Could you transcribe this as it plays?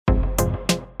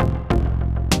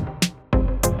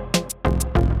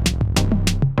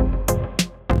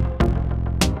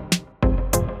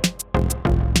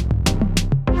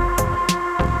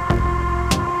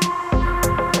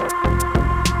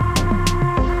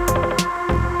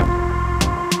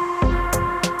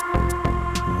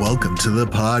to the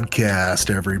podcast,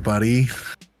 everybody.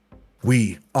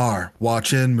 We are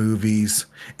watching movies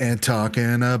and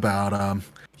talking about them.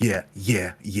 Yeah.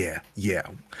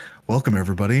 Welcome,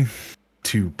 everybody,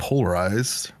 to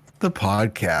Polarized, the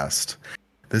podcast.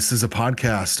 This is a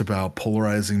podcast about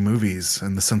polarizing movies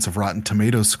in the sense of Rotten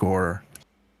Tomato score.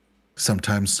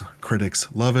 Sometimes critics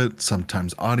love it,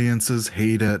 sometimes audiences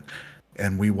hate it,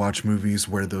 and we watch movies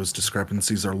where those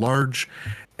discrepancies are large.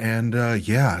 And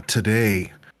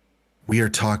today we are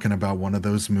talking about one of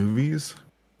those movies,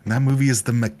 and that movie is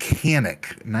The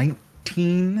Mechanic,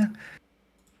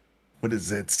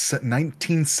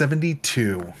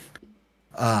 1972.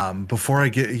 Before I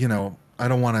get, I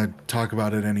don't want to talk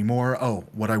about it anymore. Oh,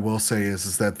 what I will say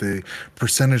is that the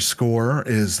percentage score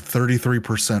is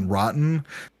 33% rotten,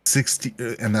 60,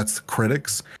 and that's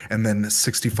critics, and then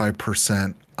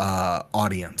 65%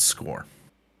 audience score.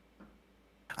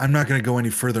 I'm not going to go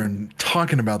any further in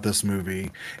talking about this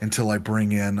movie until I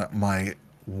bring in my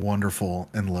wonderful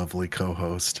and lovely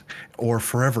co-host, or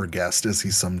forever guest, as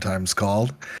he's sometimes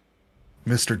called,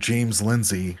 Mr. James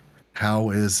Lindsay.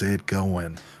 How is it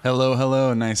going?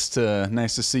 Hello. Nice to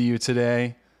see you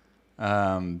today.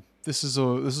 This is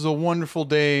a wonderful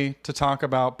day to talk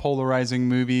about polarizing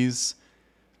movies.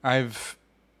 Our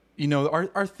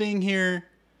thing here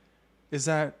is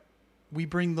that we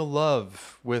bring the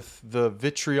love with the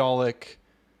vitriolic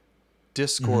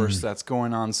discourse that's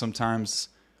going on sometimes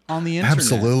on the internet.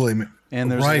 Absolutely. And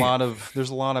there's a lot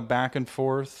of back and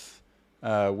forth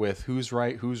with who's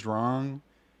right, who's wrong.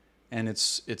 And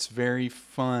it's very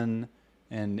fun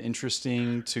and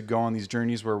interesting to go on these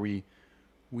journeys where we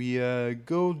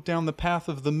go down the path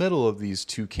of the middle of these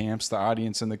two camps, the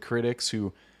audience and the critics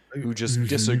who just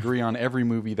disagree on every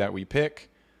movie that we pick.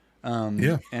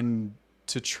 And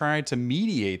to try to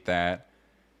mediate that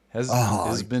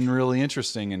has been really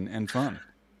interesting and fun.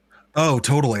 Oh,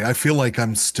 totally. I feel like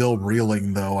I'm still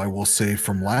reeling, though, I will say,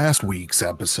 from last week's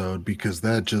episode, because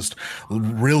that just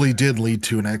really did lead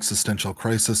to an existential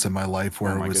crisis in my life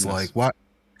where it was like, what?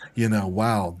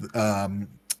 Wow.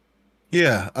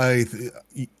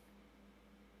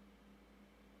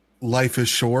 Life is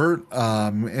short.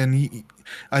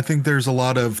 I think there's a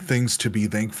lot of things to be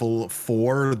thankful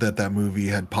for that movie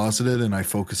had posited, and I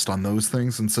focused on those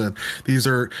things and said, these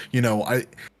are,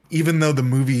 even though the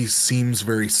movie seems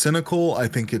very cynical, I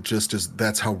think it just is,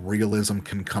 that's how realism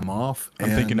can come off. I'm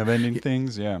thinking of ending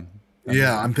things. Yeah.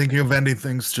 I'm thinking of ending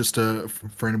things just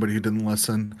for anybody who didn't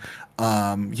listen.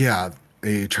 A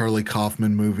Charlie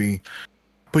Kaufman movie.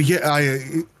 But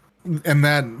and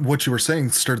that, what you were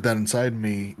saying stirred that inside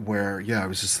me where, I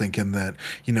was just thinking that,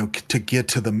 to get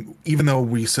to even though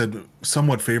we said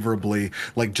somewhat favorably,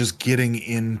 like just getting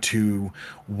into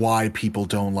why people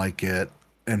don't like it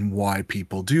and why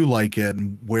people do like it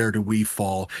and where do we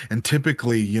fall. And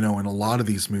typically, in a lot of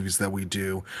these movies that we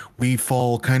do, we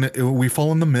fall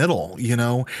in the middle,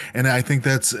 and I think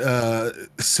that's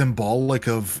symbolic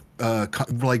of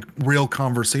like real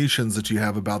conversations that you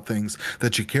have about things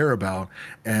that you care about.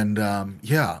 And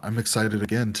I'm excited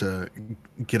again to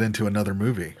get into another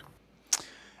movie.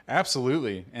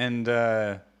 Absolutely. And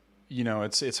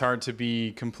it's hard to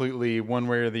be completely one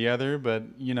way or the other, but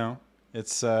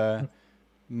it's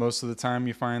most of the time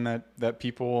you find that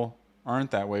people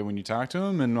aren't that way when you talk to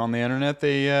them, and on the internet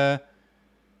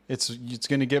it's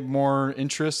going to get more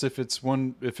interest if it's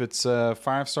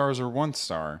 5 stars or 1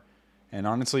 star. And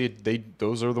honestly,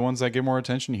 those are the ones that get more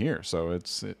attention here. So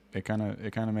it kind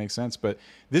of makes sense. But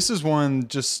this is one,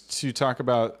 just to talk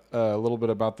about a little bit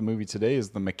about the movie today, is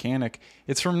The Mechanic.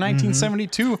 It's from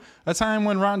 1972, a time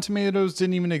when Rotten Tomatoes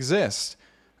didn't even exist.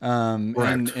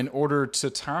 And in order to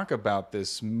talk about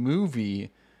this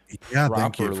movie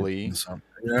properly,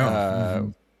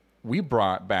 we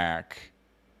brought back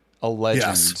a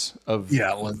legend of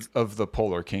the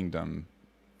Polar Kingdom.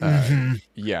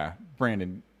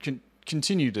 Brandon,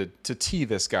 continue to tee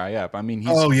this guy up. I mean,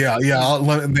 he's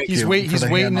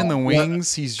waiting in the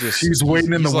wings. He's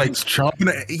waiting in the wings,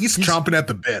 chomping at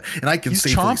the bit, and I can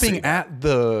safely chomping at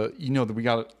the. We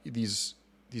got these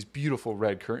beautiful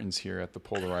red curtains here at the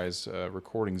Polarized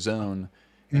recording zone,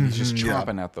 and he's just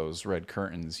chomping at those red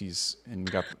curtains. He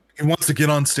wants to get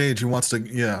on stage. He wants to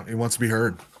be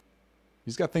heard.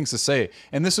 He's got things to say.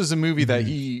 And this is a movie that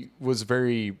he was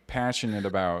very passionate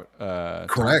about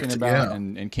talking about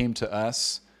and came to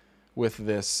us with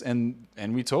this. And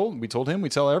we told him, we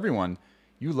tell everyone,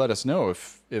 you let us know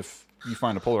if you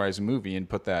find a polarizing movie and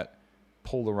put that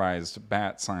polarized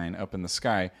bat sign up in the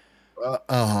sky.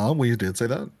 We did say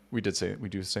that. We do say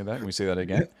that. And we say that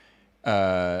again.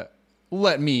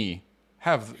 Let me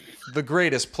have the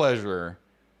greatest pleasure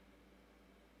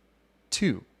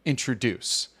to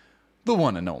introduce the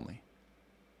one and only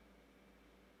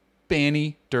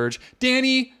Danny Dirge.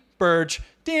 Danny Burge.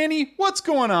 Danny, what's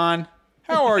going on?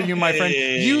 How are you, my friend?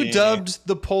 You dubbed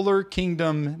the Polar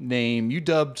Kingdom name. You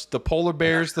dubbed the Polar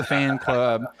Bears the fan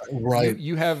club. Right.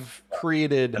 You have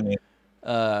created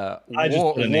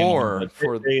lore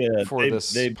for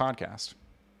this podcast.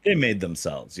 They made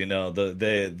themselves, you know,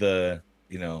 the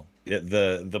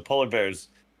polar bears.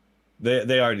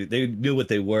 They knew what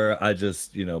they were. I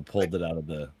just, you know, pulled it out of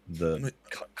the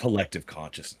collective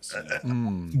consciousness.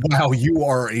 Wow, you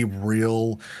are a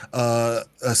real a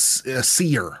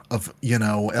seer of, you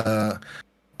know,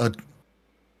 a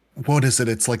what is it?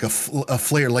 It's like a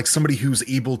flare, like somebody who's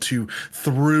able to,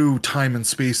 through time and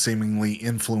space, seemingly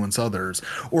influence others,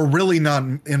 or really not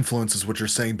influence is what you're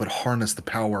saying, but harness the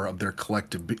power of their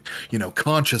collective, you know,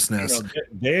 consciousness.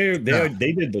 You know,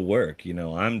 they did the work. You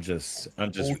know, I'm just,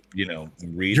 you know,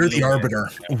 reading. You're the arbiter,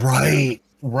 right?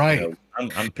 Right. You know,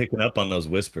 I'm picking up on those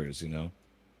whispers. You know.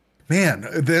 Man,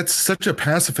 that's such a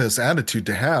pacifist attitude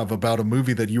to have about a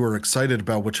movie that you are excited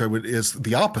about, which is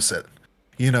the opposite.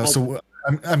 You know, so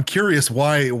I'm curious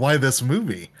why this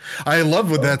movie. I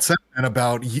love what that sentiment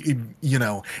about you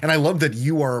know, and I love that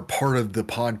you are part of the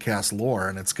podcast lore,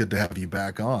 and it's good to have you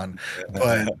back on.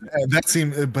 But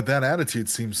that attitude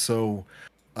seems so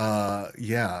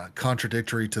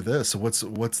contradictory to this. So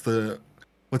what's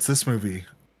this movie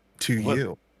to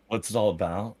you? What's it all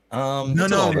about?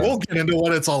 We'll get into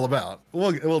what it's all about.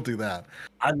 We'll do that.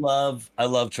 I love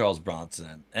Charles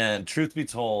Bronson, and truth be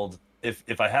told,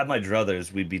 if I had my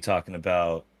druthers, we'd be talking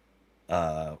about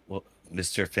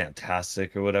Mr.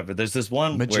 Fantastic or whatever. There's this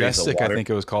one Majestic, I think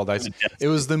it was called. It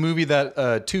was the movie that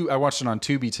I watched it on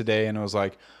Tubi today, and it was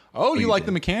like, oh, you like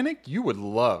The Mechanic? You would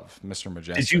love Mr.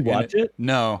 Majestic. Did you watch it?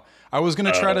 No, I was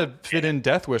gonna try to fit in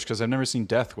Death Wish because I've never seen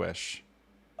Death Wish.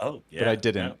 Oh yeah, but I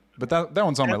didn't. No. But that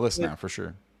one's on my list now for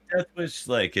sure. Death Wish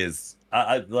is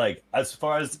I like, as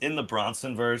far as in the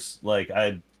Bronson verse, like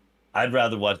I'd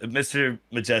rather watch Mr.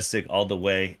 Majestic all the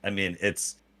way. I mean,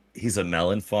 he's a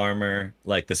melon farmer.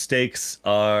 Like, the stakes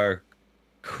are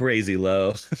crazy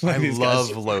low. I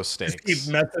love low stakes.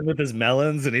 Keep messing with his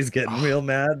melons, and he's getting real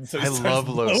mad. So I love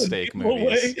low stake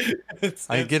movies.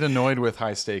 I get annoyed with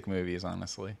high stake movies,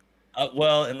 honestly.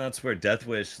 Well, and that's where Death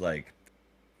Wish, like,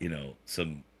 you know,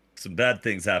 some bad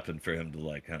things happen for him to,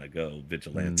 like, kind of go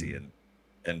vigilante,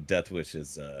 and Death Wish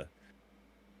is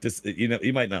this, you know,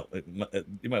 you might want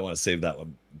to save that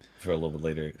one for a little bit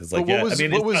later, because, like,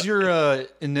 what was your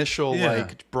initial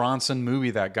like Bronson movie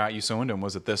that got you so into him?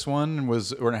 Was it this one?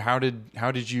 Or how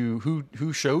did you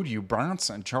who showed you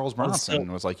Bronson? Charles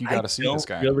Bronson was like, you got to see this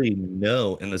guy. I don't really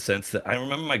know, in the sense that I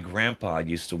remember my grandpa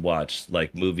used to watch,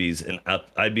 like, movies, and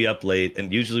I'd be up late,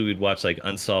 and usually we'd watch, like,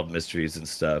 Unsolved Mysteries and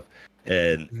stuff,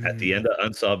 and at the end of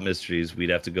Unsolved Mysteries, we'd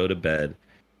have to go to bed.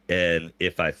 And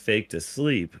if I faked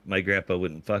asleep, my grandpa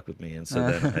wouldn't fuck with me. And so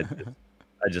then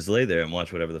I just lay there and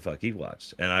watch whatever the fuck he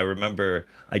watched. And I remember,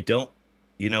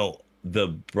 the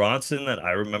Bronson that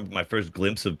I remember, my first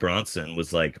glimpse of Bronson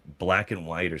was like black and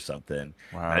white or something.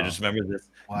 Wow. I just remember this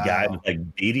guy with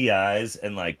like beady eyes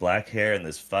and like black hair and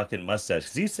this fucking mustache.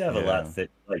 Because he used to have a lot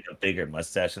thick, like a bigger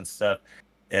mustache and stuff.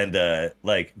 And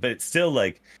but it's still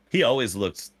like, he always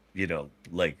looks, you know,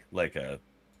 like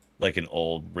an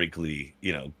old wrinkly,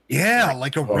 you know. Yeah,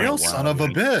 like a real son of a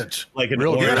bitch. Like a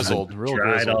real grizzled,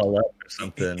 dried all up or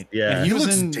something. Yeah, and he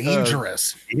looks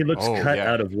dangerous. He looks cut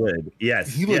out of wood.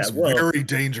 Yes, he looks very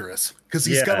dangerous because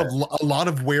he's got a lot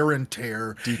of wear and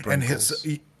tear. Deep and wrinkles.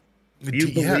 You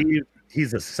believe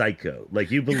he's a psycho? Like,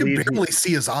 you believe you can barely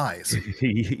see his eyes.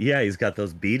 He's got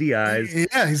those beady eyes.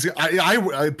 Yeah, he's.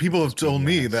 I people have told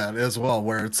me that as well,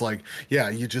 where it's like,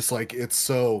 you just like, it's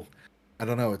so. I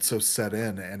don't know, it's so set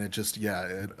in, and it just,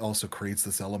 it also creates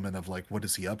this element of like, what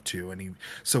is he up to? And he's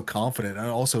so confident, and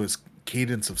also his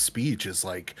cadence of speech is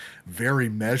like very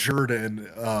measured,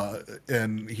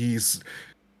 and he's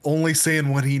only saying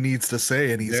what he needs to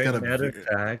say, and he's very got a matter of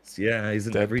fact. Yeah, he's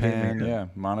an everyday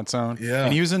man. monotone. Yeah,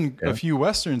 and he was in a few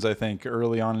westerns, I think,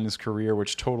 early on in his career,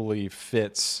 which totally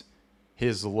fits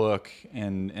his look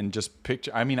and just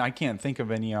picture. I mean, I can't think of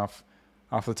any off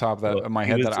the top of my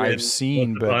head that I've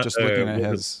seen, but just looking at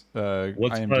his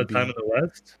Once Upon a Time in the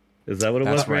West? Is that what it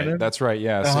was? That's right. That's right.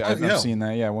 Yeah. Uh-huh, I've seen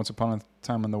that. Yeah. Once Upon a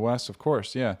Time in the West, of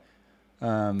course. Yeah.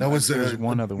 That was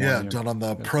one other one. Yeah, done on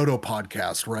the Proto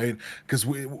podcast, right? Because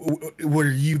were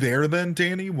you there then,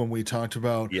 Danny, when we talked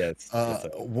about Yes.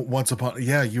 Once Upon?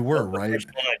 Yeah, you were, right? The first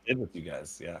one I did with you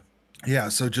guys. Yeah. Yeah,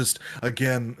 so just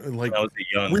again, like I was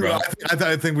a young we, Bronson.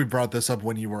 I think we brought this up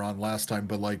when you were on last time,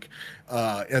 but like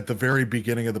at the very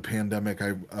beginning of the pandemic,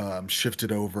 I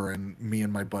shifted over, and me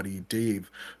and my buddy Dave,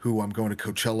 who I'm going to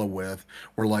Coachella with,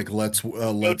 were like,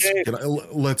 Go Dave.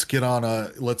 let's get on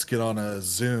a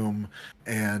Zoom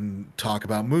and talk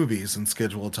about movies and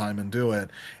schedule a time and do it,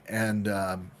 and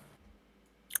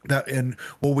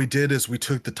what we did is we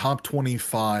took the top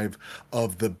 25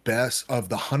 of the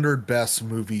 100 best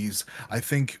movies. I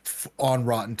think on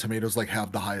Rotten Tomatoes like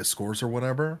have the highest scores or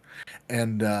whatever,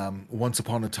 and Once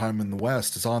Upon a Time in the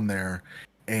West is on there,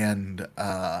 and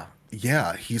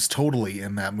yeah, he's totally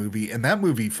in that movie, and that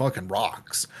movie fucking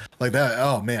rocks. Like that,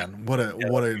 oh man, Yeah,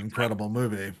 what an incredible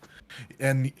movie.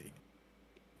 And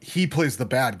he plays the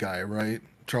bad guy, right?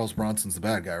 Charles Bronson's the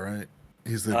bad guy, right?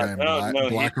 He's the guy in no, black, no,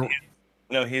 black.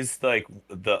 no, he's like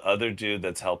the other dude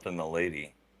that's helping the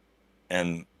lady,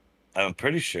 and I'm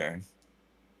pretty sure.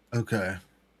 Okay.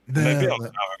 Maybe I'll Nah,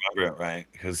 not remember it right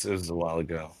because it was a while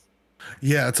ago.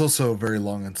 yeah, it's also a very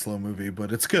long and slow movie,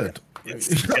 but it's good. It's,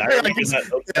 I remember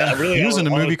that. I really, He was in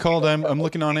a I movie called I'm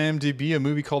looking on IMDb, a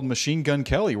movie called Machine Gun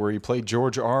Kelly, where he played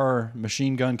George R.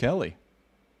 Machine Gun Kelly.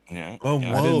 Yeah. Oh,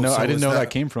 yeah. whoa. I didn't is know that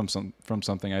came from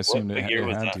something. I assumed What it year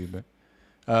was had that? to, but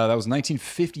that was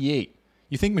 1958.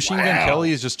 You think Machine Gun Wow.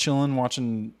 Kelly is just chilling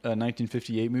watching a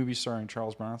 1958 movie starring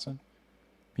Charles Bronson?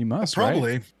 He must,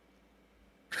 probably. right?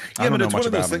 Yeah, I don't but know it's much one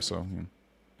of those about him, things. so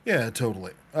yeah. Yeah,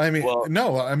 totally. I mean, Well,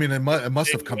 no, I mean, it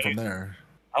must have come from there.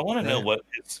 I want to know Yeah.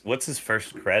 what's his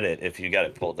first credit if you got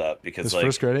it pulled up because His like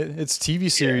first credit, it's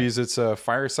TV series. It's a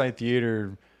Fireside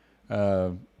Theater,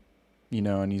 you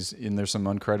know, and there's some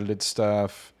uncredited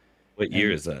stuff. what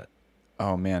year is that?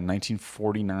 Oh man,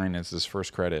 1949 is his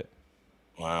first credit.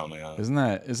 Wow, man. Isn't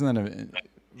that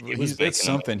He was that's making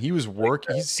something? He was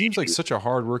He seems like such a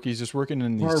hard worker. He's just working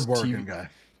in these Hard-working guy.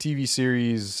 TV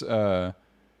series,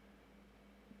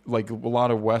 like a lot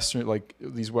of Western, like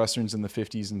these Westerns in the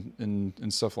 50s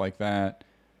and stuff like that.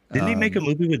 Didn't he make a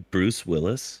movie with Bruce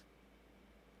Willis?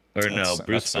 Or no, that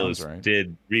Bruce sounds Willis right.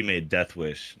 did remade Death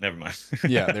Wish. Never mind.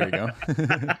 Yeah, there you go.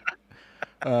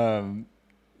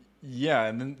 Yeah,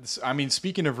 and then I mean,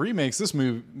 speaking of remakes, this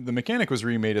movie, The Mechanic, was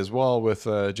remade as well with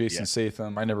Jason Yeah.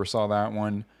 Statham. I never saw that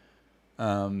one,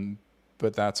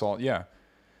 but that's all. Yeah,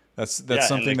 that's Yeah, and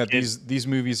something the that kid- these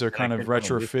movies are kind of kid from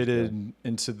Wicked, retrofitted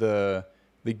into the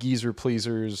geezer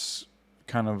pleasers,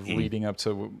 kind of Mm. leading up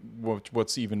to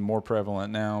what's even more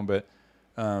prevalent now. But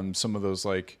some of those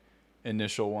like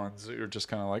initial ones are just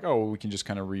kind of like, oh, we can just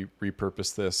kind of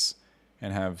repurpose this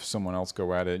and have someone else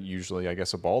go at it. Usually, I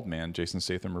guess a bald man, Jason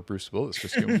Statham or Bruce Willis,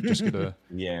 just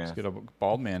Yeah. get a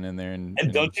bald man in there and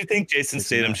And don't you think Jason Fix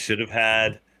Statham that. should have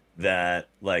had that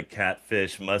like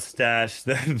catfish mustache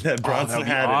that Bronson that'd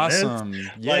be had awesome. in it?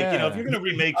 Yeah. Like, you know, if you're gonna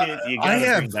remake it, you I gotta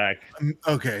have- bring back.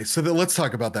 Okay, so let's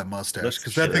talk about that mustache Let's-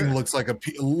 because that thing sure. looks like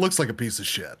a piece of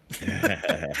shit.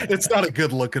 It's not a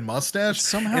good looking mustache.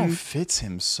 somehow And fits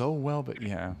him so well, but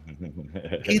yeah.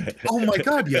 oh my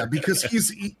god, yeah, because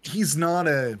he's not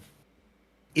a.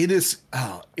 It is.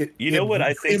 You know what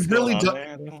I think It really does.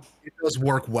 there, though? It does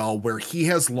work well where he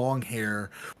has long hair,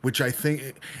 which I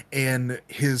think, and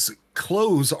his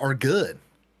clothes are good.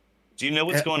 Do you know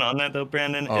what's going on there though,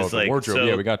 Brandon? Oh, Is the like wardrobe. so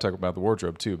Yeah, we got to talk about the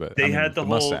wardrobe too. But they I mean, had the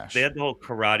whole mustache. they had the whole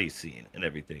karate scene and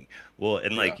everything. Well,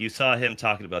 and like you saw him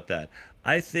talking about that.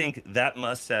 I think that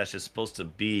mustache is supposed to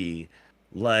be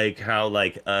like how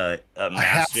like a half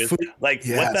master Fu- like what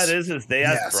Yes. that is they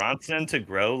asked Yes. Bronson to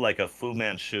grow like a Fu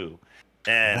Manchu,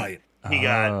 and Right. he Oh.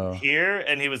 got here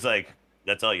and he was like,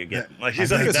 "That's all you get." Like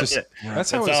he's I think like, it's "That's just- it."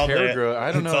 That's how That's his all hair the- grows.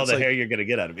 I don't That's know. all It's the like, hair you're gonna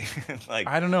get out of me. Like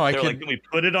I don't know. I they're could. like, "Can we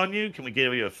put it on you? Can we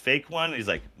give you a fake one?" And he's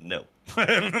like, "No."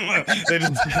 They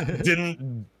just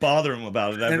didn't bother him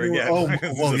about it ever And- again. oh,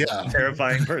 This well, is a yeah.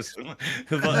 terrifying person.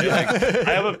 'Cause, like,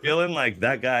 I have a feeling like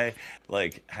that guy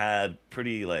like had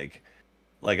pretty like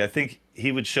I think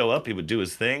he would show up, he would do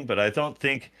his thing, but I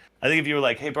think if you were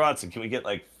like, "Hey Bronson, can we get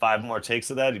like 5 more takes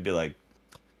of that?" He'd be like,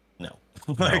 "No."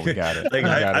 No, we got it. Like We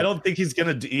got I it. don't think he's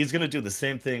gonna do the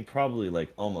same thing probably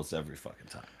like almost every fucking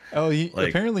time. Oh, he Like-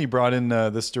 apparently brought in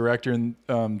this director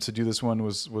to do this one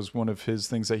was one of his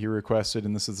things that he requested,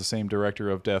 and this is the same director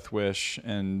of Death Wish,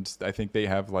 and I think they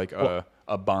have like a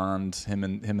bond him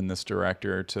and this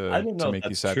director I to don't know if make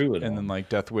these that's true at and all. then like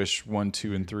Death Wish 1,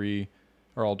 2, and 3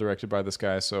 are all directed by this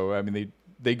guy. So I mean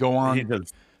they go on He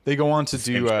does they go on to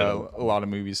same do show. a lot of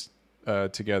movies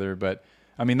together, but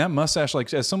I mean that mustache,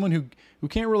 like as someone who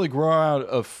can't really grow out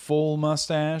a full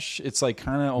mustache, it's like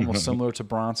kind of almost similar to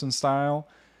Bronson style.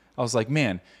 I was like,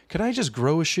 man, could I just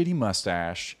grow a shitty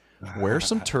mustache wear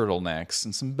some turtlenecks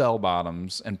and some bell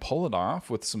bottoms and pull it off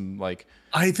with some like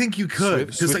I think you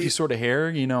could. swifty sort of hair.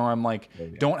 You know, I'm like,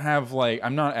 don't have like,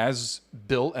 I'm not as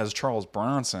built as Charles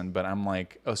Bronson, but I'm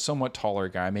like a somewhat taller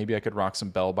guy. Maybe I could rock some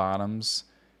bell bottoms.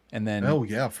 And then, oh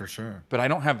yeah, for sure. but I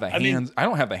don't have the hands. I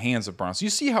don't have the hands of Bronson. You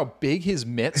see how big his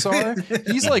mitts are?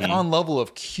 He's like on level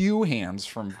of Q hands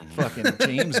from fucking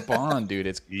James Bond, dude.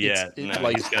 It's like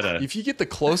if you get the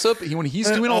close up when he's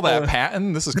doing all that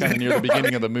patting. This is kind of near the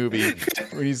beginning of the movie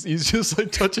when he's just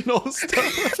like touching all the stuff.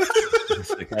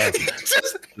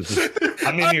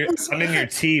 I'm in your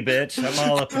tea, bitch. I'm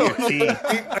all up in your tea.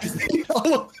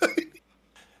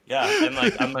 Yeah, and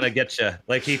like I'm gonna get you.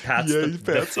 Like he pats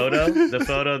the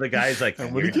photo. The guy's like,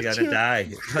 "You're gonna die."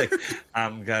 Like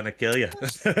I'm gonna kill you.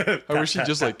 I wish he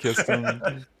just like kissed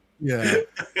him. Yeah,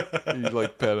 he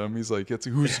like pet him. He's like, "It's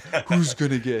who's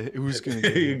gonna get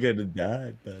You're gonna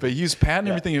die." But he's patting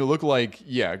everything. It looked like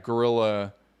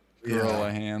gorilla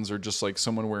hands, or just like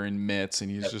someone wearing mitts,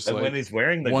 and he's just and like when he's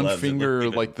wearing the one gloves, finger.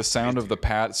 Like the sound of the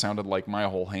pat sounded like my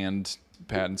whole hand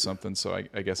patting something. So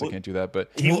I guess I can't do that. But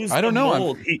I don't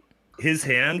know. His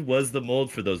hand was the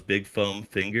mold for those big foam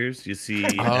fingers you see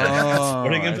at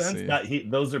sporting events.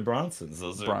 Those are Bronsons.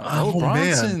 Those are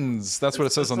Bronsons. That's what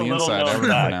it says on the inside. I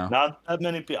remember now. Not that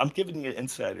many people. I'm giving you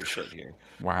insider shit here.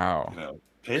 Wow. You know,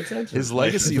 pay attention. His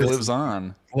legacy lives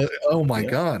on. Oh my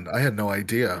God, I had no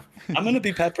idea. I'm going to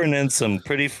be peppering in some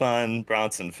pretty fun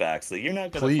Bronson facts that you're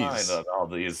not going to find on all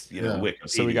these, Wikipedia.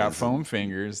 So we got foam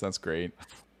fingers. That's great.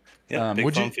 Yeah,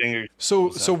 big foam fingers.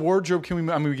 So wardrobe. Can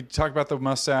we? I mean, we could talk about the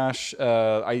mustache.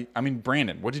 I mean,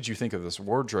 Brandon, what did you think of this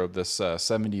wardrobe? This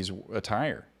 70s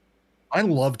attire? I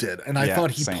loved it, and I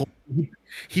thought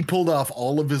he pulled off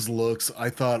all of his looks. I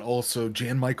thought also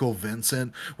Jan Michael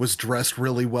Vincent was dressed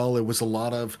really well. It was a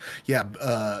lot of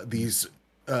these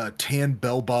tan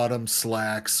bell-bottom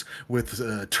slacks with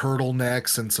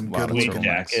turtlenecks and some good looking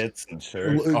jackets and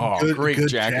shirts. Great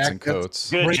jackets and coats.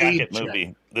 Good jacket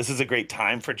movie. This is a great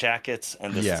time for jackets,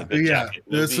 and this is a good jacket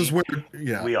movie. This is where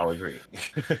we all agree.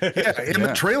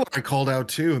 The trailer I called out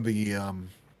too. The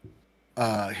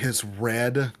his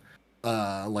red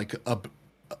like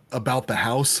about the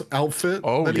house outfit.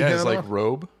 Oh yeah, it's like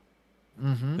robe.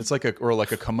 Mm-hmm. It's like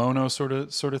a kimono sort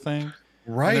of thing.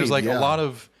 Right. And there's like a lot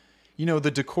of,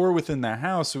 the decor within that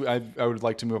house. I would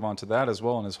like to move on to that as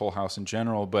well, and his whole house in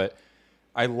general. But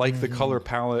I like the color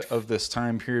palette of this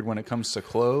time period when it comes to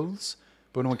clothes.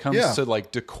 But when it comes to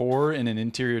like decor and an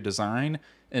interior design,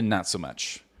 and not so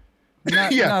much.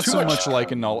 Not so much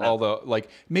like in all the like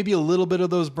maybe a little bit of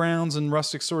those browns and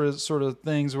rustic sort of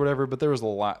things or whatever. But there was a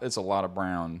lot. It's a lot of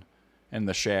brown. And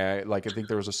the shag, like I think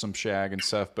there was some shag and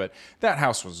stuff, but that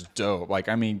house was dope. Like,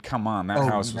 I mean, come on, that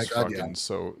house was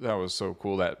so that was so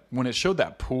cool. That when it showed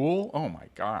that pool, oh my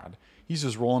God, he's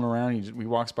just rolling around. He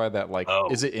walks by that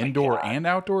is it indoor and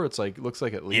outdoor? It's like looks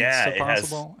like it leads to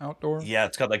possible outdoor. Yeah,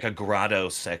 it's got like a grotto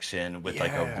section with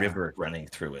like a river running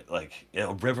through it. Like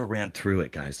a river ran through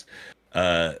it, guys.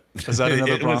 Is that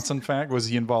another Bronson fact? Was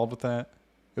he involved with that?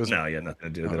 No, he had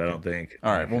nothing to do with it. I don't think.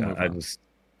 All right, we'll move on.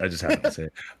 I just happened to say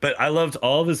it. But I loved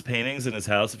all of his paintings in his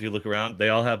house. If you look around, they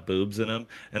all have boobs in them.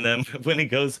 And then when he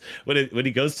goes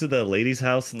to the lady's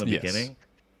house in the beginning,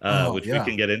 which we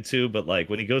can get into, but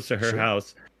like when he goes to her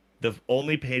house, the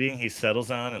only painting he settles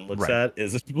on and looks at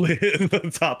is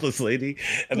the topless lady.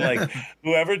 And like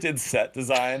whoever did set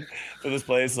design for this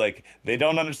place, like they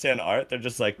don't understand art. They're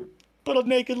just like, put a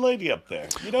naked lady up there.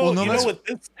 What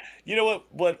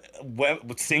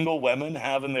single women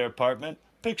have in their apartment?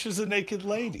 Pictures of naked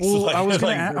ladies. Well, I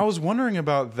was wondering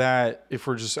about that. If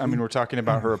we're just, we're talking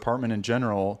about her apartment in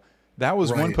general. That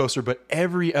was one poster, but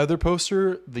every other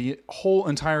poster, the whole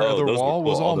entire other wall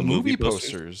was all movie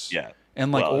posters. Yeah,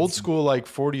 and like old school, like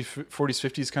 40s,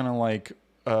 50s, kind of like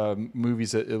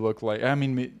movies that it looked like. I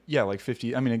mean, yeah, like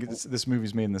 50. I mean, this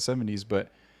movie's made in the 70s, but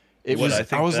it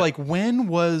was. I was like, when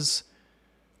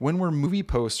were movie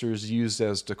posters used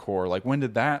as decor? Like, when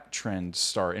did that trend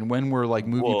start? And when were like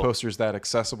movie posters that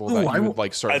accessible that you would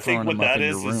like start throwing them up in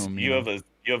your room? You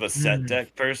have a set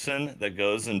deck person that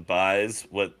goes and buys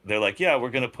what they're like. Yeah,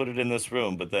 we're gonna put it in this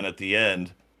room, but then at the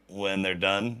end, when they're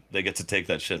done, they get to take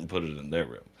that shit and put it in their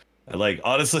room. And like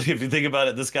honestly, if you think about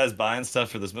it, this guy's buying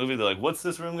stuff for this movie. They're like, "What's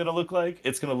this room gonna look like?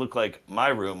 It's gonna look like my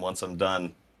room once I'm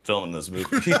done filming this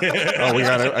movie."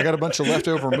 I got a bunch of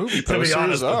leftover movie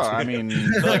posters. I mean,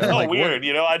 like weird.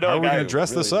 I know. How are we gonna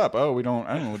dress this up? Oh, we don't.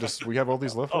 I don't know. We have all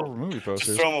these leftover movie posters.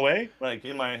 Just throw them away, like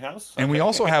in my house. And we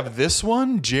also have this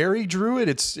one. Jerry drew it.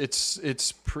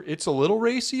 It's a little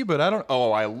racy, but I don't.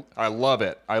 Oh, I love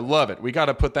it. I love it. We got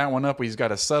to put that one up. He's got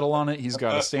to settle on it. He's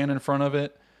got to stand in front of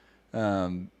it.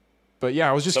 But yeah,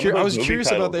 I was just Some of I those was movie curious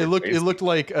about titles that. are It crazy. looked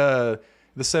like the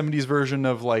 70s version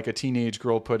of like a teenage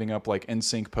girl putting up like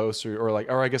NSYNC poster or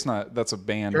I guess not, that's a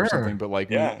band or Sure. something, but like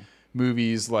Yeah.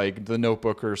 movies like The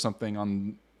Notebook or something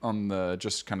on the,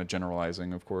 just kind of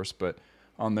generalizing, of course, but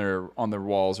on their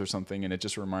walls or something, and it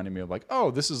just reminded me of like, oh,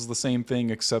 this is the same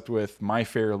thing except with My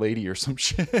Fair Lady or some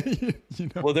shit. You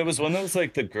know? Well, there was one that was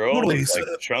like the girl Totally. with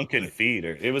like shrunken feet,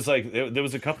 or it was like there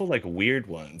was a couple like weird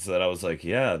ones that I was like,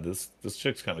 yeah, this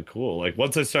chick's kind of cool. Like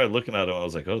once I started looking at them, I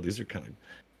was like, oh, these are kind of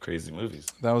crazy movies.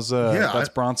 That was Yeah, that's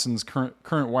Bronson's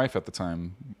current wife at the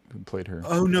time who played her.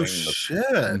 Oh no But-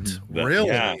 shit! But, Really?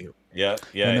 Yeah.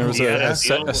 And there was he had a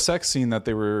deal- sex scene that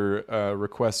they were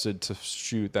requested to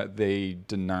shoot that they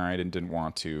denied and didn't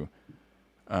want to.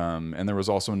 And there was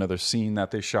also another scene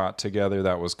that they shot together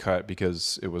that was cut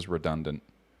because it was redundant,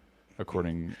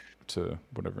 according to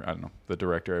whatever, I don't know, the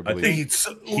director, I believe. he used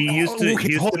to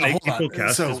hold on, make hold people on.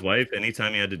 cast So- his wife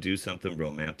anytime he had to do something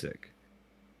romantic.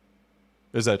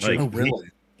 Is that true? Like, Oh really?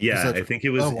 Yeah, Is that- I think it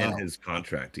was oh, in wow. his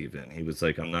contract. Even he was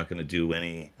like, "I'm not going to do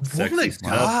any What sexy a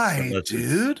stuff guy, unless it's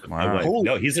dude. with my Wow. wife." Holy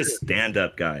No, he's a shit.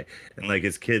 stand-up guy, and like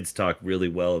his kids talk really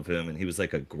well of him, and he was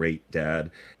like a great dad,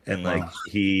 and like Wow.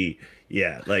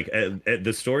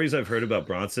 the stories I've heard about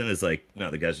Bronson is like,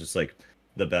 no, the guy's just like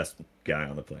the best guy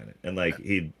on the planet, and like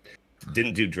he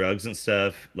didn't do drugs and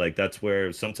stuff. Like that's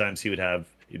where sometimes he'd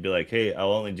be like, "Hey,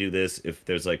 I'll only do this if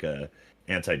there's like a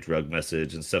anti-drug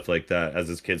message and stuff like that." As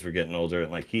his kids were getting older,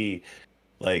 and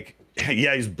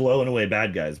yeah, he's blowing away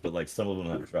bad guys, but like some of them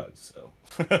have drugs. So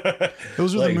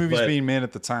Those were like, the movies but- being made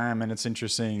at the time, and it's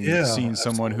interesting Yeah, seeing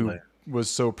someone who absolutely. was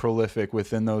so prolific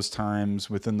within those times,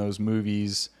 within those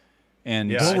movies.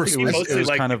 And Yeah, I it think was, he it mostly was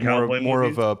liked kind the of cowboy more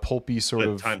of movies, a pulpy sort but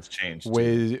of times changed. too.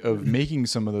 way of making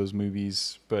some of those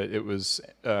movies, but it was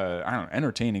I don't know,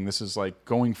 entertaining. This is like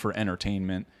going for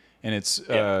entertainment, and it's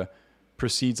Yeah.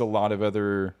 precedes a lot of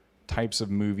other types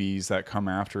of movies that come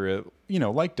after it, you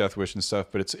know, like Death Wish and stuff.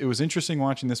 But it was interesting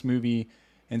watching this movie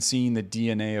and seeing the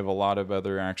DNA of a lot of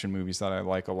other action movies that I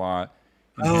like a lot.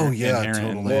 Oh, yeah, inherent in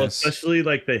totally. Well, this. especially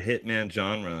like the hitman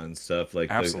genre and stuff, like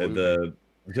Absolutely.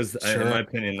 because Sure. in my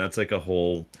opinion, that's like a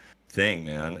whole thing,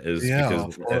 man. Is Yeah,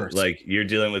 because of course. like you're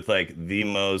dealing with like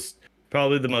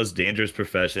probably the most dangerous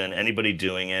profession. Anybody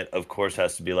doing it, of course,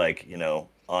 has to be like, you know,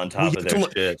 on top of their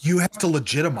shit. You have to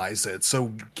legitimize it.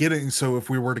 So if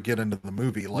we were to get into the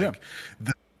movie, like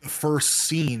the first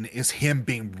scene is him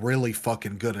being really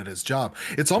fucking good at his job.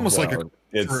 It's almost like Wow,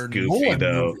 it's for goofy Nolan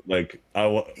though. movie. Like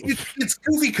it's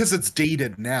goofy because it's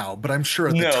dated now, but I'm sure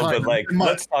at the no, time. but like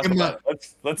let's talk about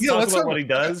let's Yeah, talk let's about talk what he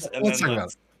about- does, and let's then talk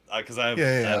let's because I have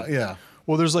Yeah.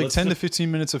 Well, there's like Let's 10 to just-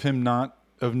 15 minutes of him not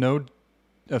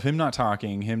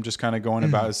talking, him just kind of going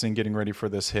about his thing, getting ready for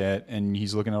this hit, and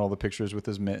he's looking at all the pictures with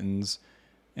his mittens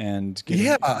and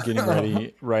getting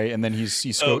ready, right? And then he's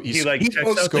So he like checks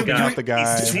out the scoping guy. out the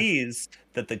guy. He sees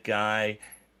that the guy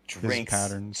drinks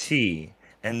patterns. tea,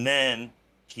 and then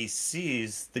he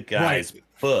sees the guy's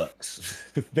books.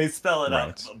 They spell it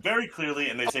out very clearly,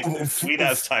 and they take their sweet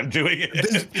ass time doing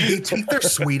it. They take their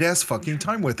sweet ass fucking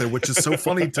time with it, which is so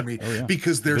funny to me Oh, yeah.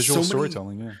 because there's Visual so many.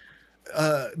 storytelling,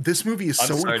 yeah. This movie is I'm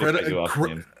so sorry to cut you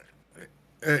incredible.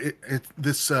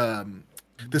 off, man.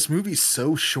 This movie's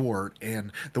so short,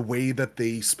 and the way that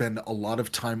they spend a lot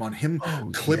of time on him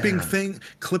clipping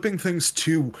things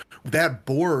to that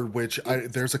board, which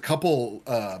there's a couple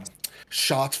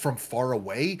shots from far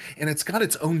away, and it's got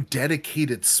its own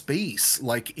dedicated space,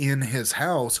 like in his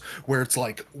house, where it's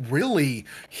like really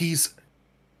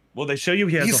Well, they show you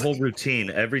he has He's- a whole routine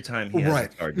every time he has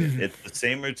Right. a target. It's the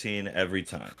same routine every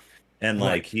time. And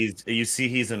like you see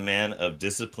he's a man of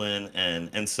discipline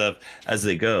and stuff as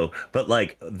they go. But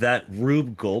like that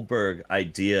Rube Goldberg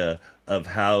idea of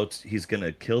how he's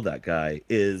gonna kill that guy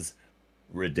is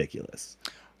ridiculous.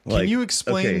 Can you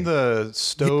explain the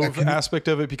stove aspect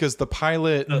of it? Because the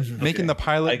pilot, making the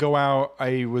pilot go out,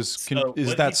 is what he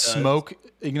that does- smoke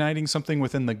igniting something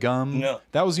within the gum? No,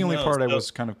 that was the only no, part I so- was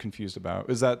kind of confused about.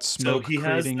 Is that So smoke he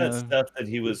has creating that stuff that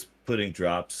he was putting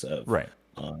drops of. right?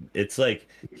 It's like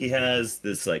he has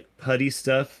this like putty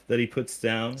stuff that he puts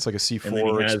down. It's like a And then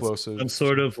he C4 has explosive. some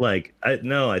sort of like I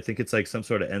think it's like some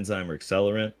sort of enzyme or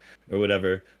accelerant or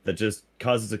whatever that just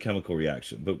causes a chemical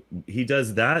reaction. But he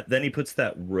does that, then he puts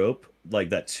that rope, like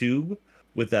that tube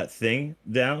with that thing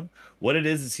down. What it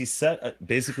is he set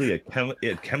basically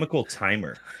a chemical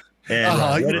timer, and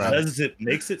what you're it right. does is it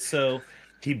makes it so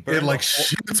he burns it like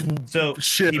shoots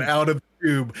shit he- out of the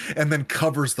tube and then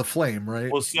covers the flame,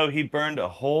 right? Well, so he burned a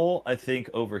hole, I think,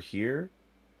 over here.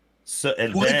 So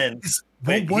and What? then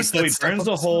What was so that he step burns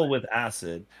on a the hole side? with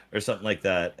acid or something like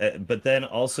that. But then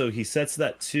also he sets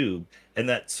that tube, and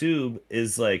that tube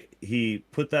is like he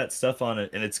put that stuff on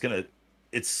it, and it's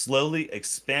slowly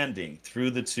expanding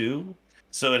through the tube,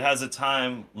 so it has a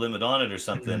time limit on it or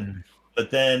something. Mm. But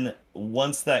then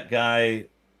once that guy,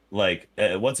 like,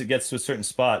 once it gets to a certain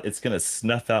spot, it's gonna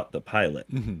snuff out the pilot.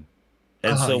 Mhm.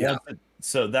 And so Yeah.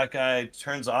 so that guy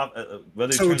turns off,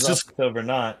 whether he So turns it's off just the stove or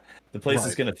not, the place is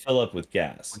right. going to fill up with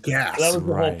gas. So that Gas. was the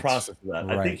whole Right. process of that.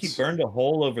 I think he Right. burned a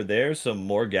hole over there so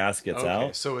more gas gets Okay,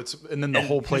 out. so it's and then the And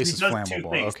whole because place he is does two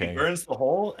flammable. things. He Okay, burns the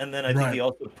hole, and then I think Right. he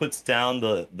also puts down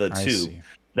the I tube see.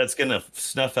 that's going to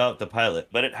snuff out the pilot.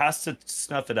 But it has to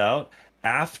snuff it out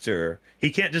after.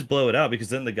 He can't just blow it out, because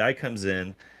then the guy comes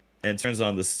in and turns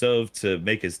on the stove to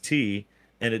make his tea,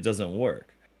 and it doesn't work.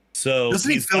 So Doesn't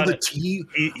he he's fill got the to tea?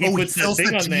 he Oh, he puts that fills thing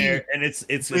the on tea there, and it's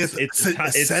with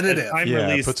a sedative. time Yeah, it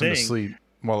release puts him to thing. sleep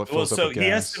while it Well, fills up so with he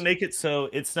has gas. to make it so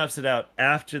it snuffs it out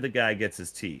after the guy gets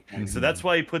his tea. So Mhm. that's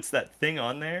why he puts that thing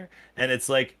on there, and it's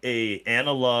like a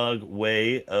analog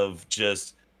way of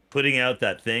just putting out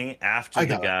that thing after I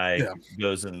the got it. guy Yeah.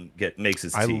 goes and makes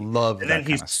his I tea. love And that then he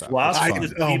kind of stuff. swaps It's I, fun.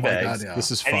 his oh tea my god, bags, yeah.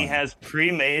 This is and he fun. has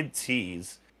pre-made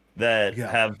teas that Yeah.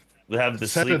 have the sleepy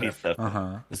Sedative. stuff, in it,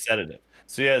 Uh-huh. the sedative.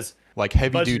 So he has Like a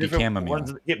heavy bunch of duty different chamomile.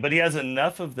 ones, yeah, but he has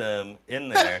enough of them in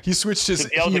there. He switched his to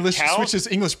be able to count- switched his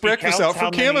English he breakfast counts out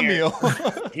how for many are-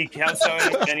 chamomile. He counts how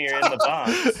many are in the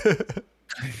box.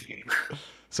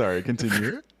 Sorry,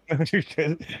 continue.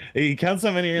 He counts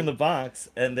how many are in the box,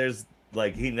 and there's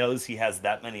like he knows he has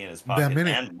that many in his pocket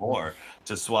many. and more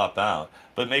to swap out.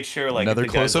 But make sure, like, Another if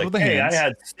the guy's close-up like, of the hey, hands. I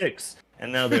had 6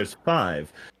 and now there's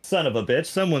 5. Son of a bitch,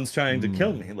 someone's trying to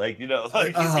kill me. Like, like he's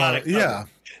got it covered. Yeah.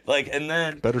 Like, and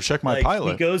then Better check my like,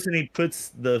 pilot. he goes and he puts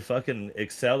the fucking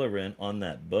accelerant on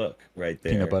that book right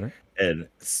there, Peanut butter. and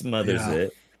smothers Yeah.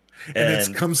 it. And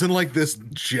it comes in like this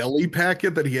jelly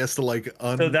packet that he has to like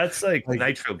So that's like, like,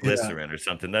 nitroglycerin or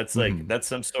something. That's like Mhm. that's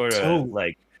some sort of So-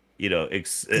 like, you you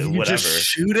whatever, just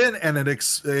shoot it and it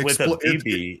with a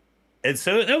BB. And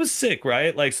so that was sick,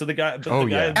 right? Like, so the guy, but Oh,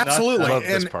 the guy yeah. knocked Absolutely. I love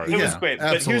this And part. It was yeah, great. But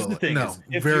here's the absolutely. thing: No, is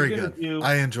if very you're gonna good. do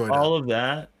I enjoyed it. all of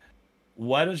that,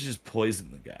 why don't you just poison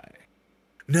the guy?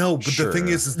 No, but the thing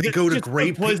Sure. is they go to Just put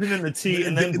great poison in the tea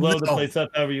and then blow the no. place up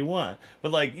however you want.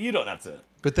 But like, you don't have to.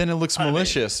 But then it looks I mean-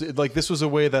 malicious. Like this was a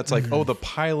way that's like, Mm-hmm. oh, the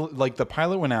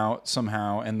pilot went out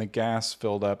somehow and the gas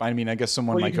filled up. I mean, I guess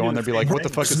someone Well, you might can go do in there the and be like, same what the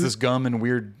thing. fuck is this gum and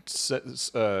weird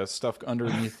stuff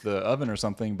underneath the oven or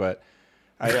something? But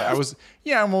I was,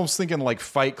 I'm almost thinking like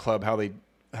Fight Club, how he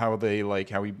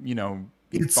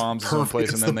It's bombs his own perfect. place,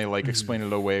 It's and then the- they like explain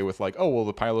it away with like, oh, well,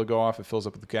 the pilot will go off, it fills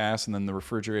up with gas, and then the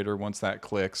refrigerator, once that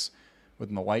clicks,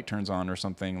 when the light turns on or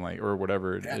something like, or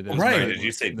whatever it is. right. Sorry, did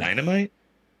you say dynamite?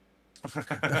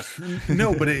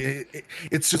 No, but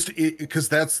it's just because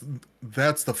that's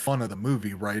the fun of the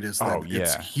movie, right? Is that Oh,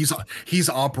 yeah. he's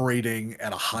operating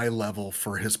at a high level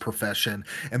for his profession,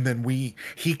 and then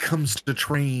he comes to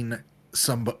train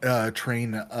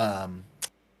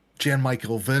Jan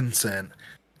Michael Vincent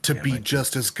to be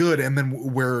just as good, and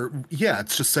then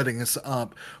it's just setting us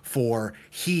up for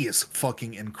he is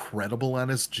fucking incredible at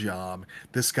his job.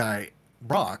 This guy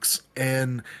rocks,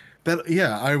 and that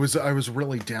I was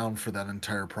really down for that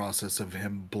entire process of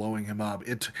him blowing him up.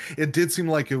 It did seem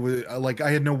like it was like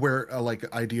I had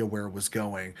idea where it was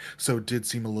going, so it did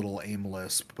seem a little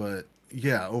aimless, but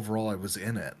yeah, overall I was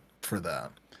in it for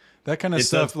that. That kind of It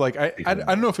stuff, does like I become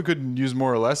don't know if it could use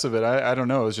more or less of it. I don't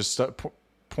know. It's just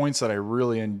points that I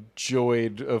really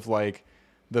enjoyed of like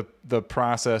the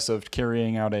process of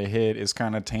carrying out a hit is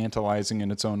kind of tantalizing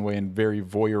in its own way and very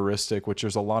voyeuristic, which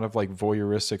there's a lot of like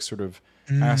voyeuristic sort of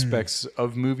aspects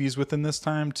of movies within this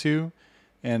time too.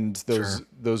 And those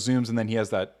zooms, and then he has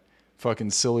that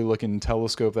fucking silly looking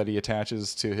telescope that he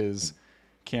attaches to his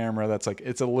camera. That's like,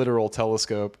 it's a literal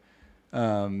telescope.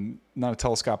 Not a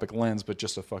telescopic lens, but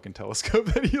just a fucking telescope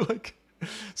that he like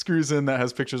screws in that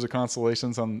has pictures of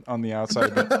constellations on the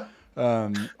outside. But,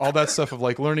 all that stuff of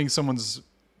like learning someone's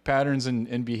patterns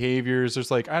and behaviors. There's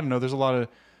like, I don't know, there's a lot of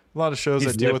shows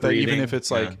He's that deal with that, even lip-reading, if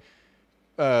it's yeah. like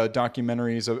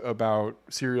documentaries about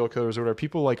serial killers or whatever.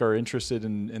 People like are interested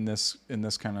in this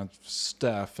kind of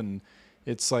stuff, and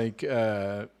it's like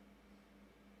the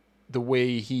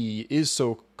way he is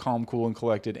so calm, cool, and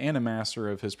collected, and a master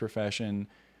of his profession,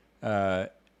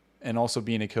 and also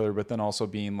being a killer, but then also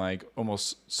being like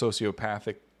almost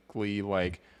sociopathically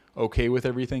like okay with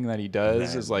everything that he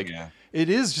does is like, it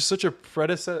is just such a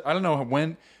predecessor. I don't know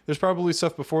when. There's probably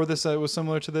stuff before this that was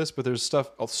similar to this, but there's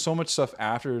so much stuff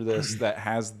after this that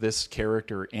has this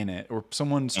character in it, or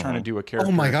someone's trying to do a character.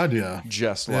 Oh my God, yeah.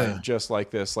 Just like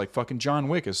this, like fucking John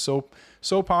Wick is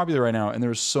so popular right now, and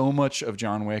there's so much of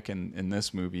John Wick in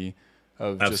this movie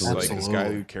of just like this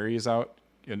guy who carries out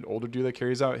an older dude that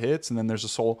carries out hits, and then there's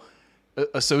this whole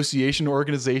association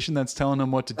organization that's telling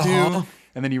him what to do,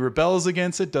 and then he rebels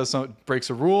against it, breaks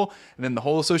a rule, and then the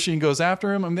whole association goes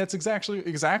after him. I mean, that's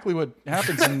exactly what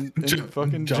happens in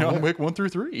fucking John Wick 1 through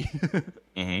 3.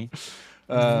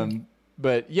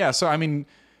 But yeah, so I mean,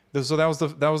 so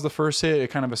that was the first hit. It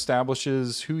kind of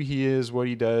establishes who he is, what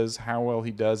he does, how well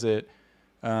he does it.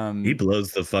 He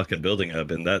blows the fucking building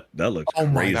up, and that looked crazy.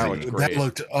 My God, that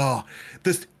looked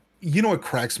this. You know what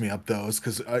cracks me up though is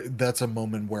because that's a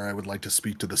moment where I would like to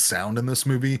speak to the sound in this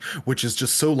movie, which is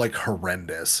just so like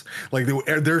horrendous. Like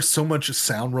there's so much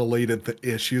sound related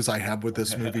issues I have with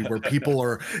this movie where people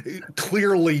are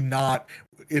clearly not.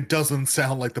 It doesn't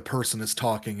sound like the person is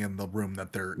talking in the room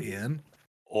that they're in.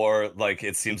 Or like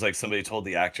it seems like somebody told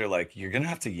the actor like you're gonna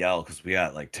have to yell because we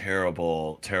got like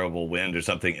terrible wind or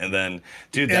something, and then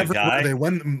dude, that guy they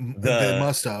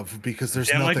must have because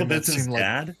there's nothing Michael that seemed like.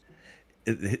 Dad,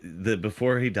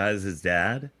 before he dies, his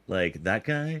dad, like that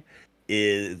guy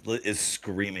is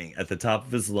screaming at the top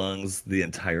of his lungs the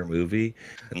entire movie,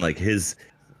 and like his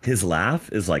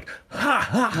laugh is like ha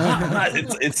ha ha, ha.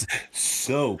 It's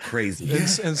so crazy,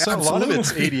 and so a lot of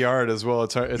it's ADR as well.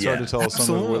 It's hard to tell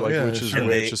some of it, like which is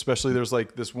which. Especially there's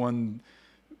like this one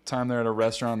time they're at a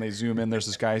restaurant, they zoom in, there's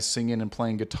this guy singing and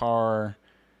playing guitar,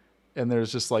 and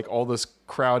there's just like all this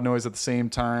crowd noise at the same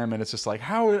time, and it's just like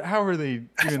how are they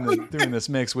doing this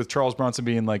mix with Charles Bronson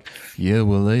being like, yeah,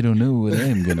 well, I don't know what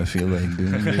I'm gonna feel like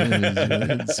doing.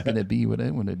 It's gonna be what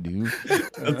I want to do.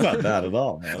 That's not bad at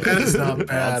all, man. That is not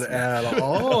bad at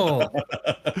all.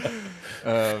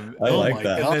 I like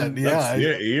that. God,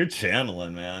 yeah, you're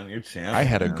channeling, man. You're channeling. I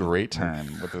had a great time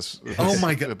with this. Oh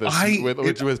my God,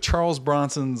 with Charles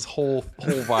Bronson's whole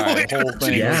vibe, whole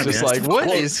thing. Yeah, it was just like, what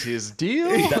is his deal?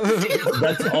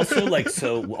 That's also like,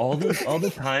 so all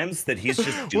the times that he's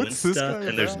just doing stuff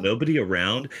and there's nobody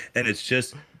around, and it's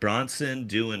just Bronson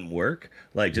doing work,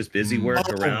 like just busy work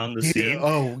around the scene.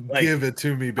 Oh, like, give it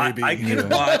to me, baby. I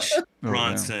could watch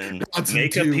Bronson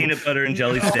make a peanut butter and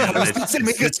jelly sandwich,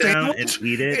 sit down and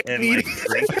eat it, and like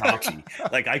drink coffee.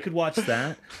 Like I could watch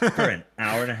that for an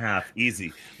hour and a half,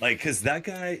 easy. Like, because that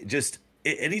guy just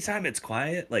anytime it's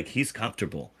quiet, like he's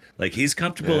comfortable. Like he's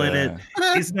comfortable in it.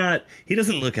 He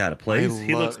doesn't look out of place.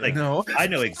 He looks like I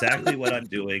know exactly what I'm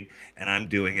doing, and I'm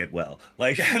doing it well.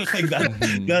 Like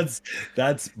that.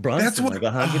 That's Bronson. That's what,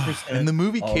 like 100%. And the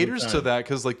movie caters to that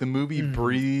because like the movie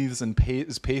breathes and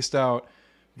is paced out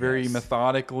very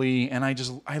methodically, and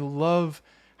I love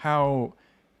how.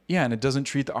 Yeah, and it doesn't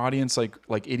treat the audience like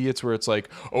idiots where it's like,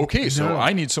 okay, so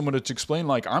I need someone to explain,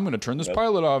 like, I'm going to turn this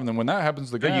pilot off, and then when that happens,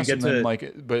 the gas, and then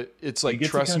like, but it's like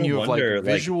trusting you of like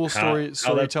visual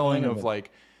storytelling of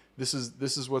like, this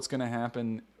is what's going to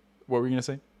happen. What were you going to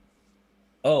say?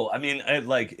 Oh, I mean,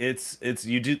 it's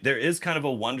you do. There is kind of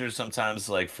a wonder sometimes,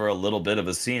 like for a little bit of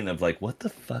a scene of like, what the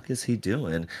fuck is he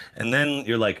doing? And then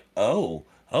you're like, oh,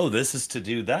 this is to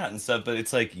do that and stuff. But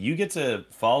it's like you get to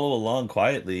follow along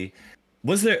quietly.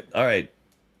 Was there? All right.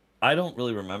 I don't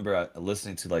really remember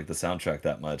listening to like the soundtrack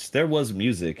that much. There was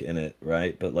music in it,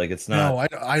 right? But like it's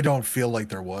not. No, I don't feel like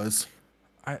there was.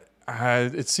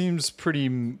 It seems pretty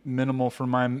minimal from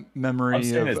my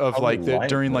memory of like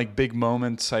during like big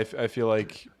moments. I feel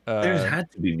like there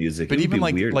had to be music, but even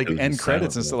like end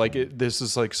credits and stuff. Like this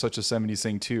is like such a '70s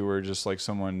thing too, where just like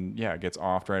someone gets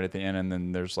offed right at the end, and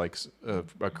then there's like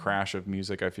a crash of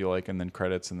music. I feel like, and then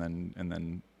credits, and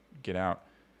then get out.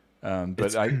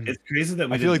 But it's crazy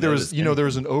that I feel like there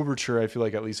was an overture. I feel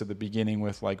like at least at the beginning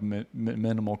with like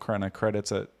minimal kind of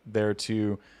credits there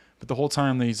too. But the whole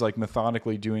time that he's like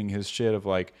methodically doing his shit of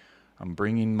like, I'm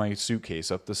bringing my suitcase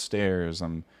up the stairs.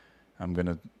 I'm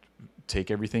gonna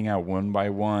take everything out one by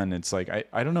one. It's like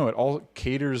I don't know. It all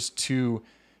caters to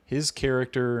his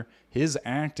character, his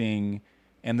acting,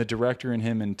 and the director and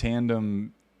him in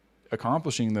tandem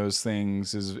accomplishing those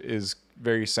things is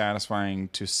very satisfying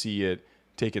to see it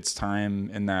take its time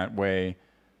in that way.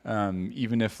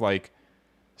 Even if like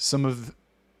some of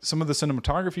the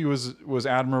cinematography was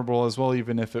admirable as well,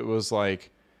 even if it was like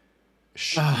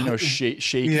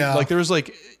shaky. Yeah. Like there was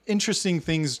like interesting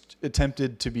things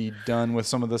attempted to be done with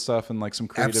some of the stuff, and like some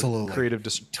creative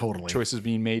choices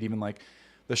being made. Even like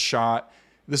the shot.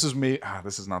 This is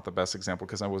this is not the best example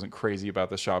because I wasn't crazy about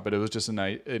the shot, but it was just an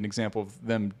example of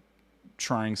them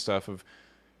trying stuff of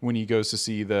when he goes to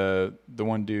see the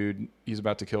one dude he's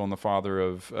about to kill and the father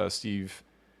of Steve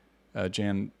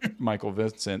Jan Michael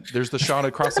Vincent. There's the shot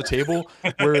across the table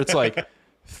where it's like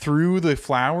through the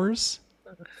flowers.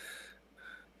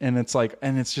 And it's like,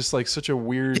 and it's just like such a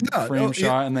weird frame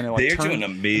shot, and then it like they're doing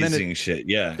amazing shit.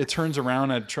 Yeah, it turns around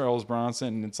at Charles Bronson,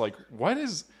 and it's like, what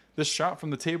is this shot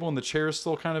from the table, and the chair is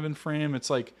still kind of in frame?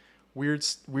 It's like weird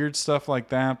stuff like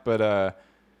that. But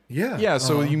yeah.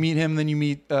 So you meet him, then you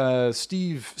meet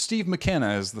Steve McKenna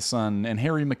as the son, and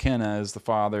Harry McKenna as the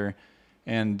father,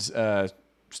 and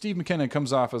Steve McKenna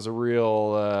comes off as a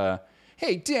real,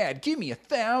 hey Dad, give me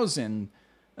 1,000.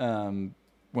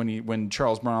 When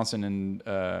Charles Bronson and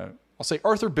I'll say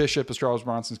Arthur Bishop is Charles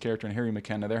Bronson's character, and Harry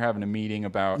McKenna, they're having a meeting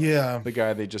about the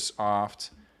guy they just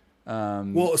offed.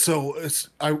 Well, so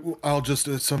I'll just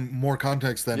some more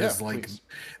context then is like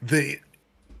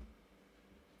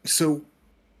so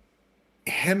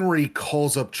Henry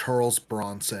calls up Charles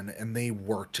Bronson and they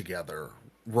work together,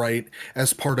 right?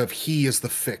 As part of he is the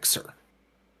fixer.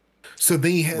 So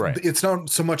it's not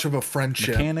so much of a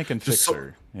friendship. Mechanic and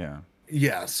fixer.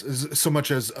 Yes, so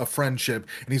much as a friendship,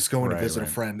 and he's going to visit a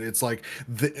friend. It's like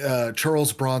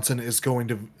Charles Bronson is going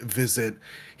to visit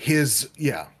his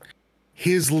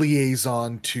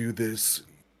liaison to this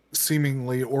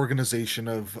seemingly organization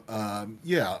of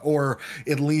or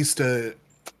at least a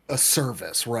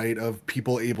service, right, of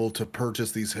people able to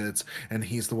purchase these hits, and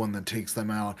he's the one that takes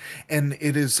them out. And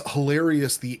it is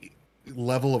hilarious the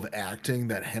level of acting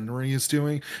that Henry is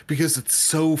doing, because it's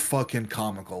so fucking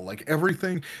comical. Like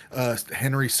everything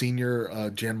Henry Sr.,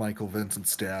 Jan Michael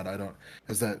Vincent's dad,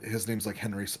 his name's like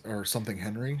Henry or something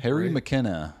Henry right?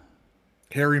 McKenna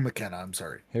I'm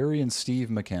sorry, Harry and Steve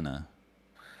McKenna.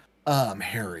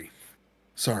 Harry,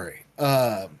 sorry.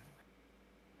 And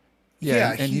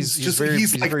he's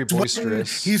very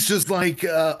boisterous. He's just like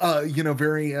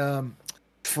very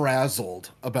frazzled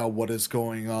about what is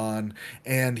going on,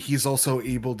 and he's also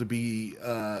able to be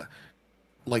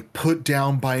like put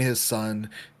down by his son.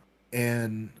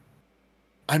 And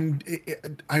I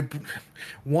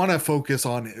want to focus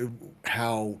on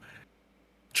how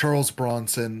Charles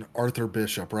Bronson, Arthur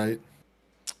Bishop, right?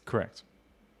 Correct.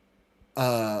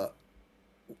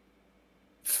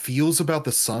 Feels about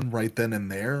the son right then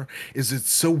and there. Is it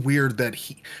so weird that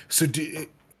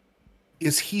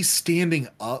is he standing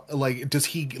up? Like, does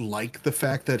he like the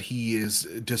fact that he is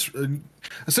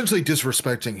essentially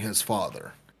disrespecting his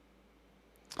father?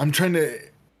 I'm trying to.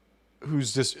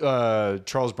 Who's just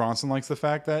Charles Bronson likes the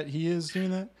fact that he is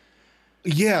doing that?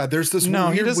 Yeah, there's this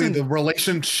weird way the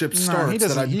relationship starts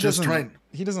that I'm just trying.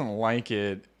 He doesn't like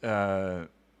it.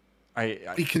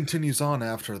 He continues on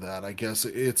after that. I guess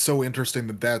it's so interesting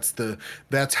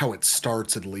that's how it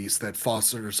starts, at least, that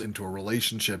fosters into a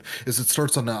relationship. Is it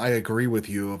starts on I agree with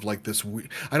you of like this.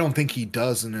 I don't think he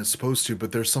does and is supposed to,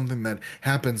 but there's something that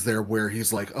happens there where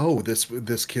he's like, oh,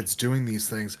 this kid's doing these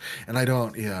things, and I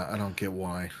don't get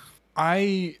why.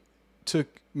 I took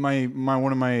my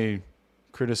one of my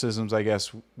criticisms, I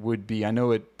guess, would be, I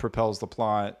know it propels the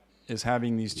plot, is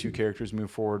having these two characters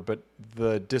move forward, but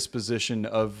the disposition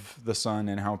of the son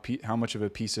and how much of a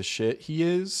piece of shit he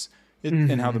is,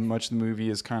 and how much the movie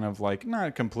is kind of like,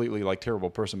 not completely like terrible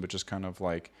person, but just kind of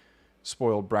like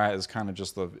spoiled brat is kind of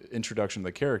just the introduction of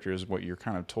the character, is what you're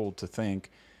kind of told to think,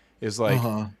 is like,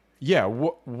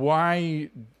 why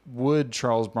would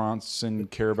Charles Bronson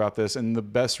care about this? And the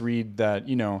best read that,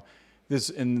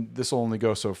 this will only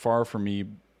go so far for me,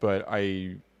 but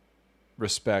I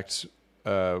respect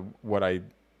what I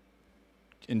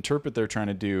interpret they're trying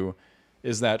to do,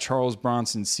 is that Charles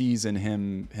Bronson sees in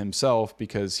himself,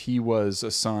 because he was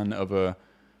a son of a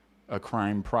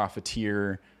crime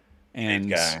profiteer,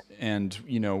 and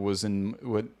was in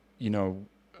what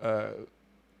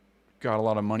got a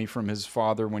lot of money from his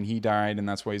father when he died, and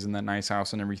that's why he's in that nice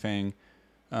house and everything.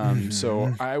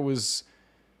 So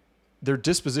their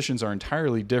dispositions are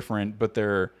entirely different, but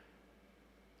they're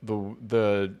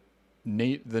the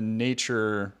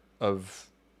nature of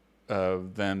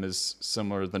them is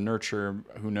similar. The nurture,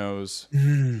 who knows?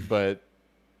 But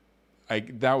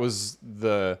that was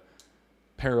the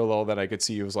parallel that I could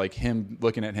see. It was like him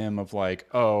looking at him of like,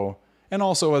 oh, and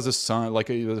also as a son, like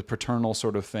a paternal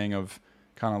sort of thing of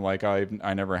kind of like, I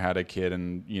never had a kid,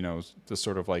 and the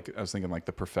sort of like, I was thinking like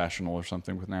The Professional or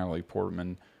something with Natalie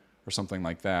Portman or something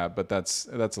like that. But that's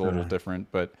a little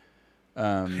different. But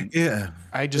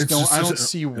I don't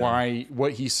see why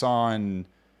what he saw in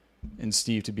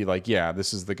Steve to be like, yeah,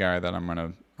 this is the guy that I'm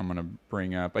gonna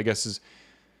bring up, I guess,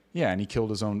 and he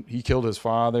killed his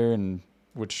father, and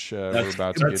we're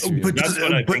about to get to. That's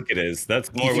what I think it is.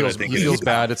 That's more what I think. He feels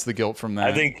bad. It's the guilt from that.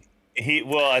 I think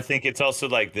Well, I think it's also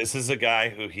like this is a guy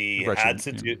who he had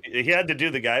to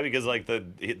do the guy because like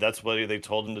that's what they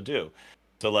told him to do.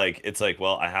 So like it's like,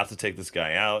 well, I have to take this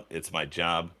guy out. It's my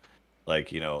job. Like,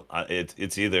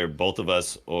 it's either both of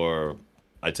us or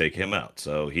I take him out.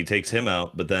 So he takes him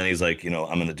out, but then he's like, I'm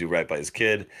gonna do right by his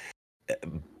kid.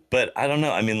 But I don't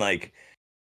know. I mean, like,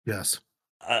 Yes.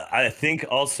 I think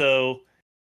also,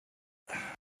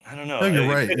 I don't know. No, you're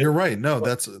right. You're right. No,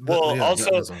 that's Well, yeah,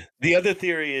 also the other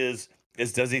theory is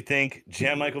does he think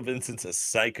Jan Michael Vincent's a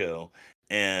psycho,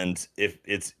 and if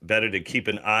it's better to keep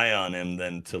an eye on him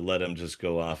than to let him just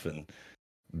go off and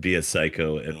be a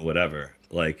psycho and whatever.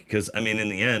 Like, because I mean, in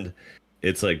the end,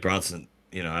 it's like Bronson.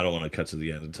 I don't want to cut to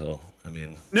the end until. I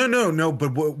mean, no.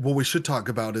 But what we should talk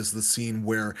about is the scene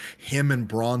where him and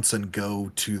Bronson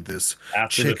go to this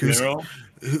after chick the funeral.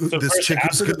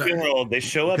 After the funeral, they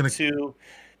show up to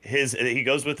his. He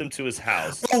goes with him to his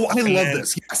house. Oh, I love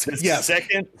this. Yes.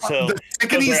 Second, the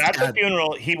second he's at the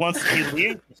funeral, he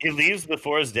leaves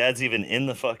before his dad's even in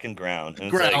the fucking ground.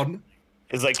 And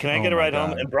It's like, can I get a ride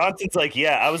home? And Bronson's like,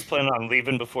 yeah, I was planning on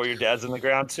leaving before your dad's in the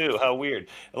ground too. How weird.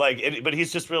 Like, but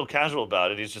he's just real casual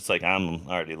about it. He's just like, I'm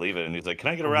already leaving. And he's like, can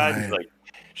I get a ride? Right. He's like,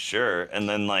 sure. And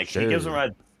then he gives him a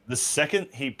ride. The second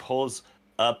he pulls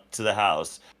up to the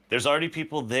house, there's already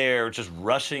people there just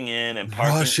rushing in and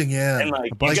parking. And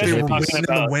like they were waiting in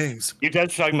the wings. You guys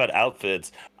were talking about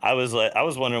outfits. I was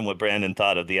wondering what Brandon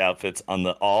thought of the outfits on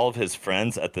all of his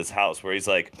friends at this house, where he's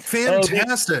like,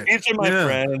 fantastic. These are my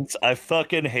friends. I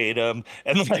fucking hate them.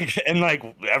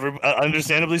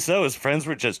 Understandably so. His friends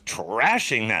were just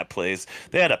trashing that place.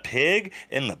 They had a pig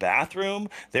in the bathroom.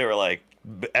 They were like,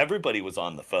 everybody was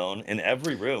on the phone in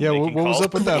every room. Yeah, what was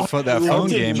up with that phone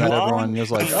game that everyone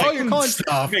was like, oh, you're calling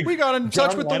stuff. We got in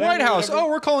touch with the White House. Oh,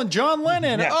 we're calling John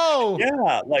Lennon. Yeah. Oh.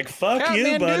 Yeah, like, fuck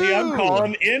you, buddy. I'm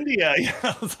calling India. Yeah,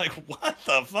 I was like, what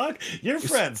the fuck? Your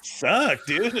friends suck,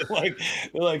 dude. They're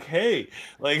like, hey.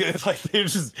 It's like they're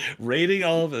just rating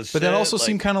all of us. But that also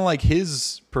seemed kind of like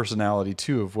his personality,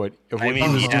 too, of what he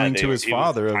was doing to his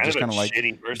father. Of just kind of like,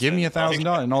 give me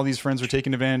 $1,000. And all these friends were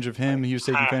taking advantage of him. He was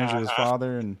taking advantage of his father.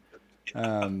 And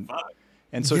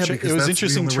so it was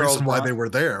interesting. Charles, why they were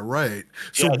there, right?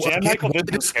 So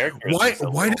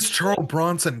why does Charles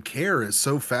Bronson care is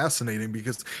so fascinating,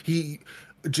 because he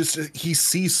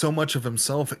sees so much of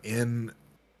himself in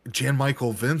Jan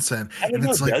Michael Vincent. I don't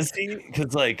know, does he?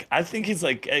 Because I think he's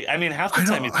like, I mean, half the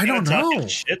time he's talking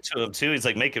shit to him too. He's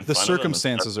like making fun of him. The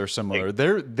circumstances are similar.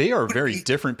 They are very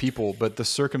different people, but the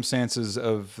circumstances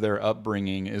of their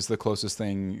upbringing is the closest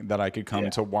thing that I could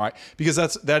come to why. Because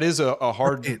that is a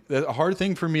hard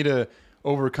thing for me to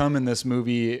overcome in this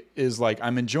movie. Is like,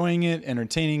 I'm enjoying it,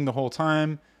 entertaining the whole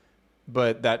time,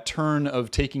 but that turn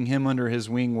of taking him under his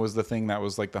wing was the thing that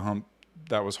was like the hump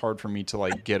that was hard for me to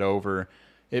like get over.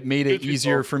 It made it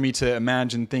easier for me to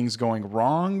imagine things going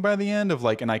wrong by the end of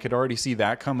and I could already see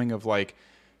that coming of like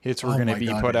hits were going to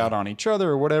be put out on each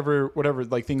other or whatever,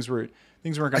 like things weren't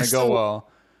going to go well.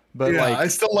 But I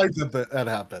still like that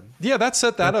happened. Yeah, that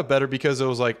set that up better, because it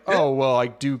was like, oh, well, I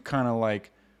do kind of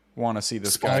like want to see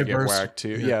this guy get whacked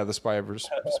too. Yeah, the spy versus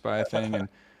spy thing.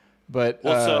 But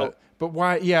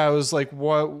why? Yeah, I was like,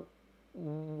 what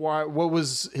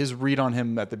was his read on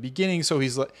him at the beginning? So he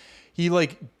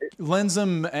lends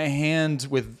him a hand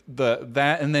with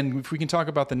that, and then if we can talk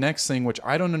about the next thing, which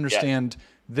I don't understand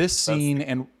this scene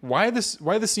and why the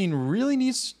scene really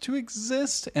needs to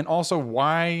exist, and also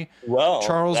why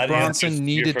Charles Bronson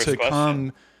needed to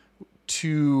come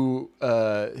to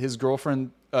his girlfriend.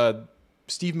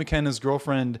 Steve McKenna's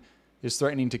girlfriend is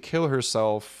threatening to kill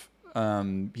herself.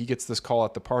 He gets this call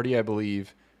at the party, I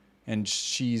believe, and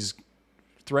she's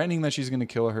threatening that she's going to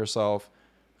kill herself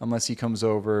unless he comes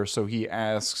over. So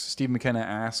Steve McKenna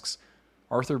asks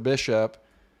Arthur Bishop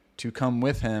to come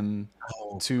with him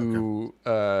to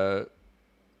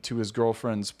his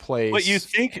girlfriend's place. What you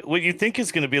think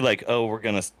is going to be like, oh, we're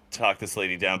going to talk this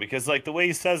lady down, because like the way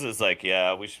he says it is like,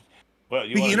 yeah, we should. Well,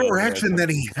 the interaction that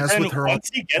he has with her, once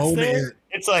he gets there,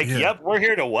 it's like, yep, we're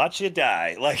here to watch you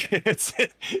die. Like it's a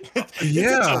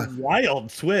wild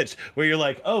switch where you're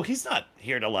like, oh, he's not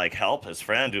here to like help his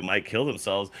friend who might kill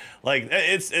themselves. Like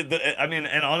I mean,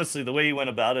 and honestly, the way he went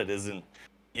about it isn't,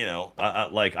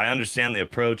 like I understand the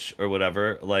approach or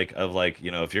whatever, like of like,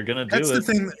 if you're gonna do that's the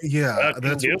thing,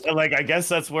 like I guess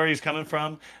that's where he's coming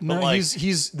from. No, but like,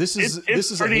 this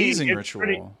is a hazing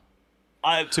ritual.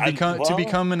 To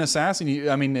become an assassin,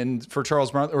 I mean, and for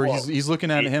Charles Bronson, or he's looking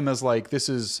at him as like, this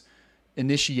is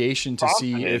initiation to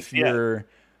see if you're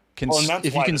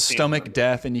if you can stomach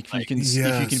death, and if you can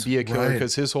be a killer,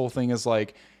 because his whole thing is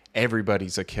like,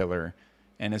 everybody's a killer,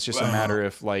 and it's just a matter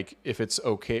if it's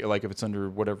okay, like if it's under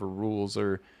whatever rules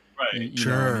or Right. you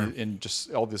know, and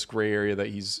just all this gray area that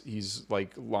he's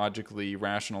like logically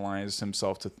rationalized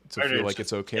himself to feel like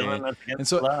it's okay. And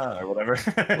so or whatever.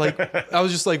 like I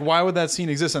was just like, why would that scene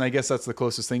exist? And I guess that's the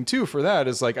closest thing too for that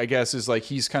is like, I guess is like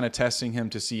he's kind of testing him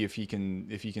to see if he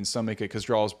can stomach it, because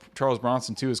Charles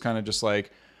Bronson too is kind of just like,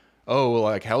 oh, well,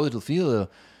 like how it'll feel,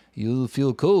 you'll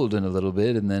feel cold in a little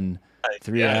bit, and then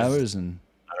 3 hours, and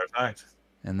Matter of fact.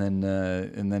 and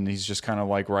then he's just kind of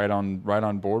like right on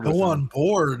board with Go him. on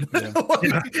board.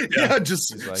 Yeah,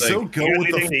 just He's like, so go You got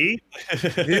with anything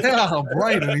to eat? yeah,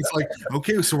 right. And he's like,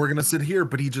 okay, so we're gonna sit here,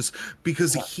 but he just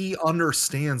because he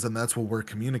understands, and that's what we're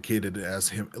communicated as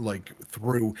him, like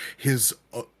through his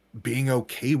being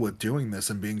okay with doing this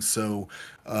and being so,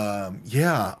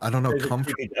 yeah, I don't know, He's a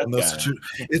comfortable. creepy death In this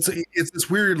guy. it's this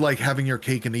weird like having your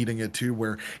cake and eating it too,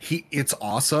 where it's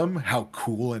awesome how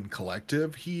cool and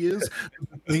collective he is.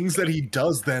 Things that he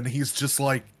does, then he's just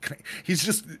like he's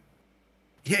just.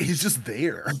 Yeah, he's just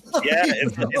there. Yeah,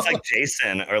 it's like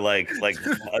Jason or like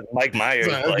Mike Myers.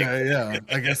 It's like, okay, yeah,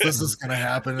 I guess this is gonna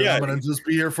happen, and Yeah. I'm gonna just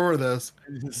be here for this.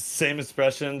 Same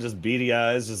expression, just beady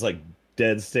eyes, just like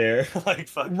dead stare. Like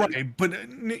fuck. Right, but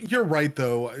you're right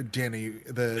though, Danny.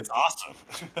 It's awesome.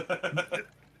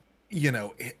 You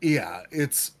know, yeah,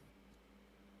 it's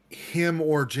him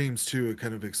or James too,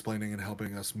 kind of explaining and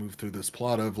helping us move through this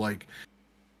plot of like,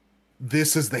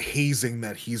 this is the hazing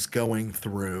that he's going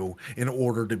through in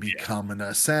order to become an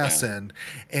assassin.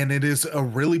 And it is a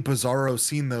really bizarro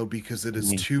scene though, because it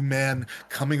is two men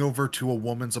coming over to a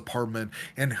woman's apartment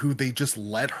and who they just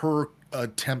let her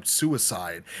attempt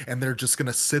suicide, and they're just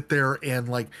gonna sit there and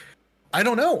like, I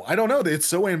don't know, it's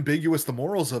so ambiguous, the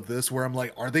morals of this, where I'm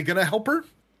like, are they gonna help her?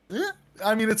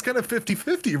 I mean, it's kind of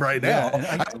 50-50 right now.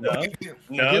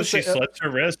 No, she slits her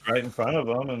wrist right in front of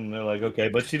them, and they're like, okay,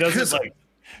 but she doesn't like.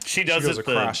 She does goes it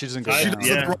across. She doesn't go She down. does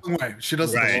it the wrong way. She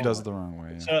does Right. it She the does wrong it the wrong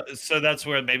way. Yeah. So that's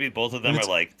where maybe both of them are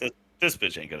like, this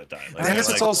bitch ain't gonna die. Like, I guess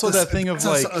they're it's like, also that thing of It's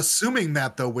like, assuming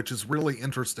that though, which is really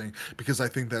interesting, because I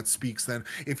think that speaks then,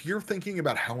 if you're thinking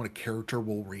about how a character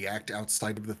will react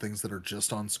outside of the things that are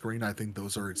just on screen, I think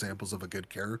those are examples of a good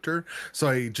character. So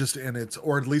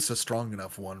or at least a strong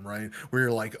enough one, right? Where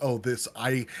you're like, oh, it's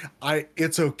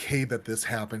okay that this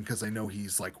happened because I know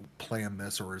he's like planned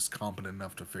this or is competent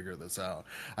enough to figure this out.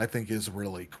 I think is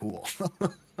really cool.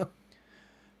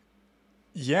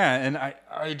 yeah, and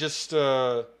I just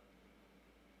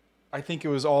I think it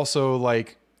was also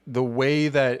like the way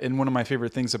that, and one of my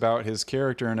favorite things about his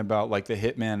character and about like the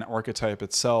hitman archetype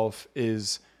itself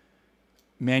is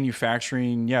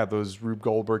manufacturing, those Rube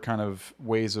Goldberg kind of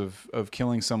ways of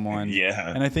killing someone.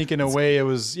 Yeah. And I think in a way it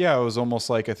was almost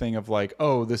like a thing of like,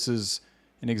 oh, this is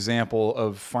an example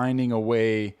of finding a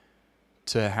way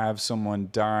to have someone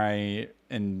die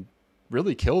and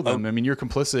really kill them. I mean, you're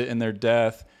complicit in their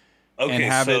death. And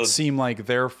have it seem like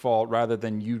their fault rather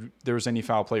than there was any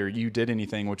foul play or you did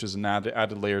anything, which is an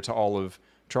added layer to all of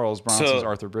Charles Bronson's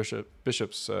Arthur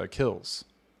Bishop's kills.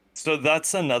 So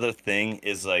that's another thing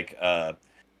is like,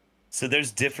 so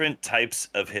there's different types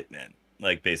of hitmen,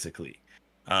 like basically,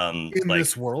 In like,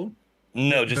 this world?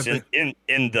 no, just in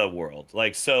the world,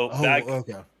 like so.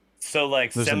 Okay. So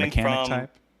like There's a stemming mechanic from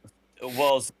type.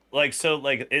 well, like so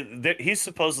like he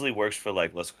supposedly works for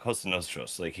like Los Cosa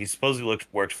Nostros, like he supposedly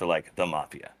worked for like the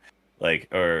mafia, like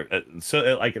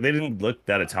like they didn't look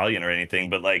that Italian or anything,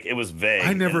 but like it was vague.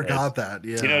 I never got that.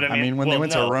 Yeah. You know what I mean? I mean, when they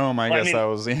went to Rome, I guess that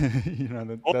was,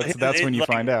 that's when you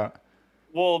find out.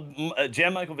 Well,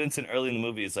 Jan Michael Vincent early in the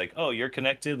movie is like, oh, you're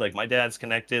connected, like my dad's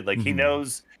connected, like he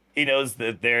knows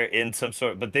that they're in some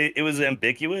sort, but it was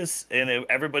ambiguous, and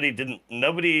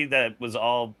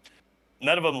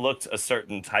none of them looked a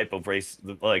certain type of race,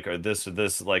 like or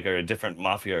this, like or a different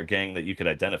mafia or gang that you could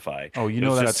identify. Oh, It that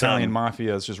was just Italian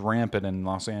mafia is just rampant in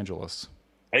Los Angeles.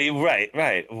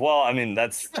 Right. Well, I mean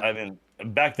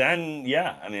back then,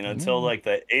 yeah. I mean until like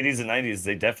the 80s and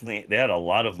 90s, they had a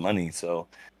lot of money, so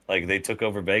like they took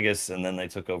over Vegas and then they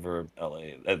took over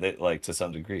LA, like to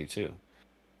some degree too.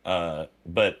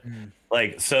 But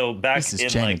like so back This is in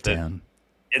Chinatown. like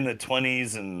in the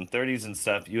 20s and 30s and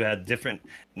stuff, you had different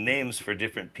names for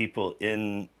different people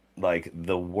in like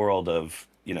the world of,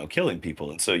 killing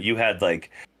people. And so you had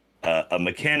like a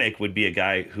mechanic would be a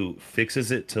guy who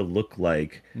fixes it to look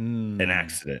like an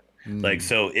accident. Like,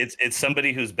 so it's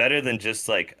somebody who's better than just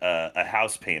like a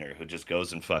house painter who just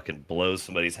goes and fucking blows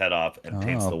somebody's head off and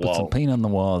paints the Put wall. some paint on the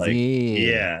walls. Like,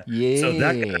 yeah. So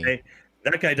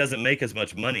that guy doesn't make as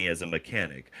much money as a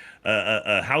mechanic.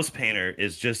 A house painter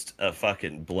is just a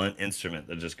fucking blunt instrument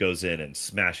that just goes in and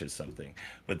smashes something.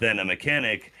 But then a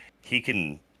mechanic, he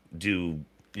can do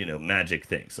magic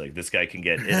things. Like this guy can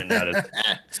get in and out of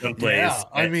someplace. Yeah,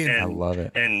 I mean, I love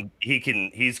it. And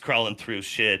he's crawling through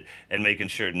shit and making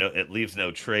sure it leaves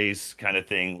no trace, kind of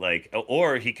thing. Like,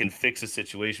 or he can fix a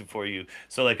situation for you.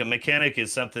 So like a mechanic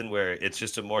is something where it's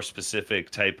just a more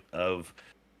specific type of,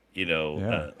 He'll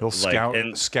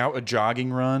like, scout a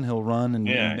jogging run. He'll run and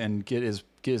Yeah. and get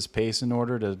his pace in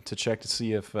order to check to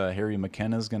see if Harry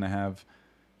McKenna's gonna have,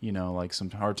 like some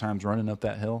hard times running up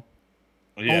that hill.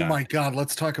 Oh my God,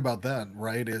 let's talk about that.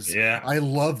 Right? I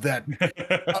love that.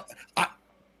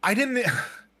 I didn't.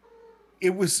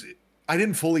 I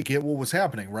didn't fully get what was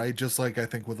happening. Right? Just like I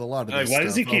think with a lot of Like, this why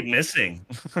does he stuff. keep missing?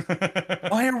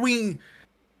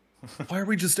 Why are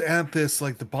we just at this,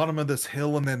 like the bottom of this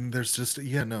hill, and then there's just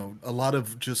a lot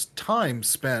of just time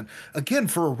spent again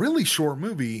for a really short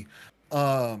movie,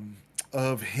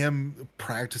 of him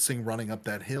practicing running up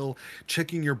that hill,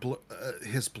 checking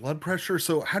his blood pressure.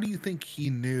 So how do you think he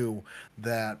knew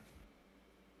that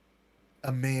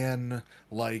a man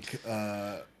like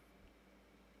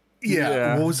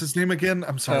Yeah. what was his name again?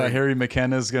 I'm sorry. Harry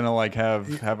McKenna's gonna like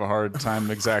have a hard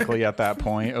time exactly at that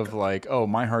point of like, oh,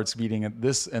 my heart's beating at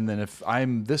this, and then if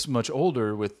I'm this much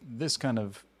older with this kind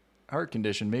of heart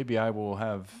condition, maybe I will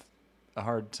have a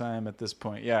hard time at this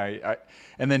point. Yeah,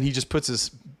 and then he just puts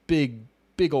his big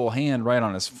old hand right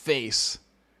on his face.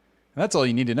 And that's all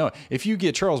you need to know. If you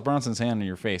get Charles Bronson's hand on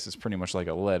your face, it's pretty much like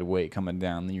a lead weight coming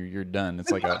down. You're done.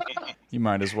 It's like you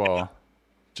might as well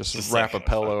just wrap a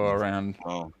pillow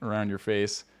around your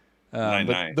face.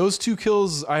 But those two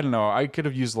kills, I don't know. I could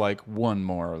have used like one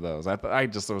more of those. I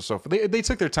just was so they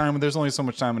took their time. There's only so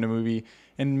much time in a movie,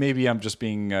 and maybe I'm just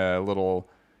being a little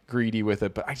greedy with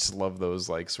it. But I just love those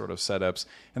like sort of setups,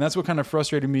 and that's what kind of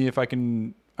frustrated me. If I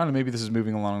don't know, maybe this is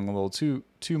moving along a little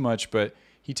too much, but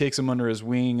he takes him under his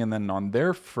wing, and then on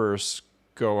their first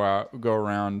go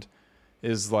around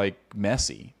is like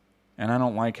messy, and I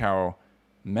don't like how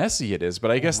messy it is. But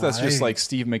I guess that's just like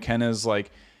Steve McKenna's like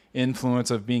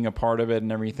influence of being a part of it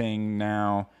and everything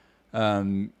now.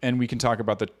 And we can talk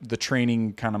about the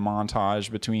training kind of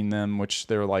montage between them, which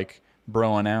they're like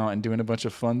broing out and doing a bunch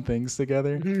of fun things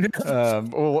together.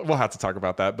 We'll have to talk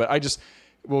about that, but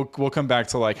we'll come back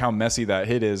to like how messy that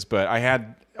hit is. But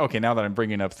now that I'm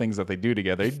bringing up things that they do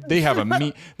together, they have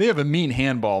a mean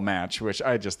handball match, which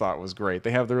I just thought was great.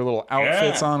 They have their little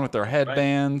outfits on with their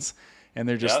headbands, and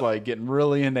they're just like getting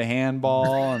really into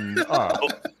handball and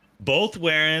both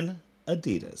wearing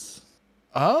Adidas.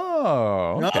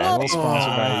 Oh, okay. Well,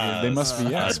 sponsored by, they must be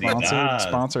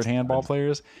sponsored handball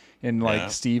players. And like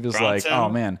Steve is Bronson like, oh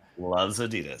man, loves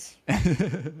Adidas.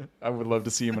 I would love to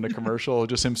see him in a commercial,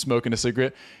 just him smoking a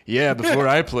cigarette. Yeah, before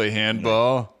I play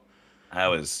handball, I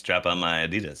always strap on my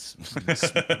Adidas.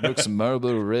 smoke some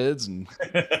Marlboro Reds and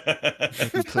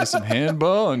play some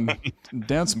handball and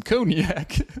down some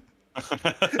cognac.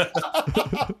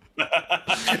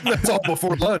 That's all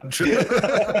before lunch.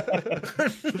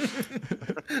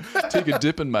 Take a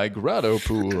dip in my grotto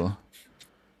pool.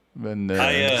 Then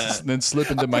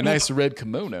slip into my nice red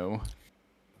kimono.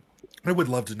 I would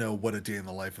love to know what a day in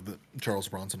the life of Charles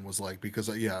Bronson was like, because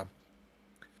I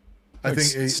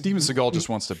think Steven Seagal just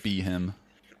wants to be him.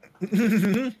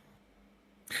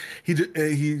 He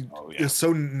is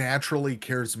so naturally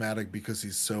charismatic because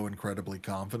he's so incredibly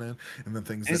confident in the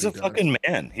things he's that he a fucking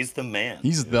man. He's the man.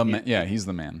 He's the man. Yeah, he's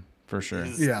the man for sure.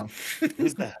 He's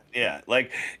that. Yeah,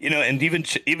 like and even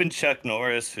Chuck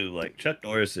Norris, Chuck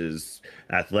Norris is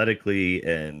athletically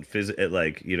and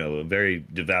a very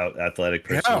devout athletic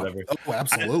person. Yeah. Whatever. Oh,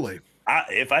 absolutely.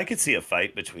 If I could see a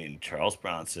fight between Charles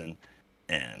Bronson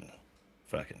and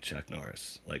fucking Chuck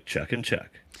Norris, like Chuck and Chuck.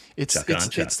 It's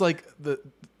like the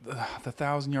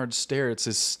 1,000-yard stare. It's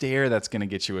his stare that's going to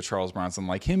get you with Charles Bronson.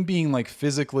 Like him being like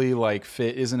physically like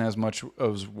fit isn't as much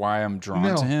as why I'm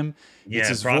drawn to him. Yeah, it's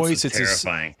his Bronson's voice. It's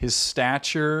terrifying. his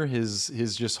stature, his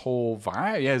just whole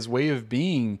vibe. Yeah, his way of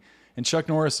being. And Chuck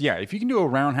Norris. Yeah, if you can do a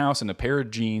roundhouse and a pair of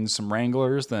jeans, some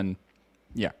Wranglers, then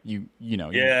yeah, you know.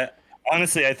 Yeah,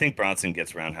 honestly, I think Bronson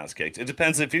gets roundhouse kicked. It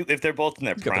depends if they're both in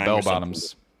their He's prime. got the bell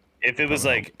bottoms. If it was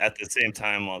like at the same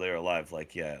time while they were alive,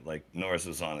 like Norris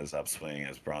was on his upswing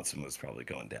as Bronson was probably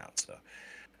going down. So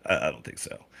I don't think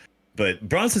so. But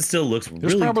Bronson still looks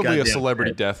There's really probably a goddamn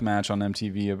celebrity good. death match on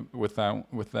MTV with that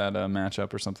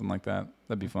matchup or something like that.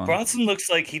 That'd be fun. Bronson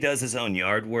looks like he does his own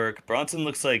yard work. Bronson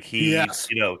looks like he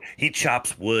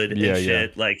chops wood and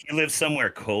shit. Like he lives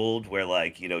somewhere cold where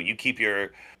you keep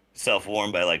yourself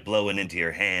warm by blowing into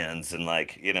your hands and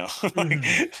You're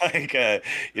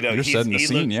setting the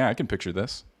scene. Yeah, I can picture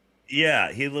this.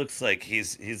 Yeah, he looks like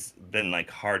he's been like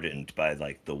hardened by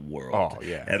like the world. Oh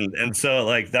yeah. And so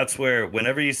like that's where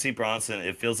whenever you see Bronson,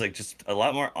 it feels like just a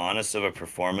lot more honest of a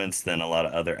performance than a lot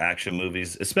of other action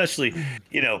movies, especially,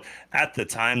 at the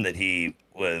time that he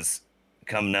was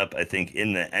coming up, I think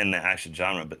in the action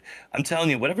genre. But I'm telling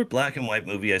you, whatever black and white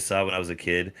movie I saw when I was a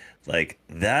kid, like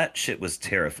that shit was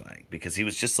terrifying because he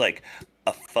was just like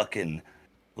a fucking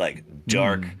like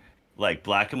dark like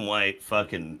black and white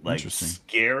fucking like Interesting.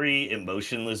 scary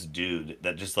emotionless dude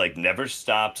that just like never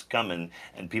stopped coming,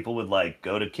 and people would like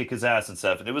go to kick his ass and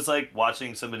stuff, and it was like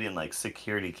watching somebody in like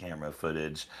security camera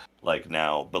footage like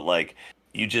now, but like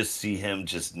you just see him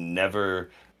just never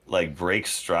like break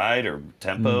stride or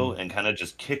tempo and kind of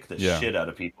just kick the Yeah. shit out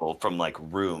of people from like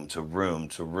room to room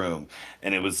to room,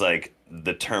 and it was like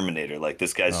the Terminator, like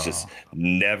this guy's just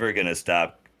never gonna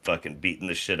stop fucking beating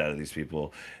the shit out of these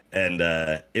people. And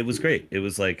it was great. It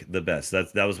was like the best.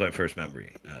 That was my first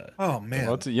memory. Oh man.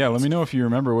 Well, yeah, let me know if you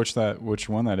remember which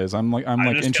one that is. I'm just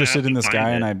gonna interested have in to this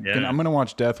find guy, it. and Yeah. I'm gonna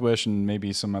watch Death Wish and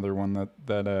maybe some other one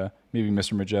that maybe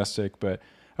Mr. Majestic. But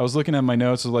I was looking at my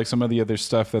notes of like some of the other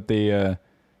stuff that they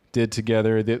did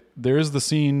together. There is the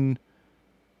scene.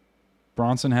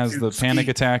 Bronson has the panic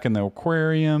attack in the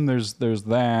aquarium. There's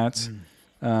that.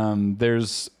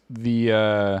 There's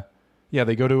the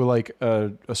they go to like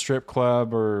a strip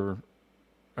club, or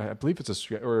I believe it's a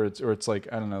strip, or it's like,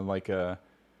 I don't know, like I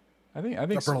think A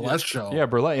burlesque show. Yeah,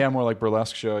 burlesque. Yeah, more like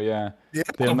burlesque show. Yeah. Yeah.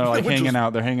 They're like Which hanging was-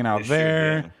 out. They're hanging out Sure,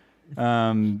 there.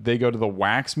 They go to the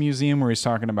wax museum where he's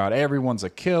talking about everyone's a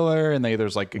killer, and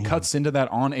there's like it cuts into that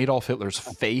on Adolf Hitler's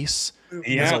face.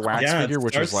 As a wax figure,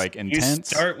 which is like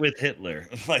intense. You start with Hitler,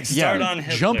 like Yeah, start on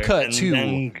Hitler. jump cut and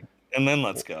to- then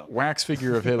let's go. Wax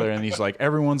figure of Hitler, and he's like,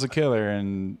 everyone's a killer,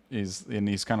 and he's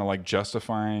kind of like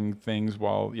justifying things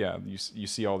while you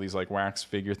see all these like wax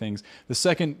figure things. The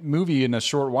second movie in a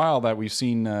short while that we've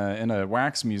seen in a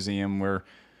wax museum where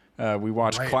we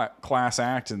watch class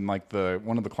act, and like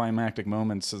one of the climactic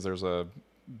moments is there's a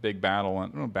big battle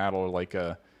or like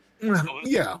a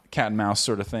Yeah. cat and mouse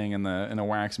sort of thing in a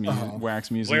wax museum.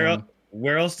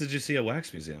 Where else did you see a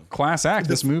wax museum? Class act.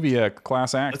 This movie,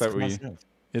 class act What's that we. Class Act?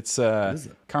 It's is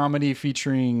it? comedy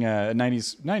featuring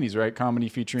 90s, right? Comedy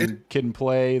featuring Kid and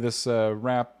Play, this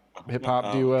rap hip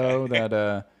hop duo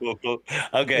that Cool.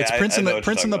 Okay, it's I Prince and know the what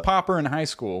Prince you're and the talking Popper in high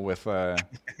school with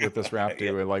this rap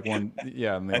duo, like one, and they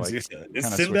about. like Is kind of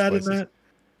Sinbad in that?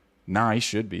 Nah, he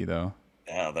should be though.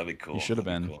 Oh, that'd be cool. He should have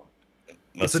That'd been. be cool.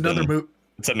 It's Must have another been- movie.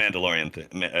 It's a Mandalorian thing.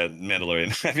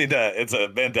 Mandalorian. I mean, it's a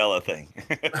Mandela thing.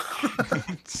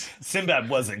 Sinbad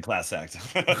was in class act.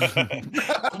 Oh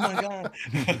my god.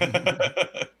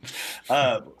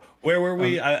 Where were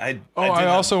we? I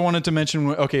also wanted to mention,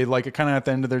 okay, like kind of at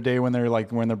the end of their day when they're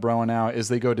broing out, is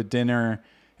they go to dinner,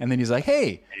 and then he's like,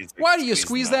 "Hey, He's like, why do you squeezing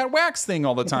squeeze that. that wax thing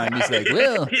all the time?" He's like,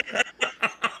 "Well,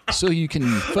 so you can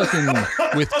fucking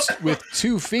with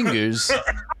two fingers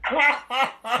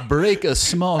break a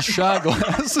small shot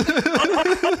glass."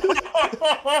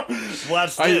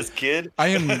 Watch this, kid. I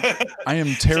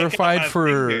am terrified my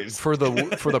for fingers.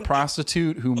 the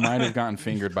prostitute who might have gotten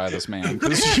fingered by this man,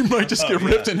 because she might just get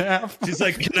ripped in half. She's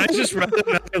like, "Can I just write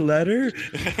another letter?"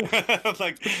 I'm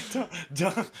like,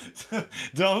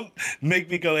 don't make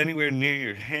me go anywhere near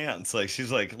your hands. Like,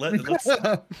 she's like, let's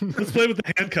play with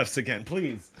the handcuffs again,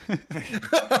 please.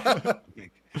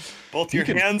 Both your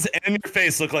hands and your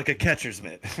face look like a catcher's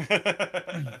mitt.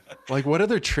 Like, what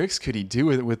other tricks could he do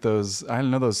with those? I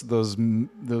don't know, those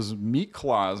meat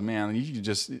claws, man. You could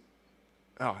just.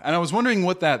 Oh, and I was wondering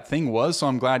what that thing was, so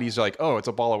I'm glad he's like, "Oh, it's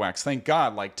a ball of wax." Thank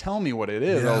God. Like, tell me what it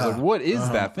is. I was Yeah. like, "What is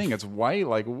that thing? It's white,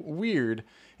 like weird."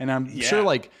 And I'm sure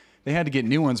like they had to get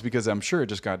new ones because I'm sure it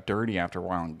just got dirty after a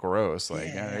while and gross. Like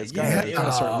it's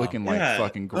gotta start looking like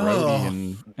fucking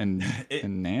grody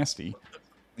and nasty.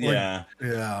 Yeah.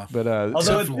 Yeah. But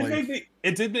Although Definitely.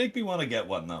 it did make me want to get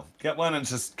one though. Get one and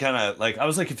just kind of like, I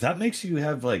was like, if that makes you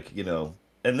have like,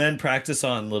 and then practice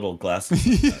on little glasses.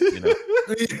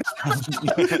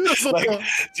 Like,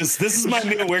 just this is my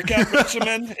new workout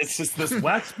regimen. It's just this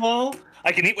wax ball.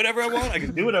 I can eat whatever I want. I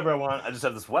can do whatever I want. I just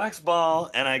have this wax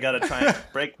ball, and I gotta try and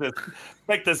break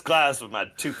this glass with my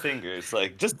two fingers.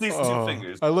 Like just these two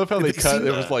fingers. I love how they you cut. seen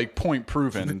It was that? like point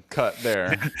proven, cut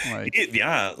there. Like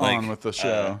Yeah, like on with the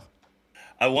show.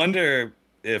 I wonder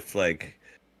if like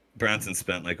Bronson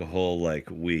spent like a whole like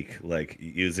week like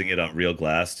using it on real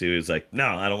glass too. He's like, no,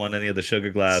 I don't want any of the sugar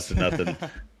glass or nothing.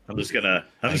 I'm just gonna.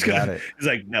 got it. He's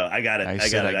like, no, I got it. I I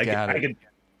said got it. I got I it. can.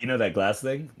 You know that glass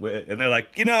thing? And they're like,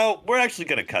 we're actually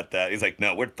gonna cut that. He's like,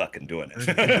 no, we're fucking doing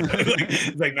it.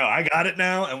 He's like, no, I got it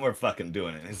now, and we're fucking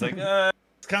doing it. He's like,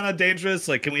 it's kind of dangerous.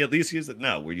 Like, can we at least use it?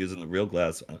 No, we're using the real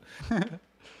glass.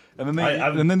 And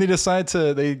then they decide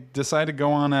to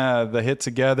go on the hit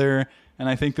together. And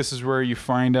I think this is where you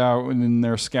find out in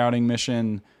their scouting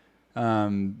mission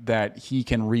that he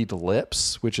can read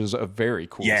lips, which is a very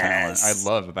cool talent. I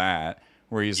love that.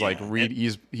 Where he's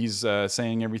he's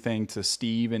saying everything to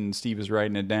Steve, and Steve is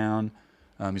writing it down.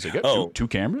 He's like, two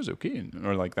cameras, okay,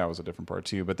 or like that was a different part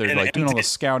too. But they're doing all the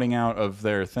scouting out of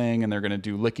their thing, and they're gonna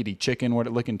do licking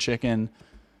chicken.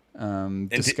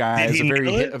 Disguise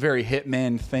a very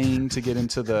hitman thing to get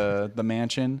into the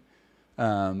mansion.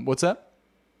 What's up?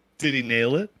 Did he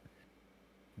nail it?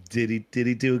 Did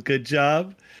he do a good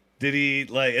job? Did he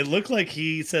it looked like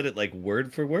he said it like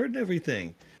word for word and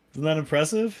everything. Isn't that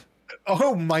impressive?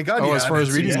 Oh my god! As far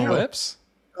as reading the lips.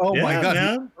 Oh my god!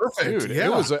 Man. Perfect. Dude,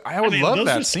 it was. I would love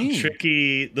that scene.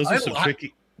 Those are some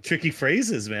tricky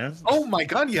phrases, man. Oh my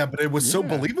god! Yeah, but it was so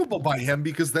believable by him,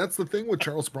 because that's the thing with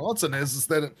Charles Bronson is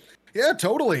that.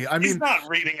 Totally. I mean, he's not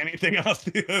reading anything off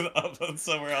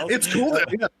somewhere else. It's cool.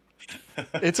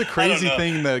 It's a crazy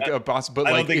thing that a boss, but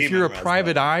like if you're a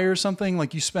private eye or something,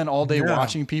 like you spend all day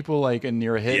watching people, like, and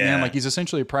you're a hitman, like he's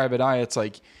essentially a private eye. It's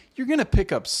like you're gonna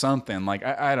pick up something. Like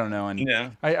I don't know, and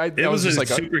it was just like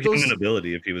superhuman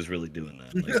ability if he was really doing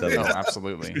that. Like,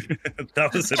 absolutely.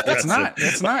 That was impressive.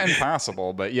 It's not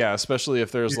impossible, but yeah, especially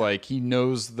if there's like he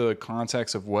knows the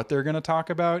context of what they're gonna talk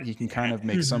about, he can kind of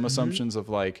make some assumptions of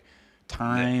like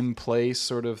time, place,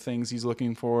 sort of things he's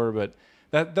looking for, but.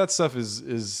 That stuff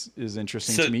is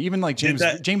interesting to me. Even like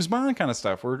James Bond kind of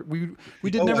stuff. We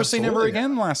did Never Say Never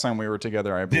Again last time we were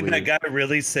together, I believe. Did that guy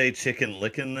really say chicken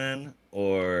licking then?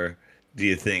 Or do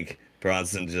you think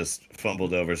Bronson just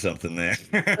fumbled over something there?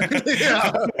 You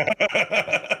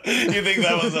think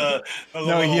that was a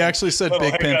no, he actually said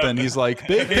big pimpin'. He's like,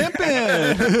 big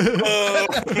pimpin'.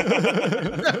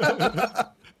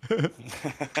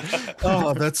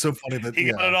 Oh, that's so funny that he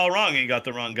got it all wrong. He got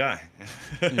the wrong guy.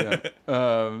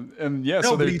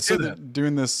 So they're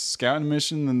doing this scouting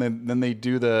mission, and then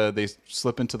they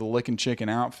slip into the licking chicken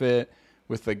outfit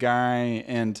with the guy,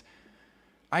 and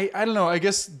I don't know. I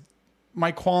guess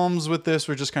my qualms with this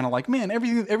were just kind of like, man,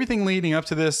 everything leading up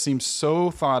to this seems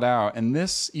so thought out, and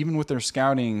this, even with their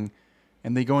scouting,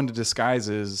 and they go into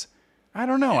disguises. I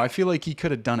don't know. I feel like he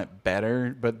could have done it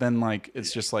better, but then like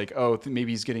it's just like,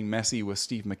 maybe he's getting messy with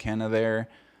Steve McKenna there.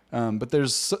 But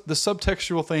there's the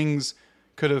subtextual things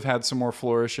could have had some more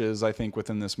flourishes, I think,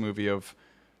 within this movie of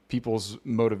people's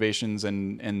motivations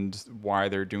and why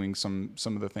they're doing some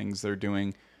of the things they're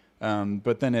doing.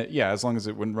 But then as long as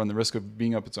it wouldn't run the risk of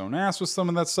being up its own ass with some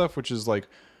of that stuff, which is like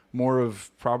more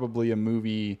of probably a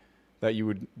movie that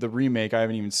the remake I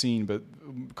haven't even seen, but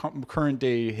current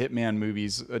day Hitman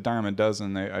movies, a dime a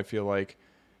dozen, I feel like,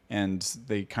 and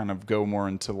they kind of go more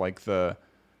into like the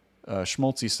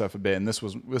schmaltzy stuff a bit. And this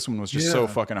one was just so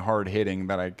fucking hard hitting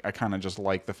that I kind of just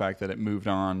like the fact that it moved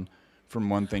on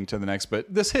from one thing to the next.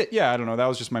 But this hit, I don't know, that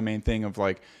was just my main thing of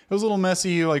like, it was a little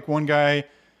messy. Like one guy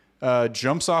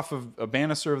jumps off of a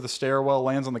banister of the stairwell,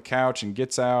 lands on the couch and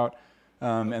gets out.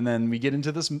 And then we get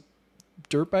into this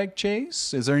dirt bike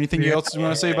chase. Is there anything else you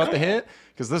want to say about the hit?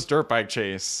 Because this dirt bike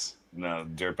chase,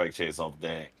 dirt bike chase all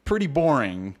day, pretty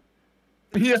boring.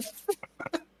 Yeah,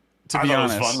 to be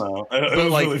honest, it was fun though. It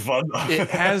was really fun. It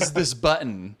has this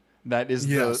button that is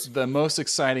the most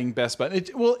exciting, best button.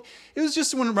 It was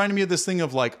just when it reminded me of this thing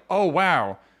of like, oh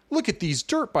wow, look at these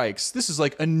dirt bikes. This is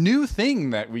like a new thing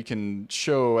that we can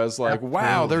show as like,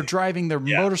 wow, they're driving their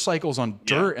motorcycles on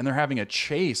dirt and they're having a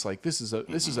chase. Like this is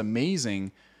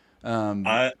amazing.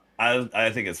 I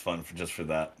think it's fun for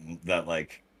that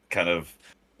like kind of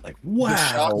like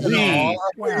wow,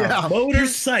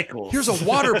 motorcycles. Here's a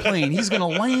water plane. He's gonna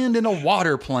land in a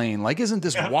water plane. Like, isn't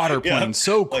this water plane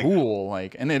so cool?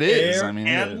 Like, and it is. I mean,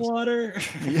 and water.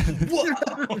 Whoa.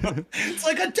 It's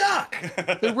like a duck.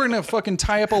 We're gonna fucking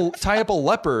tie up a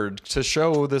leopard to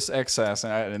show this excess,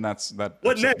 and that's that.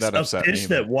 What next? That upset a fish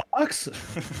me, that walks.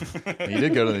 He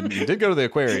did go to the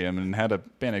aquarium and had a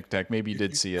panic attack. Maybe he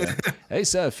did see I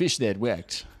saw a fish that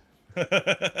walked. He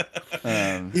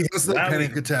has that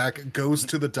panic attack, goes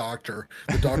to the doctor.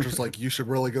 The doctor's like, you should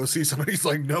really go see somebody. He's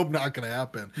like, nope, not gonna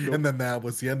happen. And then that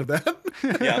was the end of that.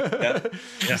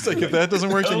 It's like, if that doesn't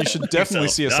work, then you should definitely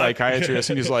see a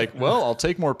psychiatrist. And he's like, well, I'll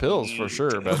take more pills for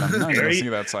sure, but I'm not gonna see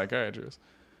that psychiatrist.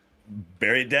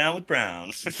 Buried down with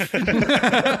Brown.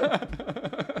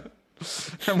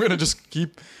 I'm gonna just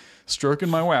keep stroking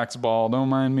my wax ball, don't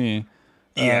mind me.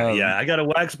 Yeah. I got a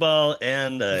wax ball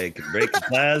and I can break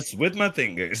glass with my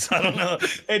fingers. I don't know.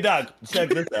 Hey, Doc, check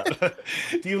this out.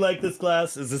 Do you like this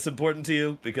glass? Is this important to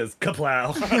you? Because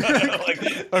kaplow.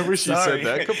 Like, I wish you sorry.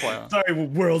 said that. Kaplow. Sorry,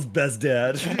 world's best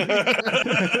dad.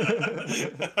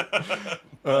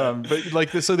 But like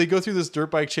so they go through this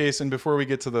dirt bike chase, and before we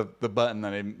get to the button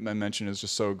that I mentioned is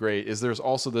just so great, is there's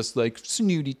also this like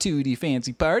snooty tooty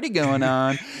fancy party going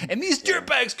on, and these dirt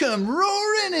bikes come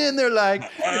roaring in. They're like,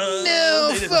 no,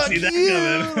 they didn't fuck see that you.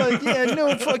 coming. Like, yeah,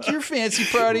 no, fuck your fancy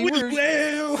party.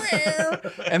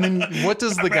 And then what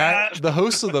does the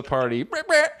host of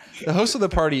the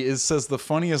party, says the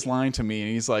funniest line to me,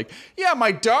 and he's like, yeah,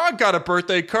 my dog got a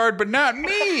birthday card, but not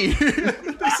me.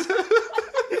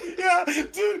 Yeah,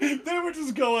 dude, they were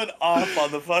just going off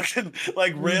on the fucking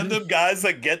like random guys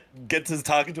that gets us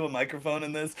talking to a microphone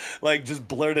in this, like just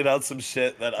blurted out some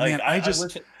shit that Man, I just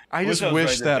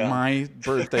wish that down. my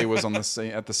birthday was on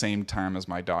at the same time as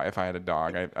my dog. If I had a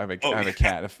dog, I have a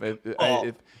cat.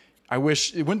 I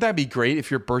wish, wouldn't that be great if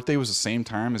your birthday was the same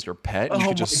time as your pet? You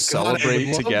could just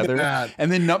celebrate together. That. And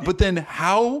then, but then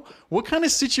what kind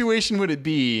of situation would it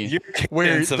be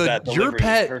where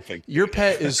your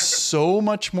pet is so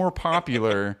much more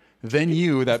popular than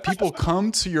you that people come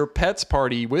to your pet's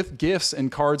party with gifts and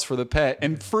cards for the pet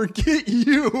and forget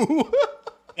you?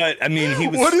 But I mean, he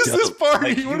was. What is this stoked.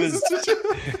 party? Like, What is this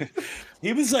situation?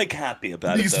 He was like happy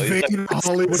about These it. Though. He's vain like,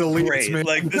 Hollywood this is elites, great. man.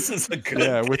 Like this is a good.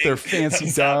 Yeah, with their thing fancy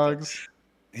that's happened. dogs.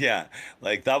 Yeah,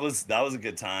 like that was a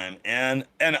good time. And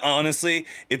honestly,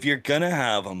 if you're gonna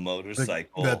have a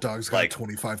motorcycle, That dog's got like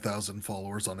 25,000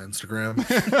 followers on Instagram.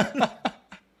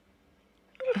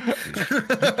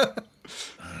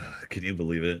 can you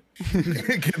believe it?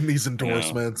 Getting these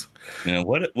endorsements. You know,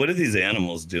 what are these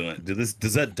animals doing?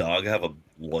 Does that dog have a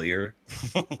lawyer?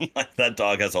 Like, that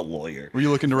dog has a lawyer. Were you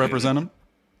looking to represent him?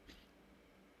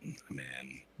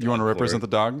 Man, You want to represent the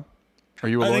dog? Are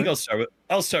you a I lawyer? think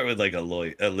I'll start with like a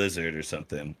lizard or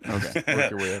something. Okay,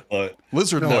 work your way up. But,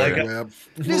 Lizard No, lawyer. yeah.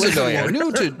 Lizard lawyer.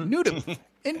 New to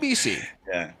NBC.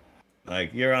 yeah,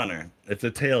 like, Your Honor, if the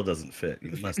tail doesn't fit,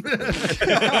 you must.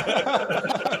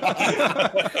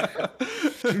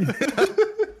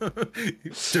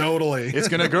 Totally. It's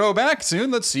gonna grow back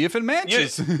soon. Let's see if it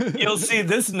matches. You'll see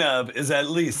this nub is at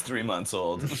least 3 months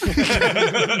old.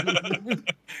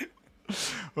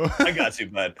 I got you,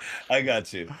 bud. I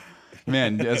got you.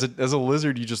 Man, as a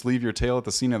lizard, you just leave your tail at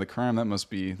the scene of the crime. That must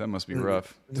be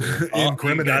rough.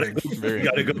 Incriminating. You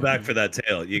gotta go back for that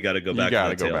tail. You gotta go back. You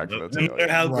gotta for that go tail. back for that No tail,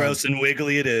 matter how Right. gross and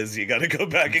wiggly it is, you gotta go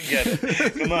back and get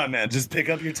it. Come on, man. Just pick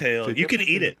up your tail. You can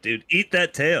eat it, dude. Eat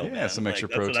that tail. Yeah, man. some extra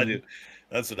That's what I protein. do.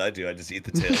 That's what I do. I just eat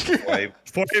the tail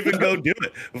before I even go do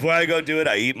it. Before I go do it,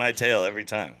 I eat my tail every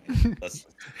time.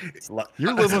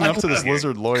 You're living up to this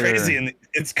lizard lawyer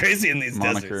It's crazy in these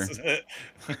moniker. deserts.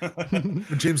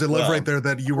 James, I love right there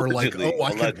that you were like, Allegedly,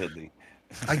 oh, allegedly.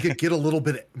 I could get a little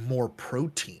bit more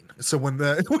protein. So when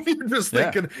you're just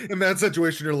Yeah. thinking in that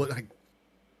situation, you're like,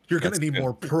 you're going to That's need good.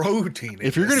 more protein.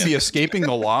 If you're gonna be escaping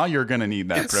the law, you're gonna need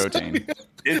that protein.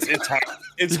 It's hard.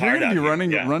 It's If you're hard. gonna be out here.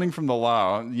 running Yeah. running from the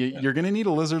law, you're gonna need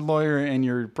a lizard lawyer, and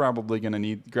you're probably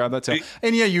gonna grab that tail.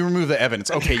 And yeah, you remove the evidence.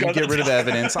 Okay, you Grab get that rid of the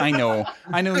evidence. I know.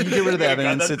 You get rid of the Grab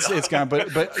evidence. that It's gone.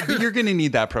 But you're gonna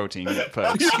need that protein,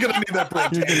 folks. you're going to need that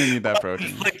protein. You're gonna need that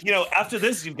protein. Like, after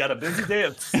this, you've got a busy day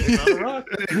of sitting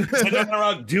on a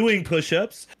rock, doing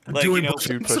push-ups, like, Doing Do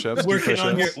push-ups. Do working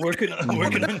on push-ups. working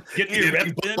on getting your reps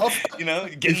in, getting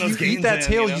If those you gains eat that in,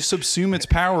 tail, you subsume its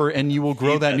power, and you will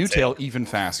grow Eat that that new tail. tail even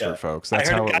faster, Yeah. folks. I That's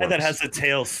heard how a it guy works. that has a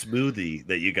tail smoothie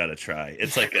that you got to try.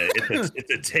 It's like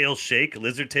it's a tail shake,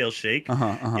 lizard tail shake.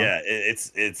 Yeah,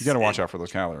 it's You gotta watch out for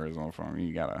those calories.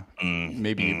 You gotta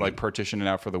maybe like partition it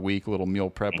out for the week. A little meal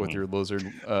prep with your lizard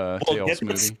tail Get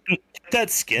smoothie. that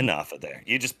skin off of there.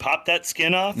 You just pop that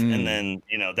skin off, and then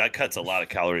that cuts a lot of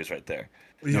calories right there.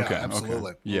 Yeah, Okay,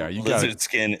 absolutely. okay. Yeah, you Lizard got.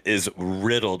 skin is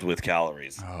riddled with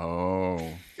calories. Oh,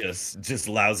 Just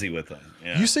lousy with them.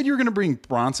 Yeah. you said you were gonna bring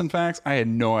Bronson facts. I had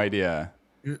no idea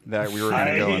that we were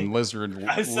gonna go in lizard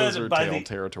said by tail the-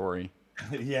 territory.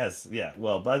 Yes, yeah.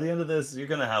 Well, by the end of this, you're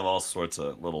gonna have all sorts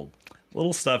of little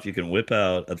stuff you can whip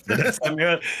out. The next time you're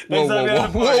at, Whoa, next time you're at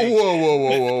a party.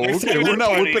 whoa. Next Okay, time we're you're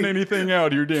not at a whipping party. anything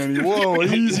out here, Danny. Whoa,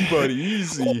 easy, buddy,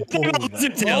 easy.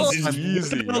 Lizard tails. You just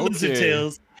Easy, whip out lizard okay.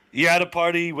 tails. You're at a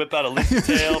party, you whip out a lizard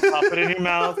tail, pop it in your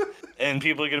mouth, and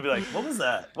people are gonna be like, "What was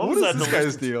that? What was is that? this The guy's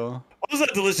lizard- deal? What was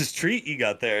that delicious treat you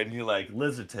got there? And you're like,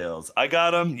 lizard tails. I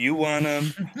got them. You want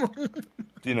them?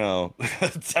 10 for $1.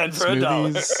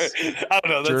 I don't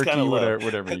know. That's Jerky, kind of low.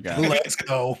 whatever you got. Let's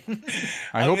go.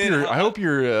 I hope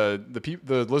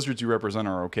the lizards you represent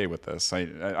are okay with this.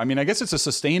 I mean, I guess it's a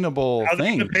sustainable How are they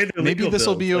thing. gonna pay their Maybe legal this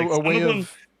will be bills? a Like, some way of them,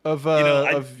 of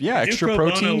do extra pro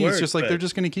bono protein. work, It's just like but- they're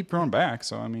just going to keep growing back.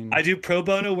 So I mean, I do pro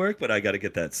bono work, but I got to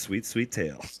get that sweet, sweet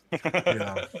tail.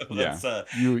 Yeah. That's,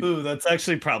 You- ooh, that's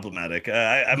actually problematic.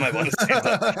 I might want to say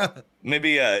that.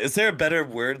 Maybe, is there a better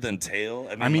word than tail?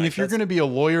 I mean, like, if you're going to be a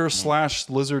lawyer /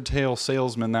 lizard tail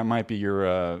salesman, that might be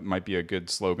a good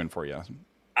slogan for you.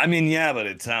 I mean, yeah, but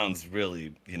it sounds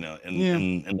really, in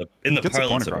the Gets the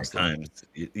parlance point of our across, though. times.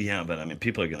 Yeah, but I mean,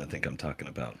 people are going to think I'm talking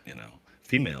about,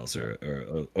 females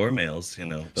or males,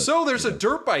 But, So there's a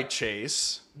dirt bike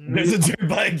chase, there's a dirt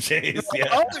bike chase. Yeah.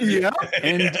 Oh, yeah.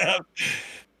 and Yeah.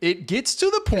 it gets to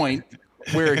the point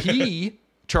where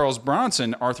Charles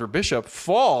Bronson, Arthur Bishop,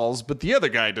 falls, but the other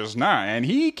guy does not, and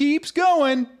he keeps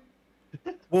going.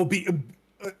 Well,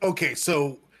 okay.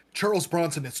 So Charles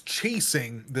Bronson is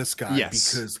chasing this guy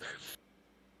Yes. because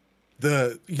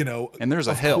And there's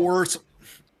a of hill.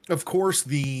 Of course,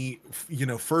 the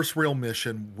first real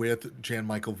mission with Jan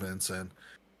Michael Vincent,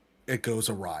 it goes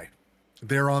awry.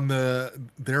 They're in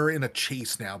a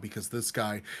chase now because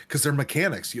they're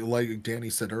mechanics. Like Danny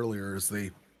said earlier,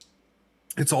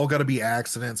 it's all got to be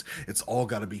accidents. It's all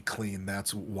got to be clean.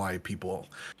 That's why people,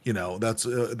 that's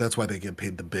why they get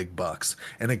paid the big bucks.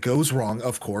 And it goes wrong,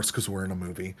 of course, because we're in a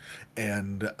movie.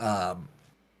 And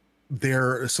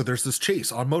there's this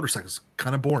chase on motorcycles,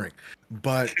 kind of boring,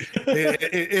 but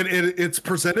it's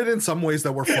presented in some ways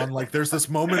that were fun. Like there's this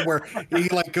moment where they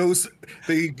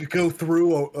go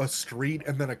through a street,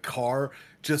 and then a car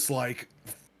just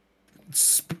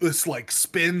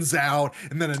spins out,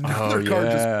 and then another car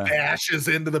just bashes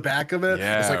into the back of it.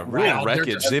 Yeah, it's like real wow, they're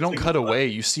wreckage. just They don't cut away.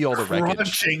 You see all the wreckage.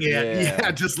 crunching it. Yeah,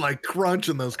 just like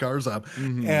crunching those cars up.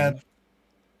 Mhm. And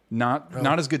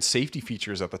Not as good safety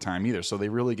features at the time either. So they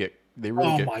really get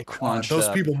oh my god, crunched those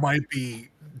up. people might be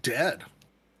dead.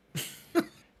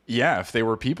 Yeah, if they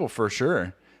were people for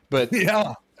sure. But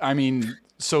Yeah. I mean,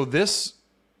 so this,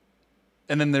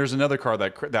 and then there's another car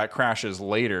that crashes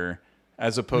later,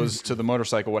 as opposed to the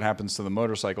motorcycle. What happens to the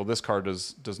motorcycle? This car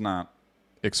does not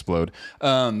explode,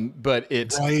 but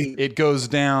it goes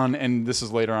down, and this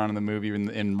is later on in the movie.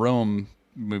 In Rome,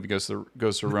 movie goes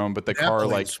to Rome, but the car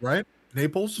right?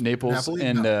 Naples, Napoli?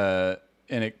 and No.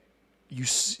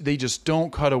 they just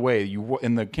don't cut away.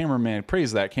 And the cameraman,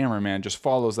 praise that cameraman, just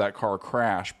follows that car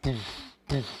crash, poof,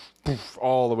 poof, poof,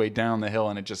 all the way down the hill,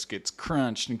 and it just gets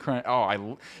crunched and crunched.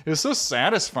 Oh, it was so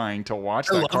satisfying to watch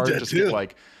that car just get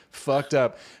like fucked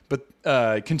up. But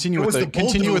continue with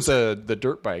the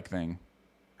dirt bike thing.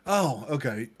 Oh,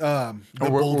 okay. Or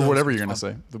whatever you're gonna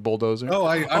say. The bulldozer. Oh,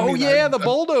 the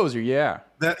bulldozer. Yeah.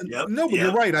 No, but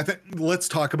you're right. I think let's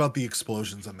talk about the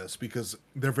explosions in this because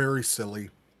they're very silly.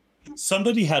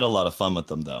 Somebody had a lot of fun with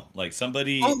them, though. Like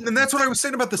somebody. Oh, and that's what I was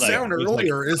saying about the sound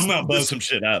earlier. I'm gonna blow some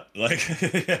shit up. Like Tina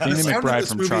sound of McBride this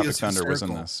from movie Tropic is Thunder was in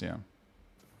hysterical. this. Yeah.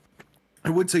 I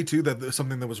would say too that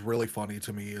something that was really funny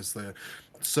to me is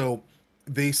so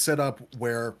they set up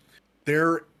where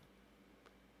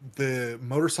the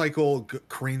motorcycle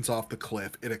careens off the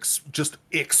cliff. It just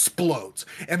explodes,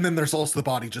 and then there's also the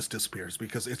body just disappears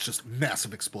because it's just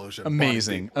massive explosion.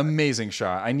 Amazing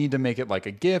shot. I need to make it like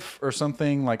a GIF or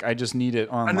something. Like I just need it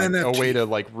on a way to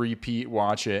like repeat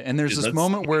watch it. And there's this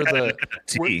moment where where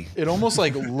it almost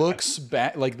like looks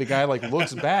back, like the guy like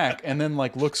looks back and then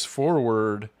like looks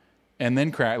forward. And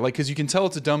then crack, like, because you can tell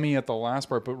it's a dummy at the last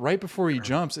part, but right before he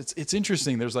jumps, it's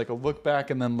interesting. There's like a look back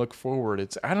and then look forward.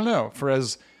 I don't know, for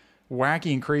as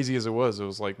wacky and crazy as it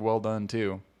was like well done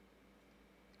too.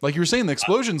 Like you were saying, the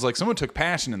explosions, like someone took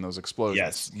passion in those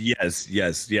explosions.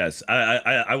 Yes.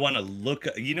 I want to look.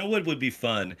 You know what would be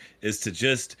fun is to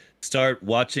just start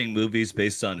watching movies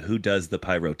based on who does the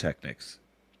pyrotechnics.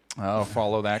 Oh,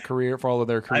 follow their career.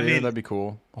 I mean, that'd be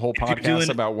cool. A whole podcast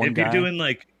about one guy. If you're doing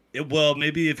well,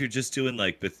 maybe if you're just doing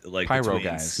like pyro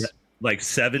guys, like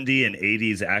 70 and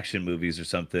 80s action movies or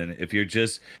something. If you're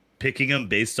just picking them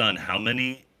based on how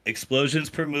many explosions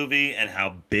per movie and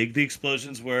how big the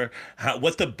explosions were,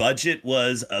 what the budget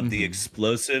was of the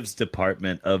explosives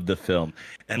department of the film,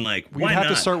 and like we'd have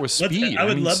to start with speed. I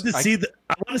want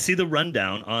to see the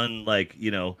rundown on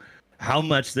how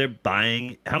much they're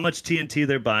buying, how much TNT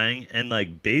they're buying, and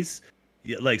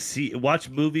watch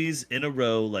movies in a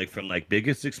row, like from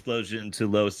biggest explosion to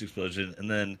lowest explosion, and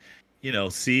then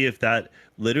see if that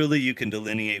literally you can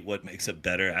delineate what makes a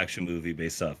better action movie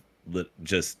based off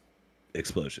just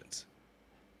explosions.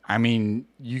 I mean,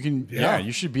 you can. Yeah,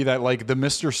 you should be that like the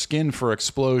Mr. Skin for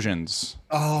explosions.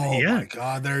 Oh Yeah. my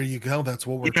God! There you go. That's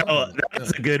what we're You know, talking about.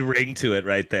 that's a good ring to it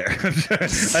right there. I'm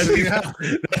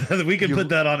sure. We can put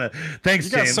that on a. Thanks,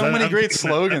 You got James. so many I'm great taking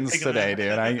slogans taking today,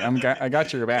 dude. I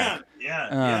got your back. Yeah,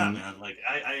 man. Like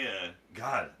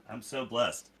God, I'm so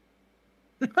blessed.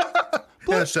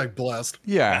 Hashtag blessed.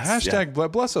 Yeah, Yes, hashtag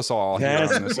bless us all. here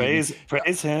on this evening.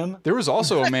 praise him. There was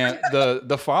also a man,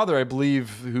 the father, I believe,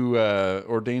 who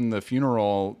ordained the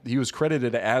funeral. He was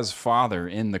credited as father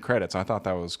in the credits. I thought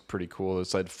that was pretty cool. It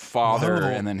said father Wow.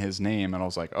 and then his name, and I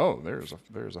was like, oh, there's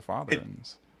a father in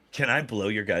this. Can I blow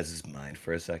your guys' mind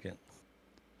for a second?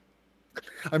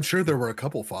 I'm sure there were a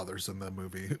couple fathers in that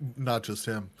movie, not just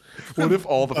him. What if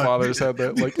all the fathers had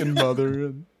that, like, in mother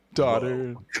and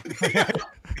daughter?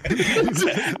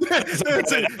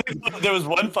 There was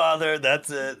one father. That's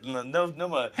it.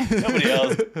 Nobody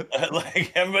else.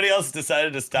 Like everybody else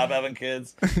decided to stop having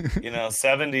kids.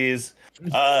 70s.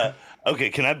 Okay,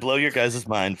 can I blow your guys'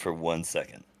 mind for 1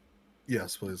 second?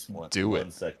 Yes, please. Do it.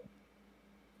 1 second.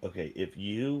 Okay, if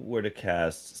you were to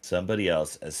cast somebody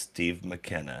else as Steve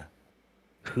McKenna,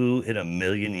 who in a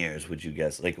million years would you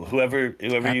guess? Like whoever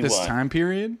At you this want. time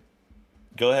period?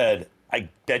 Go ahead. I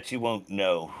bet you won't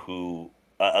know who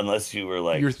unless you were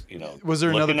like, Was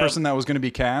there another looking up- person that was going to be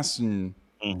cast? And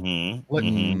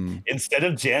Instead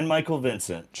of Jan Michael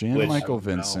Vincent. Jan which Michael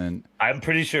Vincent. I'm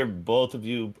pretty sure both of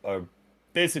you are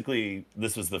basically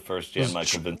this was the first Jan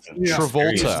Michael Vincent. Yeah.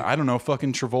 Travolta. I don't know.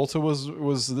 Fucking Travolta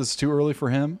was this too early for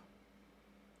him?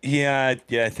 Yeah,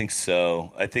 I think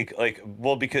so. I think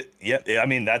because I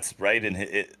mean that's right,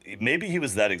 and maybe he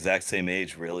was that exact same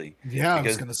age, really. Yeah, I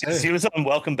was because gonna say. he was on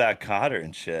Welcome Back, Kotter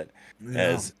and shit.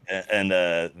 Yeah.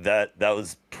 That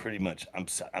was pretty much.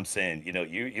 I'm saying,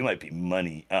 you might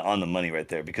be on the money right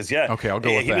there because Okay, I'll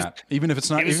go with he was- that. Even if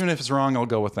it's not, even if it's wrong, I'll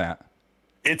go with that.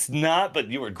 It's not, but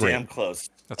you were Great. damn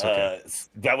close. That's okay.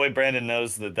 That way, Brandon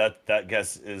knows that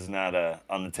guess is not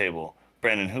on the table.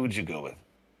 Brandon, who would you go with?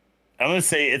 I'm gonna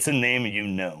say it's a name you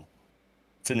know.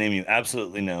 It's a name you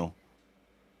absolutely know.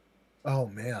 Oh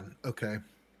man. Okay.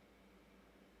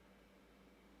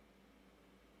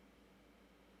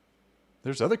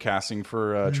 There's other casting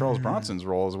for Charles Bronson's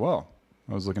role as well.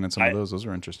 I was looking at some of those. Those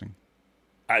are interesting.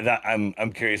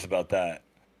 I'm curious about that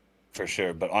for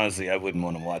sure. But honestly, I wouldn't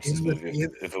want to watch this movie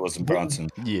if it wasn't Bronson.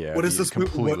 Yeah. What is this movie?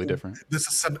 Completely different. This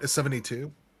is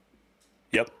 72.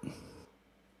 Yep.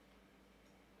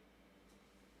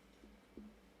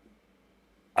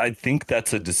 I think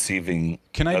that's a deceiving.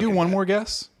 Can I do Okay. one more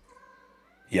guess?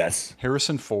 Yes.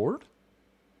 Harrison Ford?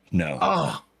 No.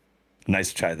 Oh,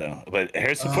 Nice try though. But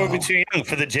Harrison Ford would be too young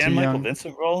for the Jan Too Michael young.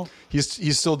 Vincent role.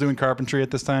 He's still doing carpentry at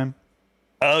this time.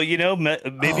 Oh,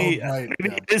 maybe right,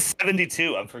 yeah. it is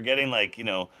 72. I'm forgetting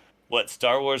what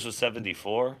Star Wars was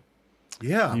 74.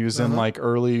 yeah. He was in like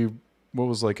early. What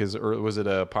was like his? Was it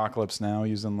Apocalypse Now?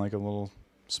 He was in like a little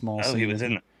small Oh, scene. he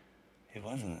wasn't.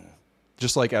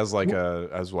 Just like as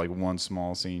one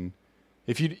small scene.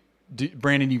 If you,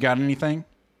 Brandon, you got anything?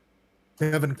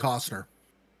 Kevin Costner.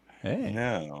 Hey,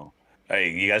 No.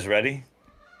 Hey, you guys ready?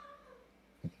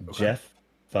 Jeff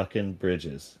fucking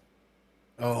Bridges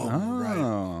Oh, right.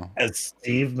 oh, As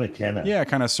Steve McKenna. yeah,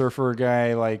 kind of surfer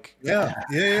guy. Like, Yeah.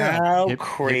 How Hippie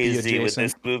crazy would this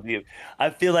adjacent. movie? I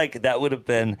feel like that would have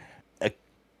been a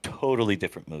totally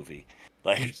different movie.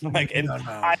 Like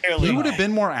entirely. he would have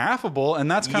been more affable, and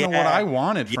that's kind of what Yeah. I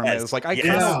wanted from it. Yes. It's like I Yes.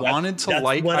 kind of That's- wanted to that's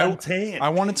like. what I'm saying. I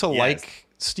wanted to Yes. like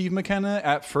Steve McKenna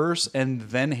at first, and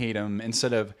then hate him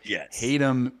instead of Yes. hate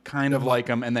him, kind of like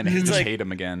him, and then It's just like- hate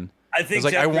him again. I think It's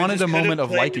like Jeff I wanted Bridges a could have moment of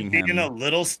played liking being him. a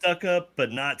little stuck up,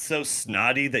 but not so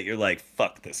snotty that you're like,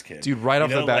 "Fuck this kid." Dude, right You off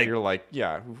the know, bat, like- you're like,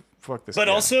 yeah, fuck this. But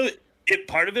guy. also,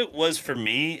 part of it was for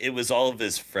me. It was all of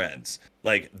his friends.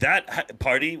 Like that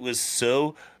party was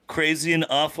so crazy and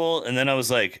awful, and then I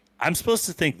was like, I'm supposed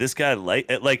to think this guy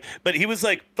but he was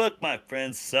like, "Fuck, my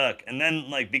friends suck," and then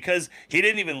because he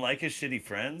didn't even like his shitty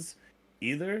friends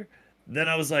either, then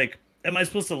I was like, am I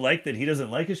supposed to like that he doesn't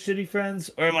like his shitty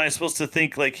friends, or am I supposed to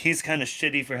think like he's kind of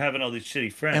shitty for having all these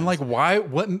shitty friends? and like, why?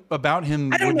 What about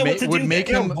him I don't know what to would do make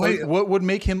there. him? What would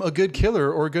make him a good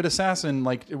killer or a good assassin?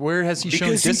 Like, where has he shown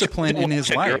Because he discipline in his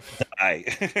watched a girl life? die.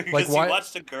 Like, He why-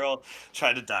 watched a girl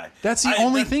try to die. That's the I-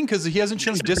 only that- thing, because he hasn't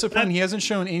shown discipline. He hasn't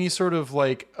shown any sort of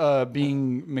like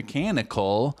being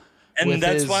mechanical. And with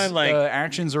that's his, why, like-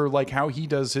 actions or like how he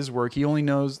does his work. You only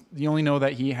know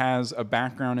that he has a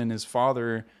background in his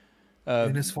father.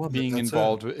 And his father, Being that's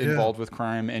it. involved with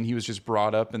crime, and he was just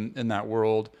brought up in that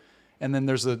world. And then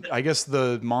there's I guess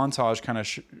the montage kind of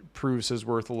proves his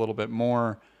worth a little bit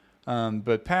more.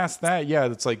 But past that, yeah,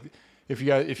 it's like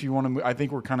if you want to, I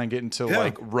think we're kind of getting to Yeah.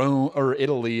 like Rome or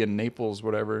Italy and Naples,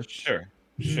 whatever. Sure.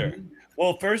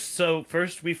 Well,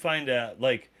 first we find out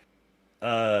like,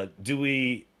 do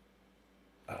we?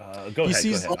 Go ahead.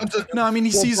 Sees, go ahead. No, I mean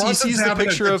he sees Bronson's the having a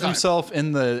picture good of time. himself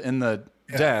in the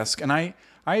desk, and I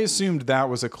assumed that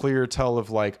was a clear tell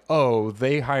of like, oh,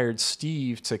 they hired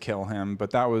Steve to kill him,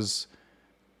 but that was,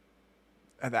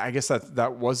 I guess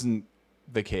that wasn't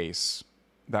the case.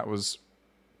 That was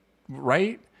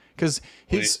right because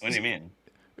his. What do you mean?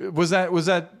 Was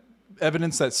that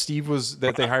evidence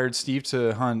that they hired Steve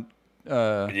to hunt?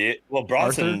 Yeah, well,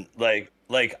 Bronson, like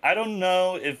I don't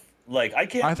know if like I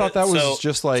can't. I thought that was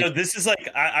just like. So this is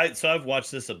like so I've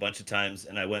watched this a bunch of times,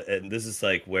 and this is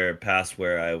like where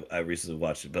I recently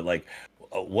watched it, but like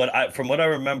from what I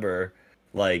remember,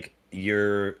 like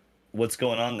what's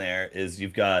going on there is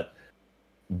you've got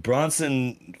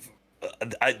Bronson.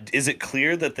 Is it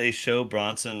clear that they show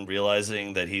Bronson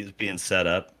realizing that he's being set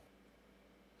up?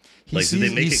 He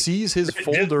sees his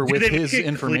folder with his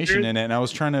information in it, and I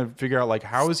was trying to figure out like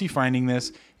how is he finding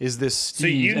this? Is this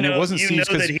Steve? So it wasn't Steve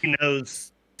because he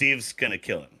knows Steve's gonna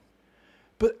kill him.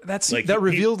 But that's like that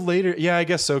revealed later. Yeah, I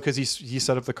guess so because he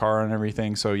set up the car and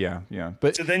everything. So yeah.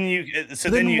 But so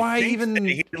then why think even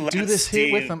do this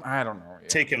hit with him? I don't know. Yeah.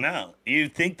 Take him out. You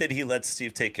think that he lets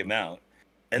Steve take him out,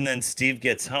 and then Steve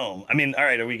gets home. I mean, all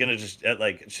right. Are we gonna just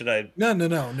like? Should I? No.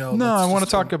 No, I want to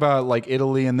talk about like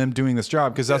Italy and them doing this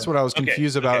job because that's what I was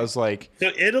confused about. Is like so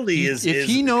Italy is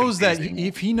he knows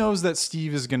that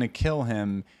Steve is gonna kill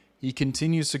him, he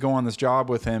continues to go on this job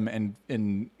with him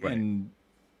and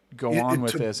go on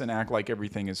with this and act like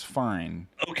everything is fine.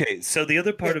 Okay, so the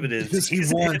other part of it is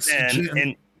he's a hitman,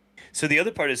 and so the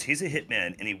other part is he's a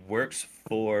hitman and he works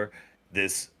for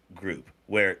this group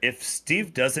where if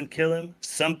Steve doesn't kill him,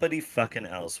 somebody fucking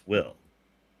else will.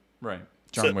 Right.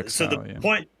 John Wick style,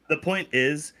 the point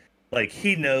is like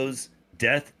he knows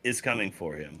death is coming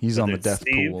for him. He's on the death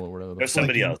pool or whatever. Or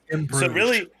somebody else. So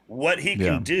really what he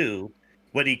can do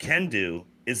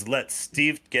is let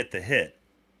Steve get the hit.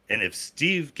 And if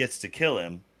Steve gets to kill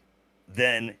him,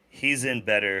 then he's in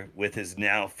better with his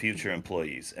now future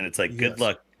employees. And it's like, good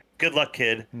luck,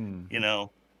 kid. You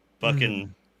know,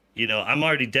 fucking, you know, I'm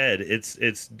already dead.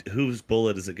 It's whose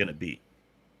bullet is it going to be?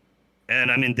 And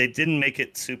I mean, they didn't make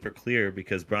it super clear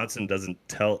because Bronson doesn't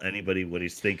tell anybody what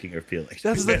he's thinking or feeling.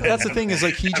 That's the thing is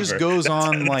like he just goes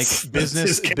on like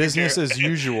business as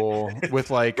usual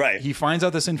with like he finds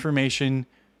out this information.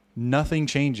 Nothing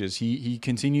changes. He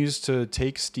continues to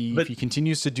take Steve. He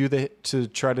continues to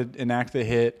try to enact the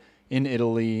hit in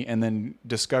Italy, and then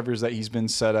discovers that he's been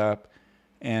set up,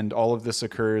 and all of this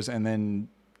occurs, and then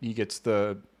he gets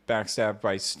the backstabbed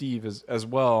by Steve as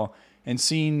well. And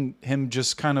seeing him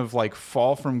just kind of like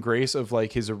fall from grace of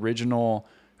like his original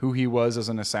who he was as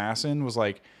an assassin was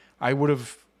like I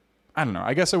don't know.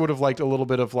 I guess I would have liked a little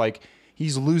bit of like.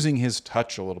 He's losing his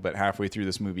touch a little bit halfway through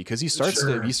this movie because he starts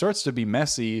to be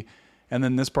messy, and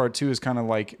then this part too is kind of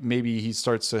like maybe he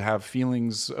starts to have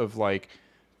feelings of like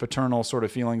paternal sort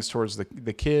of feelings towards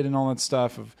the kid and all that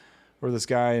stuff or this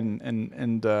guy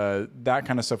and that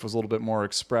kind of stuff was a little bit more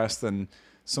expressed than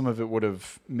some of it would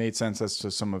have made sense as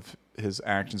to some of his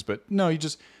actions. But no,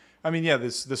 this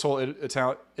whole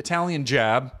Italian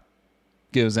jab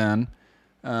goes on,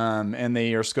 and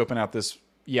they are scoping out this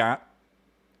yacht.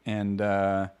 And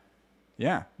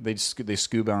they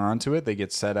scuba onto it. They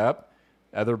get set up.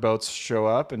 Other boats show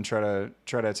up and try to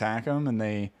attack them, and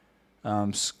they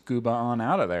scuba on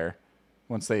out of there.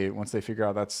 Once they figure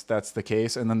out that's the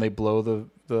case, and then they blow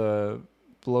the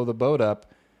boat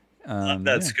up.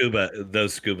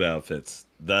 Those scuba outfits.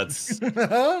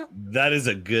 That is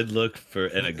a good look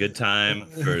and a good time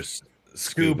for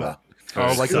scuba.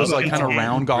 Oh, like those like kind of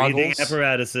round goggles, breathing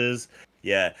apparatuses.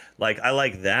 Yeah, like I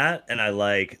like that, and I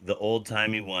like the old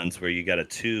timey ones where you got a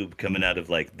tube coming out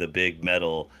of like the big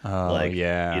metal,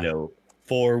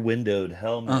 four-windowed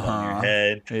helmet on your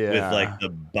head with like the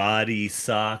body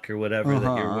sock or whatever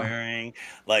that you're wearing.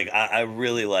 Like I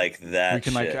really like that. You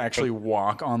can like actually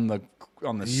walk on the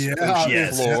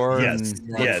floor and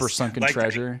look for sunken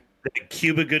treasure.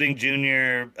 Cuba Gooding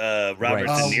Jr., Robert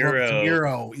De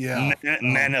Niro,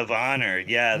 Men of Honor,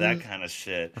 that kind of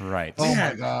shit. Right. Oh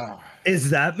my god. Is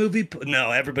that movie?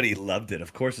 No, everybody loved it.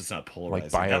 Of course, it's not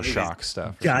polarizing. Like BioShock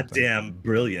stuff. Goddamn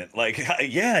brilliant. Like,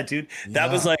 yeah, dude.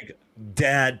 That was like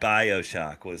dad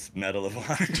BioShock was Medal of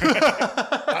Honor.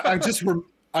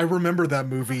 I remember that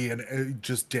movie and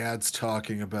just dads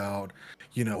talking about,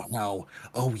 how,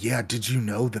 oh yeah, did you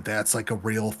know that that's like a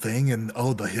real thing? And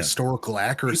oh, the historical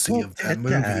accuracy People of that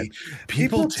did that. movie.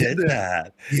 People did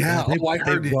that. Yeah. They, Oh, I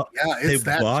heard it. Yeah, they it's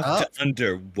that walked tough.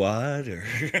 underwater.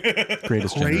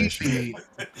 Greatest generation. Crazy.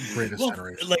 Greatest Well,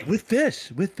 generation. like with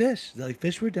fish, like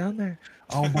fish were down there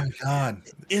Oh my God.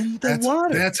 in the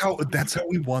water. That's how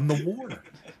we won the war.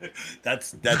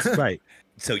 That's right.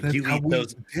 So That's you how eat we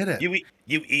those. did it.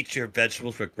 You eat your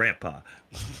vegetables for grandpa.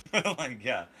 Like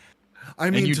yeah.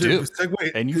 I mean, you to do.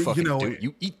 segue, And you fucking know,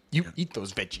 do. You eat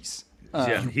those veggies.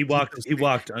 Yeah, he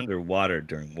walked underwater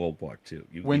during World War II.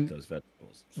 You When- eat those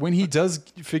vegetables. When he does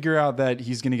figure out that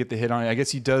he's going to get the hit on it, I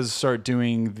guess he does start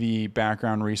doing the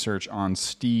background research on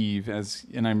Steve.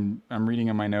 And I'm reading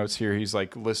in my notes here. He's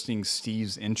like listing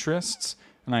Steve's interests,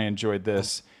 and I enjoyed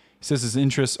this. He says his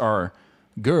interests are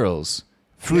girls,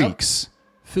 freaks,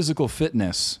 physical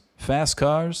fitness, fast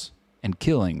cars, and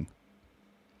killing.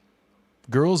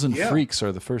 Girls and freaks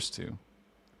are the first two.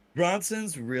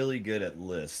 Bronson's really good at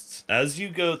lists. As you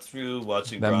go through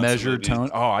watching That Bronson measured movies, tone.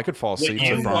 Oh, I could fall asleep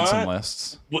you to Bronson want-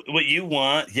 lists. what you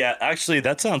want, yeah, actually,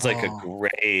 that sounds like a Oh.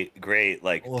 great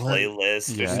like Well,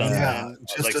 playlist or yeah. something. Yeah,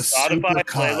 just like a Spotify super cut.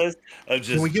 playlist of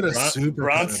just Can we get a super cut of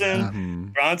Bronson that?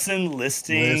 Mhm. Bronson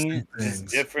listing Listing just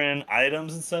things. different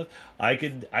items and stuff.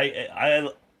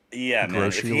 Yeah, man. If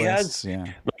Grocery he lists, has, yeah.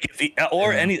 like, if he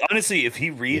or Yeah. any honestly, if he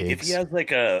Eggs, has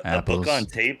like a book apples, on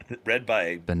tape read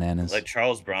by Bananas. like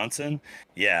Charles Bronson,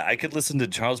 yeah, I could listen to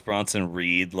Charles Bronson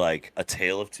read like A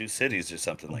Tale of Two Cities or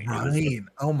something like that. Right.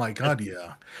 Oh my God.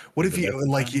 Yeah. What if you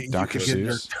like you Dr. could get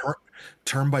your Seuss?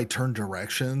 turn by turn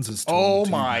directions as to Oh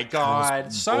to my Charles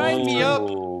God. Sign me up.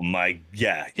 Oh my,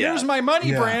 yeah. Here's my money,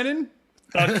 Yeah. Brandon,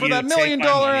 Fuck for you, that $1 take million my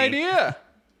money. idea.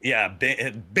 Yeah,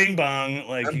 bing bong,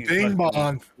 like And you Bing fucking-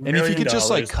 bong. And if you could just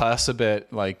like $1 million. cuss a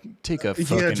bit, like take a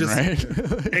fucking just- right.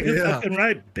 Take a Yeah. fucking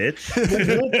right, bitch.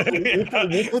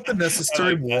 We'll put the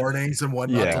necessary warnings and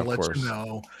whatnot Yeah, to of let course. you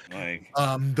know. Like,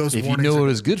 Those If you warnings know are what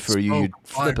is good for you, you'd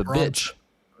spoke flip a by bitch.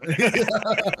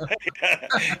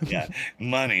 yeah,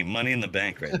 money in the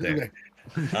bank right there.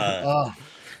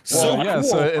 So Well, yeah, cool.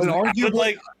 so But and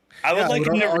arguably, I would like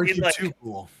him to read argue like too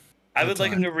cool. I would That's like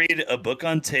him fine. to read a book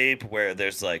on tape where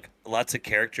there's like lots of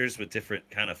characters with different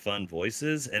kind of fun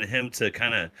voices, and him to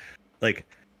kind of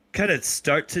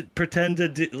start to pretend to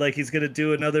do, like he's gonna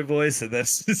do another voice, and then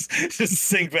just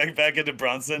sink back into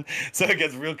Bronson. So it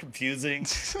gets real confusing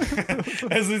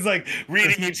as he's like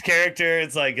reading each character.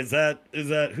 It's like, is that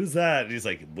who's that? And he's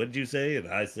like, what did you say? And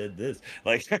I said this.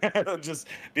 Like, it'll just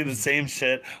be the same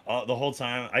shit the whole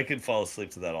time. I could fall asleep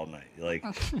to that all night. Like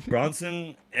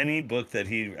Bronson, any book that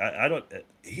he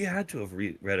had to have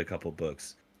read a couple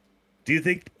books. Do you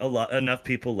think enough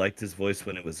people liked his voice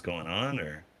when it was going on,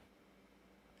 or?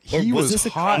 He was was this a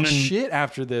hot common- shit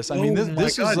after this. I Oh mean, my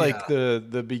this was God, like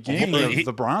the beginning Well, of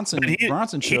the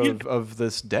Bronson show of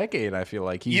this decade. I feel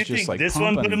like he's You just think like this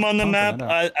one put him on the map? pumping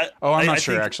it up. I'm I not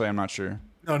sure. think- Actually, I'm not sure.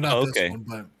 No, not Okay. this one,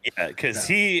 but Yeah, because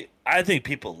I think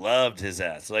people loved his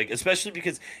ass, like especially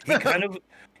because he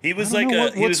he was I like don't know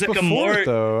a he what's was like a before more it,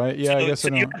 though. I guess so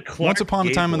I you don't. had Clark Once Upon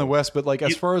a Time in the Gable. West, but like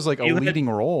as far as like a you had- leading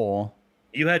role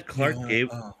you had Clark Yeah,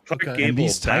 Gable, Clark okay. Gable in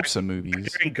these back types of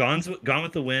movies. during Gone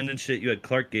with the Wind and shit. You had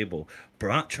Clark Gable.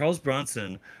 Charles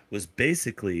Bronson was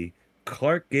basically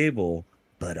Clark Gable,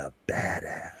 but a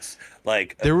badass.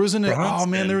 Like There was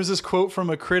Bronson- there was this quote from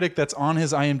a critic that's on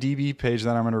his IMDb page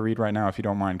that I'm going to read right now, if you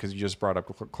don't mind, because you just brought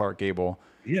up Clark Gable.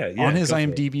 yeah, On his go for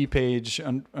it. IMDb page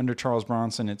under Charles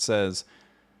Bronson, it says,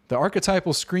 "The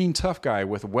archetypal screen tough guy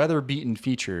with weather-beaten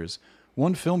features.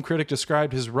 One film critic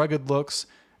described his rugged looks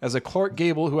as a Clark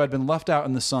Gable who had been left out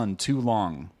in the sun too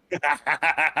long."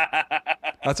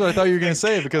 That's what I thought you were going to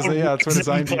say, because that's what his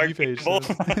IMDb page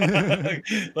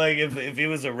says. Like if he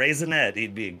was a raisinette,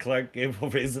 he'd be Clark Gable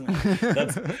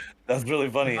raisinette. That's really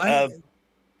funny.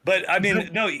 But I mean,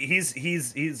 no,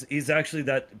 he's actually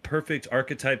that perfect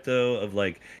archetype though of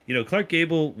like, Clark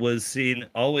Gable was seen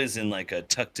always in like a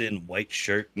tucked in white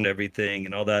shirt and everything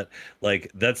and all that.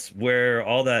 Like that's where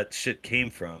all that shit came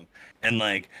from. And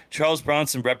like Charles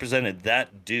Bronson represented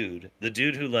that dude, the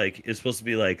dude who like is supposed to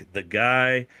be like the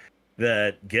guy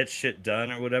that gets shit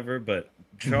done or whatever. But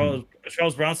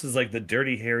Charles Bronson's like the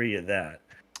Dirty Harry of that.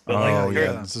 But Oh, like,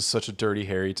 yeah. This is such a Dirty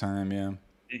Harry time, yeah.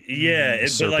 yeah,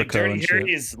 but like Serpico Dirty and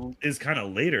Harry shit. is kind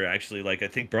of later actually. Like I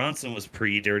think Bronson was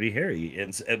pre Dirty Harry,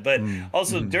 but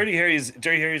also Dirty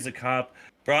Harry's a cop.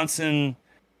 Bronson,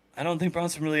 I don't think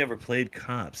Bronson really ever played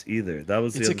cops either. That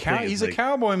was the other thing. He's is, a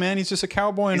cowboy, man. He's just a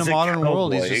cowboy in a He's a modern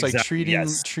world. He's cowboy, just like exactly,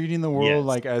 yes. treating the world Yes.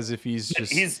 like as if he's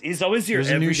just he's always your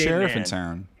there's a new everyday sheriff man. in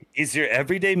town. he's your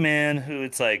everyday man who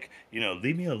it's like,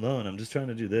 leave me alone. I'm just trying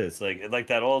to do this. Like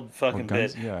that old fucking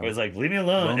guns, bit yeah. where it's like, leave me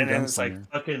alone. Lone And then it's like gunslinger.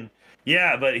 fucking,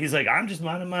 yeah, but he's like, I'm just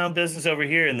minding my own business over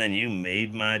here. And then you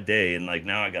made my day. And like,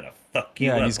 now I got to fuck you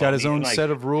Yeah, up. and he's got his homie. own And, like,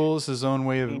 set of rules, his own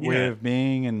way of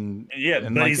being, and Yeah,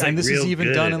 and but like, he's, like, and this is real even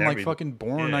good done at in like every- fucking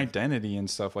Born yeah. Identity and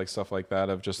stuff like that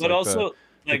of just But like also,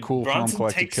 the like, cool calm Bronson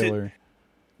collected takes it- killer.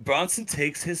 Bronson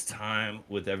takes his time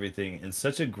with everything in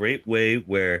such a great way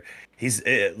where he's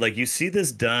like, you see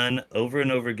this done over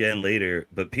and over again later,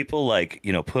 but people like,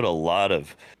 put a lot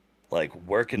of like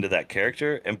work into that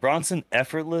character, and Bronson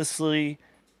effortlessly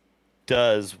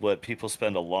does what people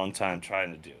spend a long time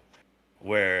trying to do.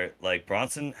 Where like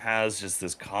Bronson has just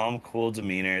this calm, cool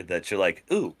demeanor that you're like,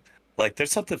 ooh, like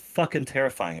there's something fucking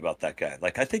terrifying about that guy.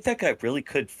 Like I think that guy really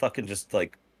could fucking just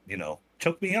like,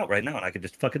 choke me out right now and I could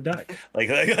just fucking die. Like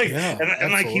Yeah,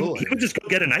 and like he absolutely. would just go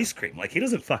get an ice cream. Like he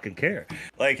doesn't fucking care.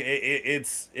 Like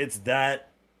it's that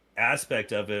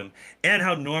aspect of him and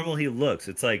how normal he looks.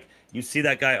 It's like you see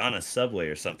that guy on a subway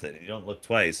or something and you don't look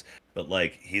twice, but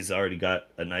like he's already got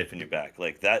a knife in your back.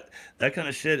 Like that kind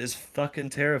of shit is fucking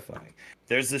terrifying.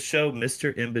 There's this show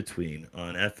Mr. In Between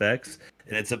on FX,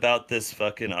 and it's about this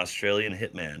fucking Australian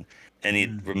hitman, and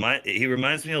he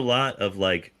reminds me a lot of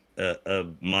like a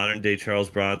modern day Charles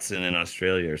Bronson in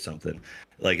Australia or something.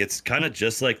 Like it's kind of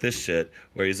just like this shit,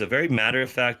 where he's a very matter of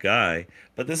fact guy,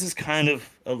 but this is kind of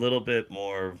a little bit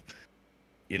more.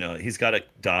 He's got a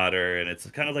daughter, and it's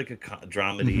kind of like a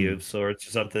dramedy of sorts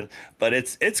or something. But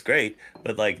it's great.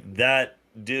 But like that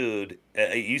dude,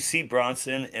 you see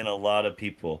Bronson in a lot of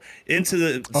people to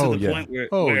the point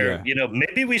where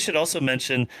maybe we should also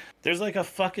mention there's like a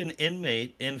fucking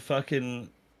inmate in fucking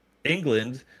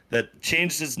England that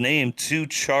changed his name to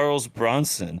Charles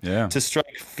Bronson to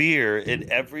strike fear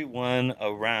in everyone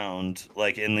around,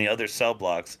 like in the other cell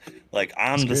blocks. Like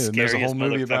I'm the There's a whole scariest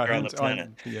movie about motherfucker on him. the planet.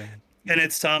 Yeah. And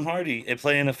it's Tom Hardy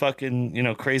playing a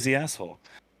fucking, crazy asshole.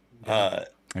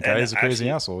 That guy is a crazy actually,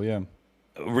 asshole, yeah.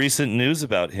 Recent news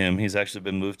about him, he's actually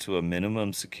been moved to a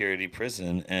minimum security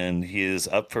prison, and he is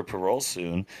up for parole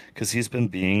soon because he's been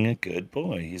being a good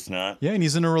boy. He's not... Yeah, and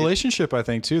he's in a relationship, I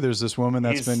think, too. There's this woman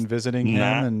that's been visiting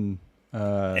him,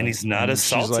 and he's not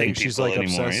assaulting people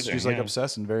anymore obsessed. either, She's like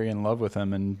obsessed and very in love with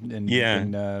him, and been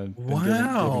giving him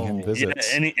Yeah,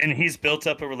 visits. and he's built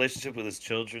up a relationship with his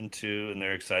children too, and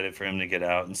they're excited for him to get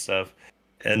out and stuff.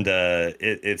 And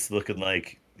it's looking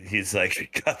like he's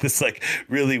like got this like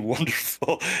really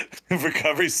wonderful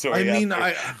recovery story. I mean,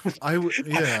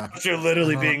 yeah. After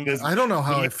literally being this, I don't know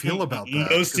how I feel about that.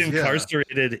 Most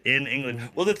incarcerated in England.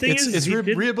 Well, the thing it's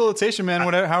rehabilitation, man.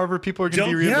 However people are going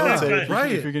to be rehabilitated,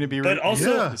 right? If you're going to be, but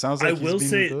also, it sounds like I will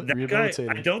say that guy.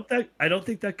 rehabilitated. I don't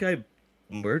think that guy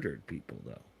murdered people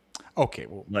though. Okay,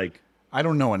 well, like I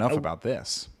don't know enough about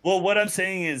this. Well, what I'm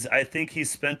saying is, I think he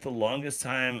spent the longest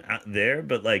time out there,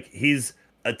 but like he's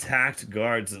attacked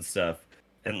guards and stuff,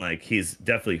 and like he's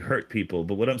definitely hurt people.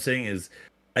 But what I'm saying is,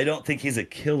 I don't think he's a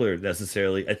killer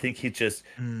necessarily. I think he just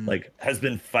like has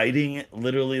been fighting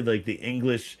literally like the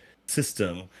English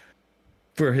system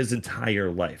for his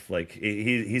entire life. Like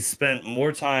he's spent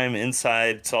more time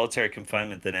inside solitary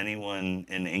confinement than anyone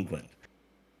in England.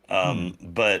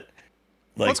 But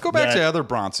like, let's go back to other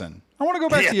Bronson. I want to go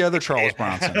back to the other Charles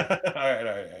Bronson. all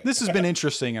right. This has been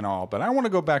interesting and all, but I want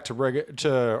to go back to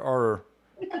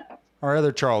our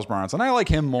other Charles Bronson. I like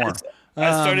him more.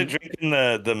 I started drinking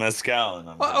the mezcal. And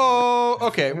oh,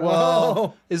 okay.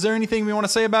 Well, is there anything we want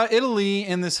to say about Italy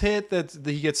in this hit that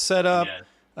he gets set up?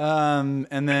 Yeah.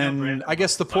 And then I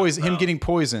guess him getting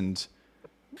poisoned.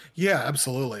 Yeah,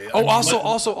 absolutely. Oh,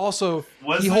 also,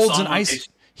 he holds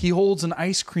an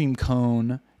ice cream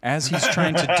cone as he's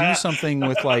trying to do something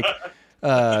with like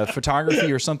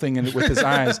photography or something with his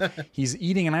eyes. He's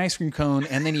eating an ice cream cone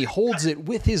and then he holds it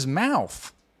with his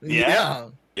mouth. Yeah.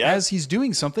 As he's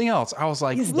doing something else. I was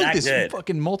like, look at this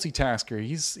fucking multitasker.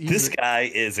 This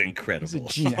guy is incredible.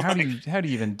 He's a genius. How do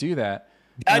you even do that?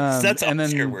 That's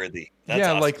Oscar worthy.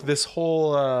 Like this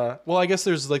whole well, I guess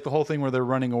there's like the whole thing where they're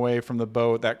running away from the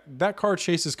boat. That car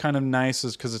chase is kind of nice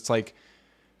because it's like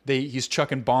he's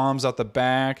chucking bombs out the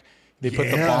back. They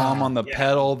put the bomb on the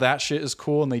pedal. That shit is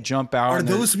cool, and they jump out. Are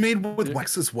those made with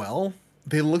wax as well?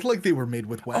 They look like they were made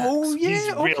with wax. Oh yeah,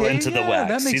 he's real into the wax.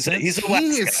 That makes sense. He's a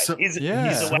wax guy. He's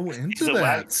into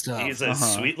that stuff. He's a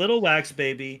sweet little wax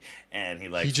baby, and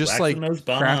he just like those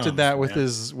bombs, crafted that with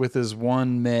his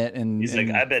one mitt, and he's like,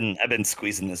 I've been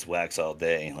squeezing this wax all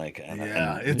day. Like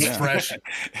it's fresh.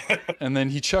 And then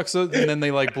he chucks it, and then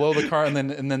they like blow the car, and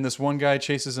then this one guy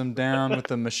chases him down with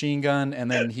the machine gun,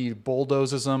 and then he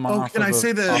bulldozes him off of a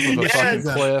fucking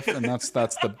cliff, and that's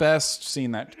the best.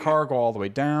 Seeing that car go all the way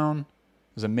down.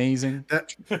 was amazing.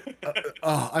 That,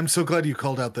 I'm so glad you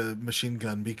called out the machine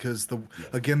gun because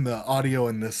the audio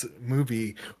in this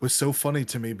movie was so funny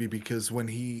to me because when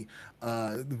the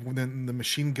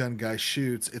machine gun guy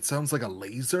shoots, it sounds like a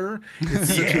laser.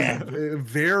 It's such a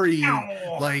very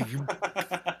like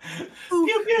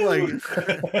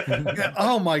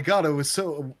oh my god,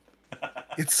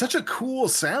 it's such a cool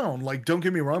sound. Like, don't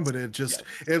get me wrong, but it just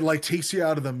it like takes you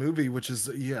out of the movie, which is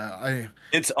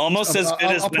it's almost as good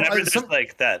as whenever there's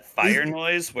like that fire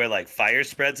noise where like fire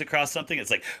spreads across something. It's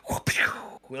like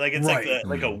like it's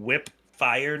like a whip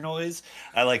fire noise.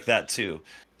 I like that too.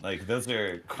 Like those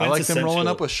are I like them rolling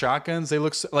up with shotguns. They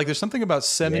look like there's something about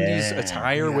 70s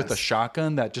attire with a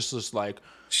shotgun that just is like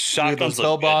shotguns, those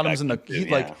bell bottoms and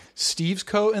like Steve's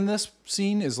coat in this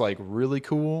scene is like really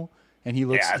cool. And he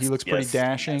looks pretty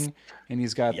dashing, and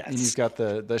he's got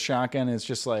the shotgun. It's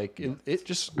just like it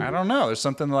just I don't know. There's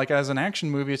something like as an action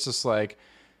movie, it's just like,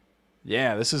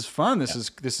 yeah, this is fun. This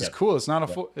is cool. It's not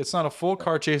a full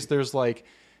car chase. There's like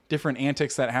different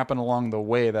antics that happen along the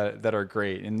way that are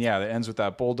great. And yeah, it ends with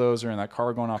that bulldozer and that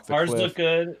car going off the cliff. Cars look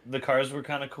good. The cars were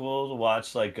kind of cool to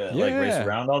watch, like race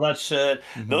around all that shit.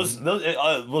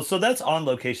 Mm-hmm. So that's on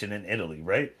location in Italy,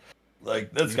 right?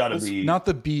 Like that's got to be not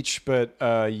the beach, but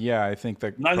I think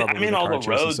that. I mean, all the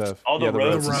roads, and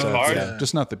cars.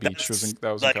 Just not the beach.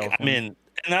 That was like, in California. I mean,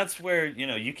 and that's where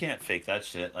you can't fake that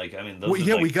shit. Like, I mean,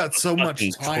 we got so much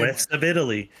time. Cliffs of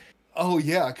Italy. Oh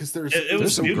yeah, because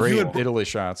there's some great Italy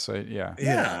shots.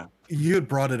 Yeah. You had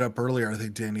brought it up earlier, I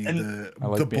think, Danny.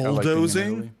 The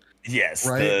bulldozing. Yes,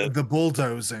 right. The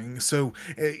bulldozing. So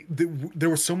there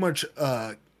was so much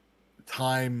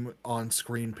time on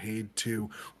screen paid to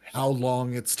how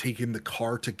long it's taking the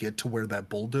car to get to where that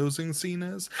bulldozing scene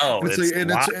is. Oh,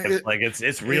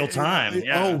 it's real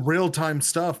time. Real time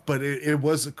stuff. But it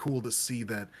was cool to see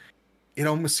that it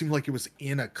almost seemed like it was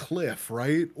in a cliff,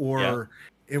 right? Or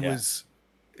was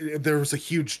there was a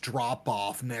huge drop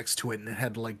off next to it, and it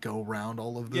had to like go around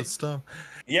all of this stuff.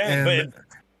 Yeah, but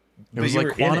it was like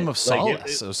Quantum of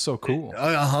Solace. It was so cool.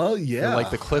 Yeah. Or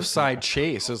like the cliffside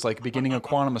chase. It was like the beginning of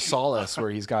Quantum of Solace, where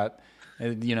he's got,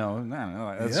 I don't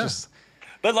know. It's just.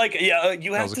 But like,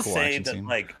 you have to say that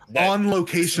like on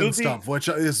location stuff, which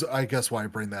is, I guess, why I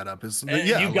bring that up is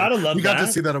you gotta love. You got to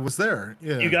see that it was there.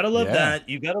 Yeah, you gotta love that.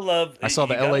 You gotta love. I saw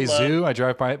the LA Zoo. I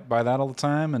drive by that all the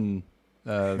time, and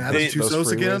Madame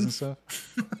Tussauds again. And stuff.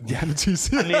 Yeah, the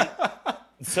Tussauds. I mean,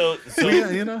 so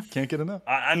can't get enough.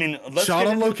 I mean, shot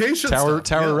on location.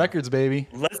 Tower Records, baby.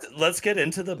 Let's get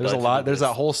into the. There's a lot. There's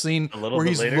that whole scene where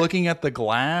he's looking at the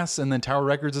glass, and then Tower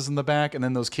Records is in the back, and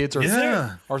then those kids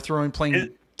are playing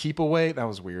keep away. That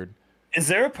was weird. Is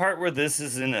there a part where this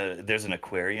is there's an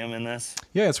aquarium in this?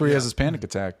 Yeah, it's where he has his panic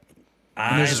attack.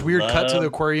 And there's this weird cut to the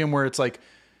aquarium where it's like,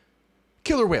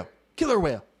 killer whale, killer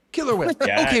whale. Killer whale.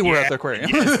 Yeah, okay, we're at the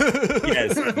aquarium.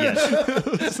 Yes. So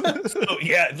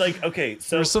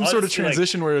there's some sort of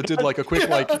transition where it did like a quick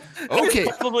okay,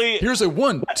 here's a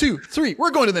 1, 2, 3.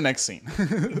 We're going to the next scene.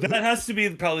 That has to be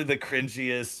probably the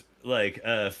cringiest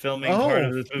filming part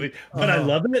of this movie, but I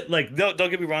love it. Like, don't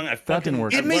get me wrong, that didn't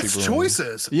work. It makes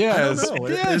choices. Yeah, it's a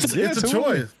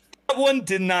choice. That one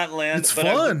did not land. It's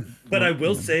fun, but I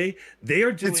will say they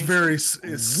are doing. It's very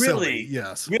silly,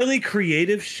 really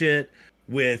creative shit.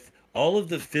 With all of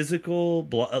the physical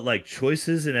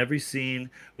choices in every scene,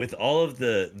 with all of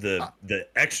the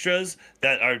extras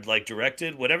that are like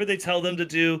directed, whatever they tell them to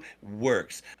do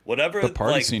works. Whatever the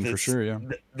party scene for sure,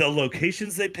 the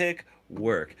locations they pick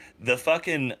work. The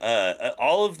fucking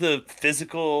all of the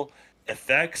physical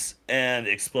effects and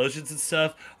explosions and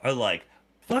stuff are like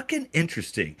fucking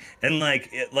interesting, and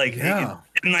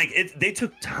they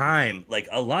took time, like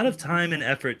a lot of time and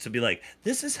effort to be like,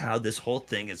 this is how this whole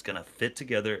thing is gonna fit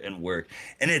together and work,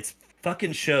 and it's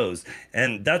fucking shows.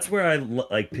 And that's where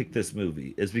I picked this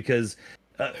movie, is because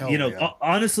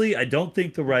honestly, I don't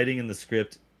think the writing in the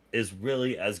script is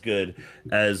really as good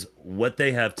as what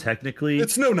they have technically.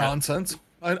 It's no nonsense.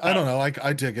 I don't know,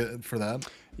 I dig it for that.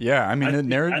 Yeah, I mean,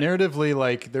 narratively,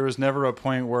 like there was never a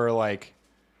point where like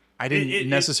I didn't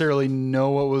necessarily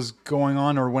know what was going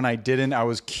on, or when I didn't, I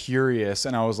was curious,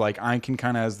 and I was like, I can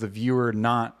kind of, as the viewer,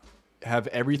 not have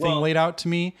everything laid out to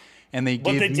me, and they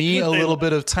gave me a little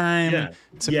bit of time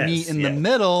to meet in the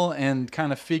middle and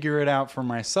kind of figure it out for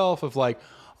myself of like,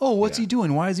 oh, what's he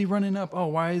doing? Why is he running up? Oh,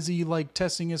 why is he like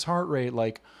testing his heart rate?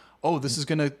 Like, oh, this is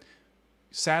going to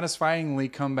satisfyingly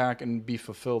come back and be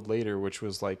fulfilled later, which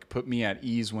was like put me at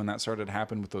ease when that started to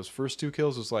happen with those first 2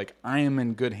 kills. It was like, I am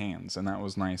in good hands, and that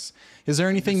was nice. Is there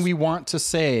anything we want to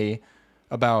say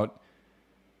about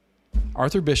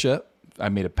Arthur Bishop? I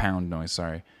made a pound noise,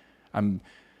 sorry.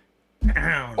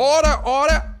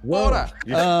 Order.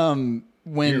 You're-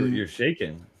 When You're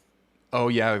shaking. oh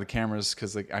yeah, the cameras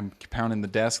because like I'm pounding the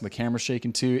desk and the camera's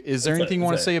shaking too. Is there What's anything you that-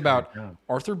 want to what's say that? about Yeah.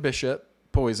 Arthur Bishop,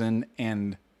 Poison,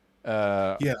 and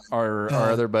Yeah. our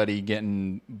other buddy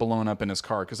getting blown up in his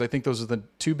car? Because I think those are the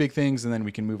two big things, and then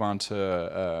we can move on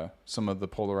to some of the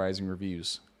polarizing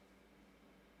reviews.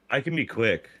 I can be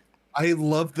quick. I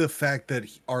love the fact that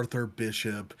Arthur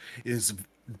Bishop is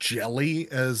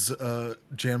jelly, as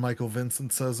Jan Michael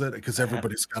Vincent says it, because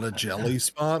everybody's got a jelly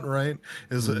spot, right?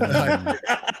 Is it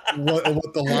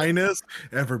what the line is?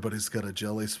 Everybody's got a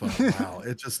jelly spot. Wow,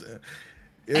 it just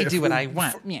I do what I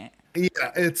want. Yeah,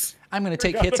 it's I'm gonna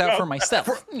take hits out for myself.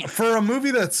 for a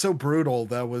movie that's so brutal.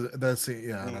 That's I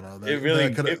don't know. It really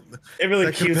that could've- it really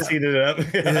that could've cutesied it up.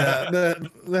 yeah,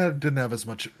 that didn't have as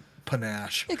much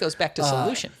panache. It goes back to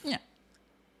solution. Yeah.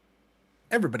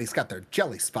 Everybody's got their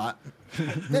jelly spot.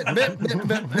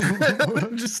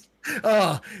 just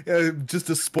just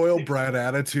a spoiled brat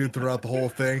attitude throughout the whole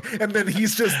thing, and then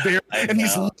he's just there, and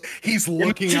he's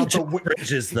looking out the window.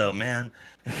 Bridges, though, man.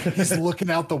 He's looking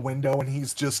out the window, and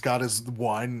he's just got his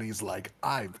wine, and he's like,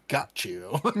 "I've got you."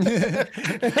 All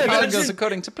goes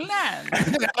according to plan.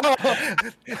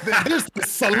 There's the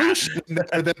solution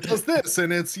that does this,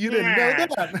 and it's you didn't know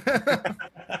that.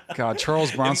 God,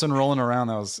 Charles Bronson rolling around.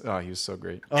 He was so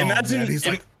great. Oh, Imagine man, he's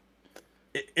like,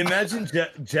 Imagine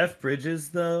Jeff Bridges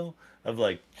though, of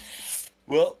like,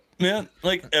 well, man,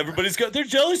 like everybody's got their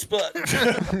jelly spot.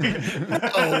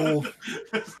 "Oh,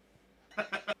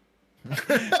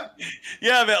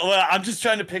 Yeah, but well, I'm just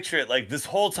trying to picture it. Like this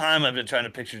whole time, I've been trying to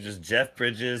picture just Jeff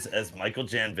Bridges as Michael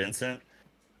Jan Vincent,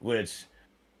 which,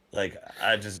 like,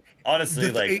 I just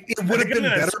honestly like. it would have been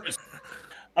better."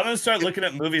 I'm gonna start looking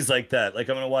at movies like that. Like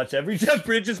I'm gonna watch every Jeff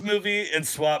Bridges movie and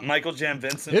swap Michael Jan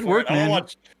Vincent. It'd for work, it. I'm gonna man.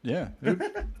 watch Yeah,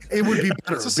 It would be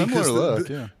better. it's a similar because look.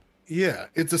 Yeah. Yeah,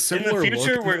 it's a similar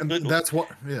future, look. we're- And that's what.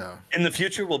 Yeah. in the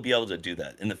future. We'll be able to do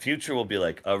that. In the future, we'll be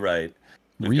like, all right,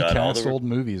 we've got all Recast the old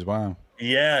movies. Wow.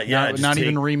 yeah. Not, just not take-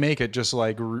 even remake it. Just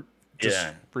like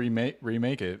Yeah.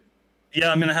 remake it. Yeah,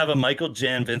 I'm gonna have a Michael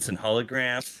Jan Vincent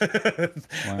hologram.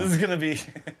 This is gonna be.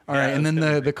 All right, and then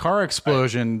the car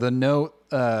explosion, the note.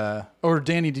 Or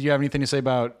Danny, did you have anything to say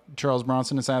about Charles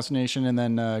Bronson assassination and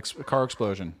then car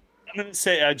explosion? I'm gonna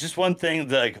say just one thing: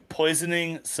 like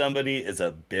poisoning somebody is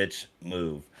a bitch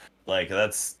move. Like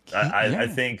that's I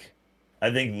think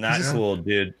not cool,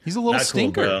 dude. He's a little Not cool,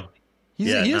 stinker. bro. He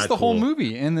Yeah, is not the whole cool.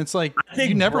 movie, and it's like I think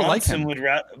you never like Bronson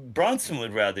him. Bronson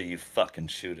would rather you fucking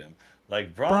shoot him.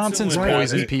 Like Bronson's would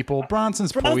poisoned rather- people.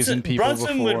 Bronson's poisoned people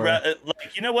Bronson before. would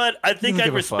like you know what? I think Doesn't I'd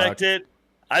give a respect fuck. it.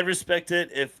 I'd respect it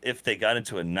if they got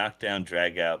into a knockdown,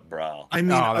 drag out brawl. I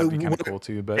mean, Oh, that'd be kind of what- cool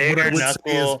too. But I Bare would say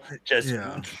knuckle, is- just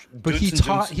yeah. But he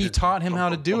taught him how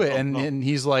to do it, and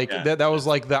he's like Yeah. that was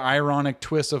like the ironic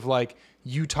twist of like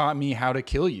you taught me how to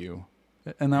kill you,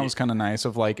 and that was kind of nice.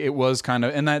 Of like it was kind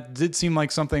of, and that did seem like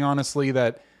something honestly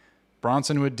that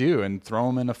Bronson would do, and throw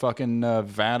him in a fucking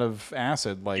vat of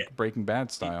acid like Breaking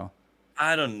Bad style.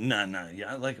 I don't no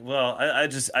yeah like well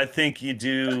I think you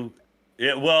do.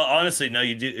 Yeah, well, honestly, no,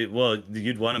 you do. Well,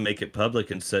 you'd want to make it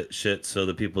public and shit so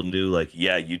that people knew, like,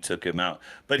 yeah, you took him out.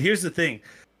 But here's the thing,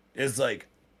 is like,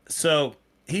 so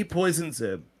he poisons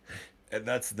him, and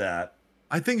that's that.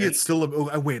 I think it's still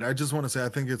a wait. I just want to say I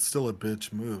think it's still a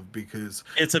bitch move because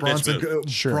It's a bitch move.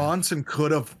 Sure. Bronson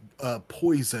could have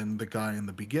poisoned the guy in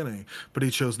the beginning, but he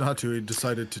chose not to. He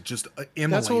decided to just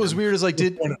immolate That's what was him. weird. Is like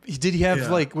did he have Yeah.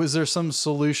 like was there some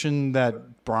solution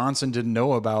that Bronson didn't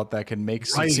know about that could make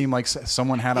it Right. seem like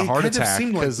someone had a It heart kind of attack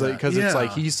seemed like that. because it's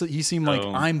like Yeah. he seemed like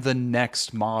Oh. I'm the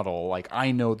next model. Like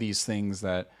I know these things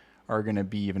that are going to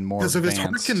be even more Because of his heart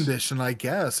advanced. condition, I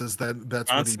guess, is that's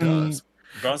what he Bronson, does.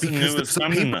 Bronson Because knew it was there's a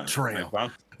coming. paper though. trail. Like,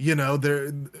 Bronson- You know,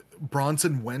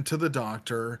 Bronson went to the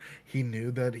doctor. He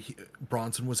knew that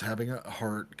Bronson was having a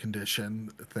heart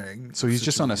condition thing. So he's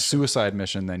just on a situation. suicide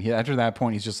mission. Then after that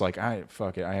point, he's just like,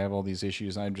 fuck it. I have all these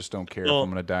issues. I just don't care Well, if I'm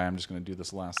gonna die. I'm just gonna do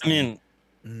this last. I thing.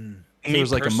 mean, if there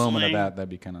was like a moment of personally, that, that'd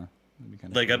be kind of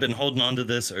Like I've been holding on to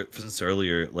this since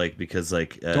earlier, like because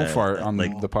like Don't fart on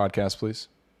like the podcast, please.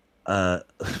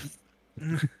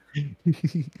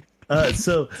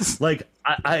 So like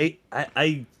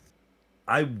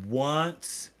I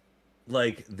want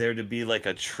like there to be like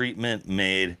a treatment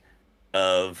made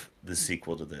of the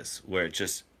sequel to this where it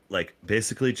just like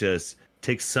basically just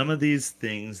takes some of these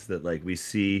things that like we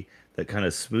see that kind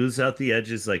of smooths out the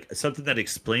edges, like something that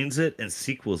explains it and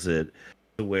sequels it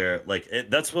to where like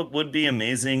that's what would be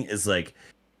amazing is like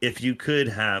if you could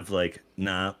have like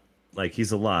like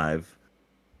he's alive,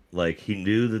 like he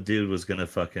knew the dude was gonna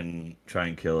fucking try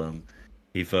and kill him,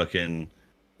 he fucking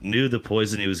knew the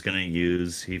poison he was gonna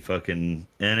use. He fucking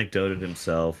anecdoted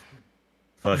himself.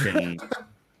 Fucking.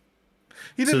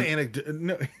 He didn't anecdote.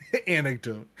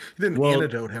 He didn't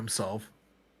antidote himself.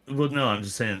 Well, no, I'm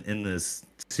just saying in this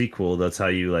sequel, that's how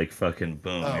you like fucking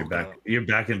boom. Oh, you're back. God. You're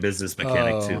back in business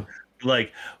mechanic too.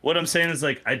 Like what I'm saying is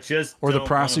like I just Or the don't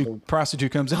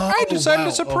prostitute comes in. Oh, I decided wow.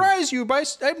 to surprise you by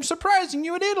I'm surprising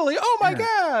you in Italy. Oh my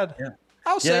god! Yeah.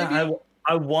 I'll save you. Yeah,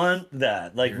 I want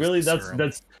that. Like Here's really, the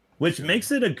that's serum. which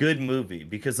makes it a good movie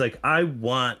because like I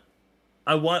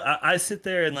sit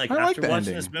there and like I like after the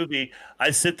watching ending. this movie,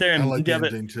 I sit there I and like the yeah, but-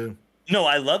 ending too. No,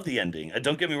 I love the ending.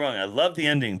 Don't get me wrong. I love the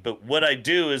ending. But what I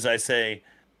do is I say,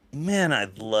 man,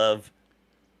 I'd love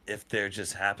if there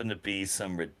just happened to be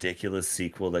some ridiculous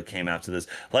sequel that came after this.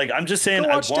 Like, I'm just saying, Go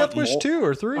I watch want Death Wish more, 2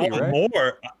 or 3, I want right?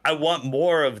 more. I want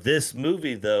more of this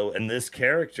movie, though, and this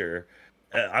character.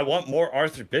 I want more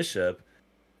Arthur Bishop.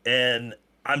 And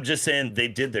I'm just saying they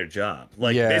did their job.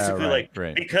 Like, Yeah, basically,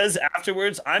 right. because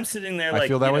afterwards, I'm sitting there like, I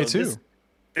feel that you way know, too.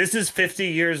 this is 50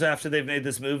 years after they've made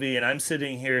this movie, and I'm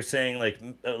sitting here saying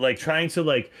like trying to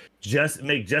like just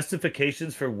make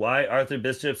justifications for why Arthur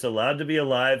Bishop's allowed to be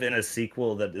alive in a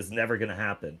sequel that is never going to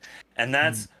happen, and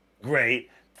that's great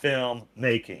film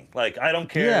making. Like I don't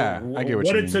care Yeah, I get what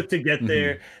you it mean. took to get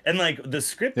there, and like the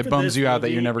script. It for bums this you out that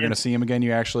you're movie never going to and- see him again.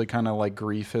 You actually kind of like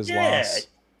grief his Yeah. loss.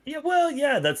 Yeah, well,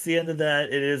 yeah, that's the end of that.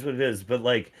 It is what it is. But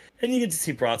like, and you get to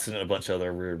see Bronson and a bunch of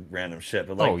other weird random shit.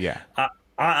 But like, Oh yeah, the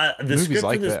movies script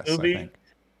like for this this. I movie. think.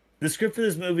 The script for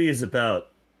this movie is about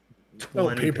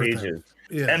 20 paper thin. pages.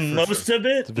 Yeah, And for most sure. of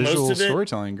it, It's visual most of it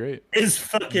storytelling, great. is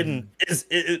fucking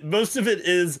most of it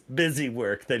is busy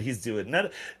work that he's doing.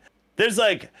 Not there's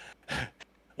like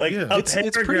Yeah. a It's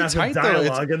pretty paragraph tight, of though. It's-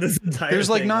 dialogue in this entire There's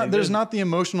like thing. not there's there's- not the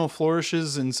emotional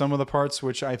flourishes in some of the parts,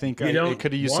 which I think You don't it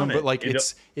could have used want some, but it. like You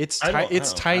it's I don't- tight,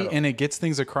 it's I don't- I tight, don't. and it gets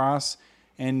things across.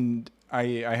 And I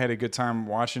had a good time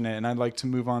watching it, and I'd like to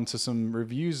move on to some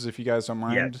reviews if you guys don't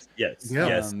mind. yes,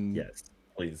 Yeah. yes,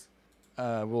 please.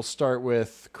 We'll start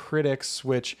with critics,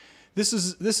 which this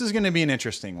is going to be an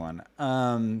interesting one,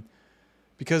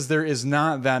 because there is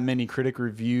not that many critic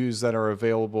reviews that are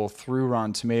available through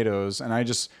Rotten Tomatoes, and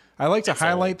I like to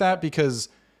highlight that because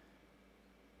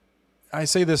I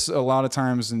say this a lot of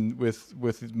times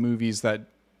with movies that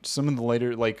some of the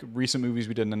later like recent movies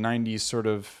we did in the 90s sort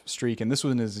of streak, and this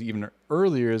one is even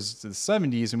earlier as the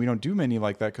 70s, and we don't do many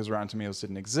like that because Rotten Tomatoes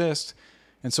didn't exist.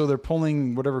 And so they're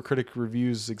pulling whatever critic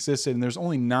reviews existed, and there's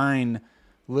only 9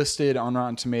 listed on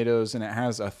Rotten Tomatoes, and it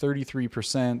has a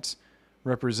 33%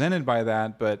 represented by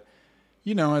that. But,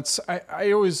 you know,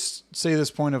 I always say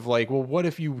this point of like, well, what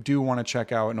if you do want to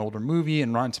check out an older movie,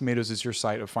 and Rotten Tomatoes is your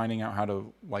site of finding out how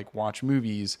to like watch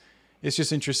movies. It's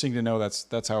just interesting to know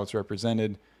that's how it's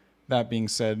represented. That being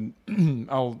said,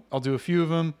 I'll do a few of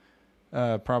them.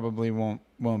 Probably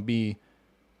won't be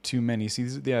too many. See,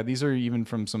 these are even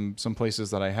from some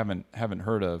places that I haven't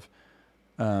heard of.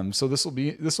 So this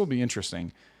will be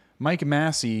interesting. Mike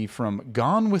Massey from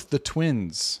Gone with the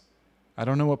Twins. I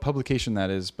don't know what publication that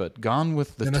is, but Gone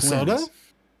with the Minnesota? Twins.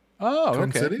 Oh, Twin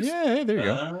okay. Cities? Yeah, hey, there you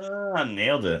go.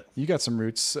 Nailed it. You got some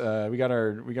roots. We got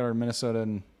our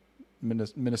Minnesotan.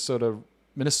 Minnesotan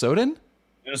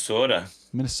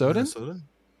Minnesota?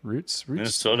 roots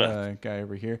Minnesota. guy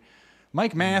over here.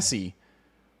 Mike Massey.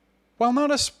 While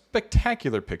not a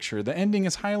spectacular picture, the ending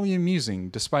is highly amusing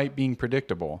despite being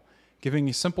predictable, giving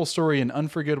a simple story an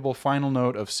unforgettable final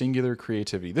note of singular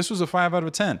creativity. This was a 5 out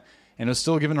of 10, and it was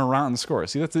still given a rotten score.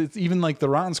 See, it's even like the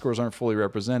rotten scores aren't fully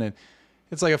represented.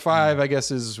 It's like a 5, I guess,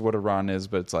 is what a rotten is,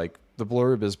 but it's like the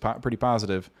blurb is pretty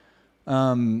positive.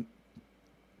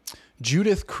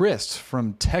 Judith Christ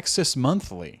from Texas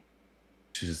Monthly.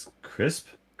 She's crisp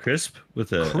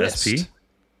with a Christ. SP.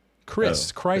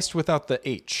 Christ, Oh. Christ without the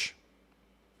H.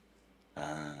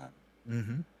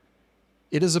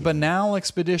 It is a banal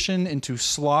expedition into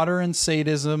slaughter and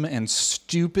sadism and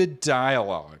stupid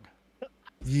dialogue.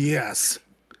 Yes.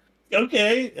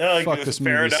 Okay. Fuck this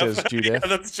fair movie, enough. says Judith. Yeah,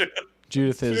 that's true.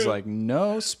 Judith is True. like,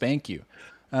 no, spank you.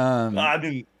 I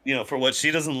mean, for what she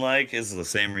doesn't like is the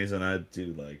same reason I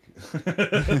do like.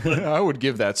 I would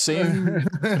give that same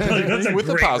That's with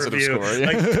a great positive review. score. Yeah.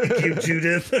 Like, thank you,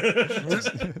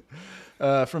 Judith.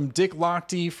 From Dick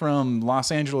Lochte from Los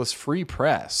Angeles Free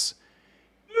Press.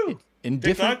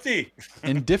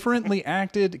 Indifferently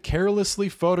acted, carelessly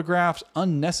photographed,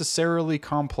 unnecessarily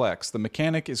complex. The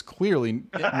mechanic is clearly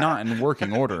not in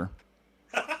working order.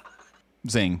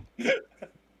 Zing.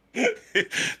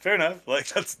 Fair enough. Like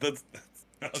that's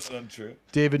untrue.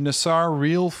 David Nassar,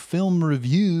 Real Film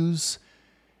Reviews.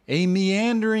 A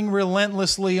meandering,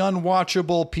 relentlessly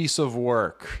unwatchable piece of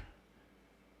work.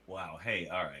 Wow. Hey.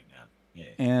 All right, man.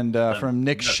 And from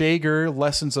Nick Shager,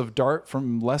 Lessons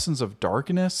of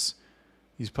Darkness,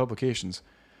 these publications.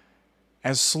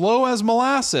 As slow as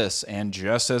molasses and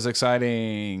just as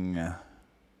exciting.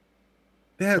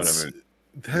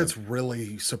 That's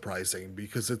really surprising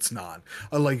because it's not.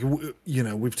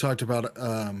 We've talked about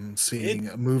seeing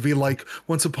a movie like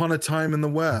Once Upon a Time in the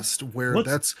West, where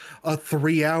that's a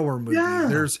 3-hour movie. Yeah.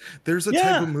 There's a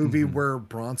type of movie where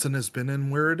Bronson has been in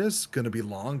where it is going to be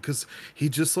long because he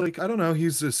just I don't know,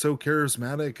 he's just so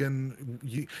charismatic, and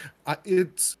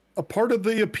it's a part of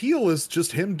the appeal is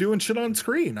just him doing shit on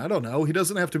screen. I don't know. He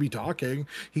doesn't have to be talking.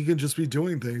 He can just be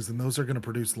doing things, and those are going to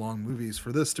produce long movies.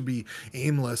 For this to be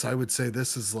aimless, I would say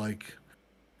this is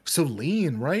so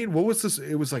lean, right? What was this?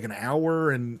 It was like an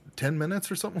hour and 10 minutes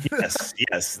or something.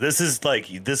 Yes. This is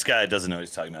this guy doesn't know what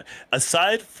he's talking about.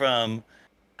 Aside from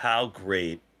how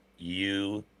great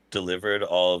you delivered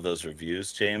all of those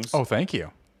reviews, James. Oh, thank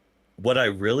you. What I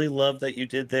really love that you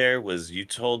did there was you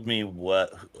told me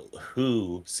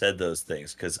who said those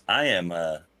things, because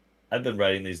I've been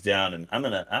writing these down, and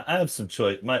I have some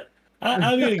choice.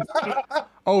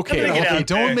 Okay.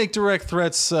 Don't make direct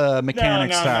threats,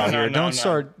 mechanic style here. Don't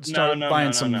start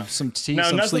buying some tea,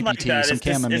 some sleepy tea, some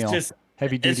chamomile,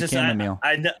 heavy duty chamomile.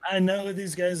 I know who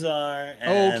these guys are.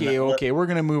 Okay. We're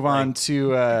gonna move on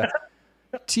to.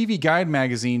 TV Guide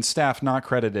magazine, staff not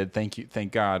credited.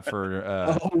 Thank God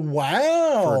for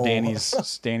for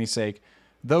Danny's sake.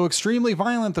 Though extremely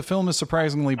violent, the film is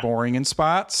surprisingly boring in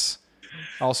spots.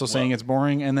 Also saying it's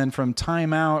boring. And then from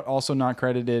Time Out, also not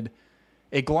credited,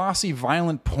 a glossy,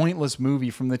 violent, pointless movie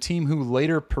from the team who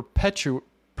later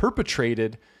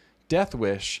perpetrated Death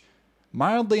Wish.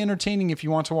 Mildly entertaining if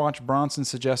you want to watch Bronson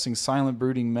suggesting silent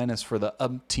brooding menace for the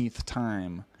umpteenth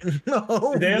time.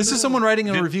 No. This is someone writing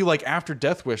a review after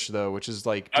Death Wish, though, which is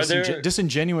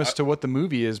disingenuous to what the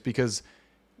movie is, because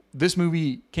this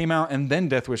movie came out and then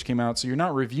Death Wish came out, so you're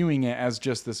not reviewing it as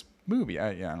just this movie.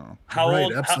 I don't know.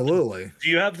 Absolutely. Do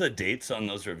you have the dates on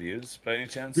those reviews by any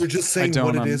chance? You're just saying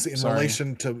what it is in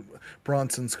relation to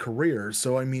Bronson's career.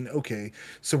 So I mean, okay.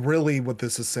 So really, what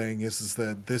this is saying is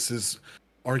that this is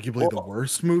arguably the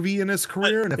worst movie in his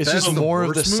career, and if it's just more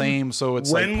of the same, so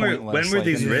it's pointless. When were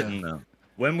these written though?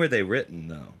 When were they written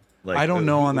though? I don't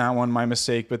know on that one, my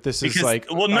mistake, but this is I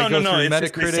go through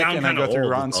Metacritic and I go through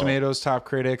Rotten Tomatoes top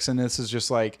critics, and this is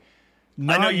just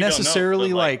not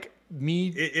necessarily me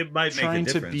it might trying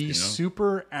make a to be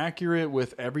super accurate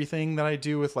with everything that I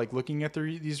do with looking at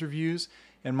these reviews.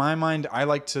 In my mind, I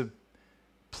like to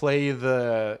play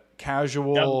the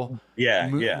casual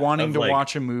wanting to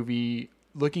watch a movie,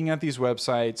 looking at these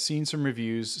websites, seeing some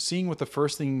reviews, seeing what the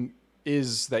first thing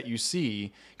is that you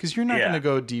see, because you're not going to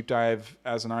go deep dive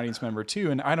as an audience member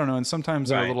too. And I don't know, and sometimes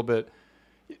they're a little bit,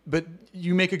 but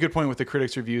you make a good point with the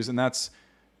critics reviews, and that's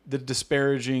the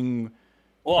disparaging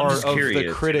part of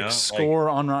the critics score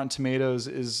on Rotten Tomatoes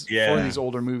is for these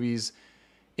older movies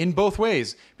in both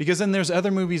ways, because then there's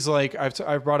other movies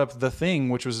I've brought up The Thing,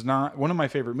 which was not one of my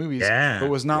favorite movies, but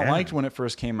was not liked when it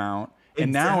first came out.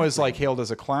 And now is hailed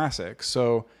as a classic.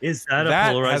 So is that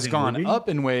has gone movie? Up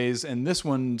in ways, and this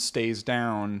one stays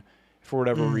down for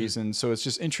whatever reason. So it's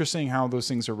just interesting how those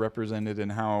things are represented and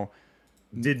how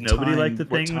did nobody like The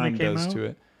Thing when it came out? To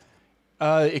it.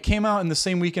 It came out in the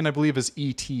same weekend, I believe, as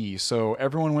E.T. So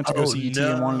everyone went to go see E.T.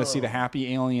 and wanted to see the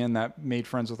happy alien that made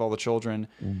friends with all the children.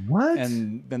 What?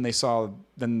 And then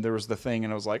then there was The Thing,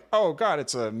 and I was like, oh God,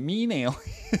 it's a mean alien.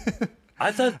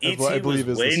 I thought E.T.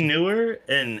 was way newer,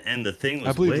 and The Thing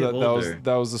was way older.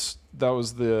 That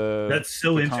was the. That's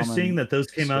so interesting that those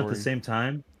came out at the same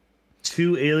time.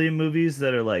 Two alien movies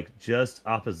that are just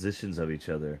oppositions of each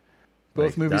other.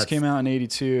 Both movies came out in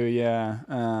 '82. Yeah.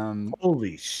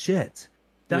 Holy shit!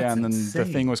 That's and then insane.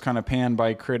 The Thing was kind of panned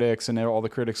by critics, and all the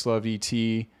critics loved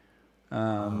E.T.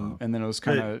 And then it was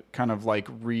kind of I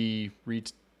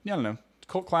don't know,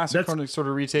 cult classic, sort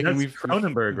of retaken. That's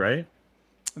Cronenberg, right?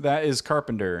 That is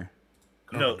Carpenter.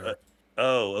 No.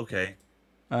 Okay.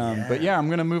 But yeah, I'm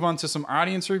gonna move on to some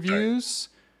audience reviews.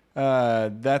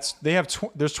 There's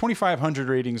 2,500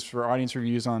 ratings for audience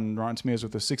reviews on Rotten Tomatoes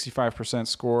with a 65%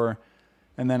 score,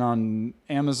 and then on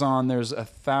Amazon there's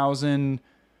 1,000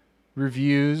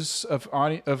 reviews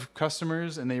of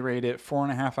customers, and they rate it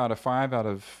 4.5 out of 5 out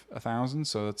of 1,000.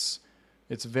 So it's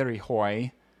very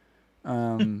high.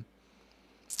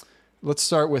 Let's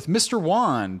start with Mr.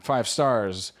 Wan, 5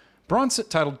 stars.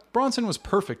 Titled Bronson was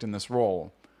perfect in this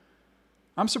role.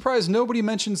 I'm surprised nobody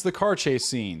mentions the car chase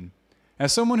scene.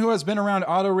 As someone who has been around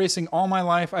auto racing all my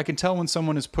life, I can tell when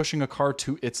someone is pushing a car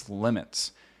to its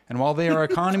limits. And while they are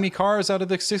economy cars out of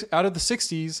the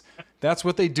 60s, that's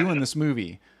what they do in this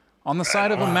movie. On the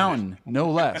side of a mountain, no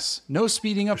less. No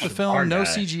speeding up the film, no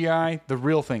CGI. The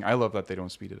real thing. I love that they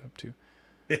don't speed it up too.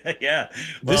 Yeah.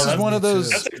 This is one of those.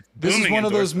 That's a This is booming one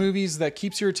of those endorsement. movies that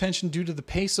keeps your attention due to the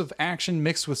pace of action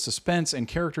mixed with suspense and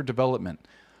character development.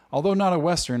 Although not a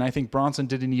Western, I think Bronson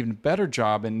did an even better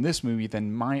job in this movie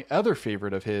than my other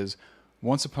favorite of his,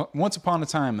 Once Upon a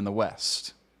Time in the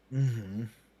West. Mm-hmm.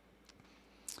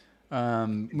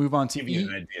 Move on to Give you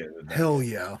an idea of that. Hell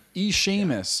yeah. E.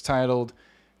 Seamus, titled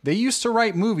 "They Used to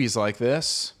Write Movies Like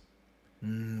This."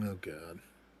 Oh god.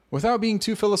 Without being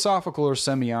too philosophical or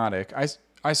semiotic,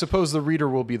 I suppose the reader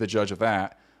will be the judge of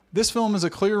that. This film is a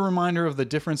clear reminder of the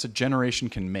difference a generation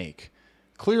can make.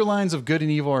 Clear lines of good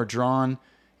and evil are drawn,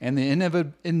 and the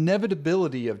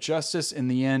inevitability of justice in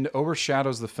the end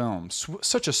overshadows the film.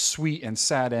 Such a sweet and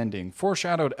sad ending,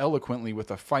 foreshadowed eloquently with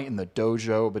a fight in the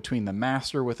dojo between the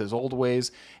master with his old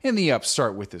ways and the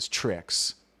upstart with his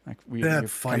tricks. Like we That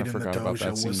kind fight of in the forgot about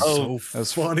that dojo scene. was Oh, so that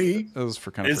was funny. That was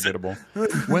kind of Is it- forgettable.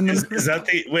 When the Is that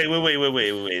the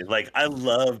wait? Like I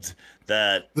loved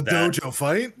that The that, dojo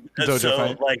fight? Dojo so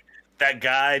fight. like that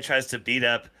guy tries to beat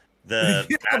up the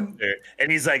master,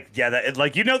 and he's like, yeah, that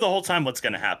like the whole time what's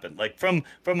gonna happen. Like from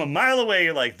a mile away,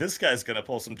 you're like, this guy's gonna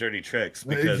pull some dirty tricks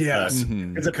because yes.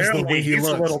 Mhm. because the apparently way he he's a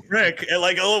looks. little prick, and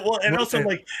like and also Right.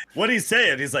 like what he's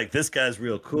saying, he's like, this guy's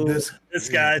real cool. This- This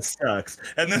guy sucks,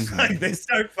 and then like they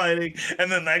start fighting,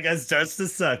 and then that guy starts to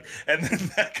suck, and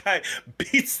then that guy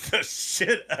beats the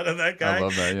shit out of that guy. I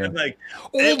love that, yeah. And like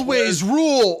Old it ways was-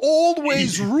 rule. Old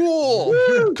ways rule.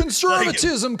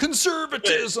 Conservatism.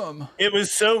 Conservatism. It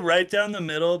was so right down the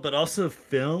middle, but also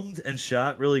filmed and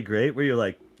shot really great. Where you're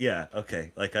like, yeah,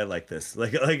 okay, like I like this.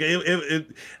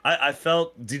 I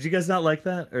felt. Did you guys not like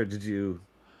that, or did you?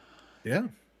 Yeah.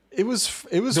 It was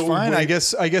The fine. way- I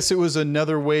guess it was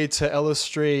another way to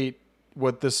illustrate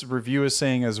what this review is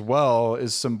saying as well,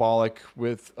 is symbolic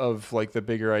of like the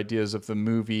bigger ideas of the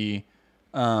movie,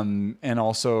 and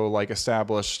also like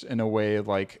established in a way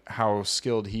like how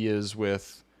skilled he is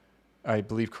with, I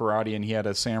believe, karate, and he had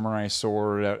a samurai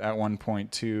sword at one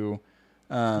point too.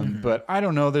 But I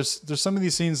don't know. There's some of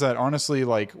these scenes that honestly,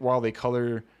 like, while they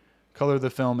color the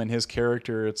film and his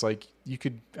character, it's like you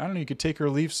could take or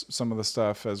leave some of the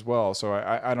stuff as well. So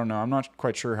I don't know. I'm not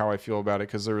quite sure how I feel about it,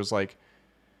 because there was like,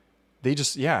 I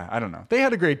don't know. They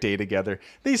had a great day together.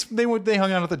 They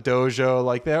hung out at the dojo.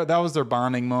 Like that was their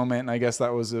bonding moment. And I guess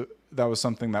that was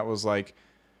something that was like,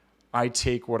 I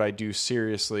take what I do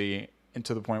seriously, and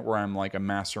to the point where I'm like a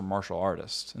master martial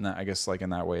artist. And that, I guess, like in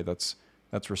that way, that's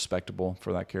respectable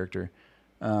for that character.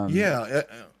 Yeah.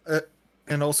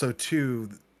 And also too,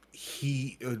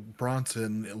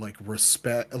 Bronson, like,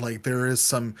 respect, like there is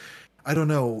some, I don't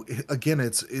know, again,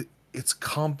 it's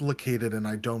complicated, and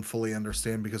I don't fully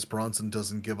understand, because Bronson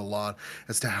doesn't give a lot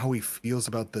as to how he feels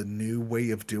about the new way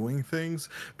of doing things,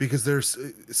 because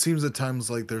it seems at times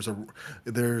like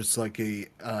there's like a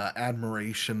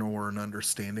admiration or an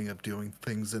understanding of doing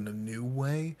things in a new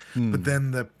way, but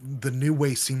then the new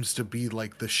way seems to be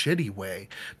like the shitty way,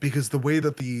 because the way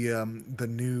that the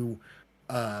new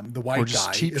the white Or just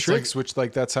guy, cheap it's tricks, which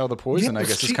like that's how the poison, Yeah, I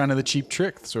it's guess, is cheap. kind of the cheap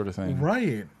trick sort of thing.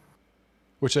 right.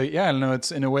 Which I don't know.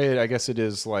 It's in a way, I guess it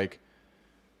is like,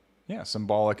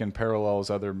 symbolic and parallels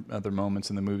other moments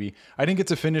in the movie. I didn't get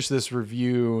to finish this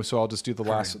review, so I'll just do the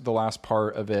last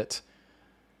part of it.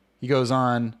 He goes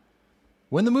on,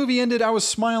 when the movie ended, I was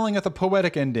smiling at the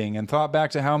poetic ending and thought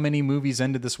back to how many movies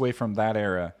ended this way from that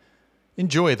era.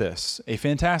 Enjoy this. A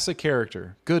fantastic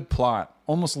character, good plot,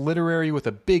 almost literary, with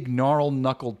a big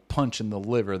gnarl-knuckled punch in the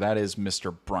liver. That is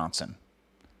Mr. Bronson.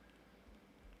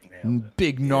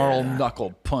 Big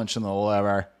gnarl-knuckled punch in the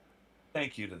liver.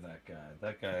 Thank you to that guy.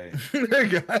 That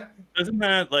guy doesn't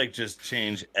that like just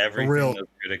change everything real- the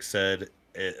critics said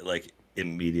like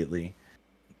immediately.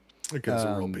 That guy's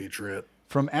a real patriot.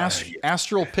 From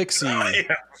Astral Pixie.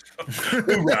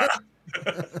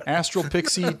 Astral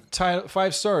Pixie,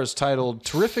 5 stars, titled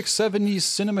 "Terrific 70s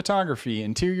Cinematography,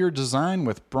 Interior Design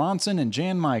with Bronson and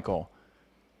Jan Michael."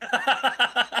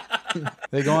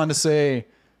 They go on to say,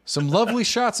 some lovely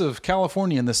shots of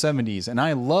California in the 70s, and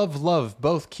I love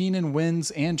both Keenan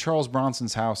Wynn's and Charles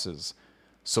Bronson's houses.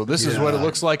 So this is what it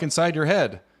looks like inside your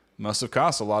head. Must have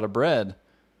cost a lot of bread.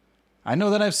 I know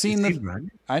that I've seen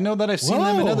them. I know that I've seen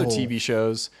them in other Whoa. TV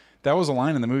shows. That was a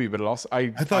line in the movie, but it also I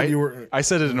thought you were. I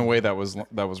said it in a way that was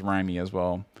rhymey as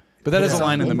well. But that is a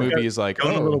line in the movie. Is like,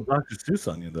 Going a little Dr.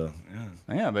 Seuss on you though.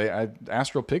 Yeah.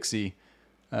 Astral Pixie,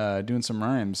 doing some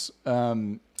rhymes.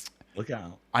 Look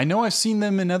out. I know I've seen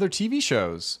them in other TV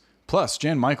shows. Plus,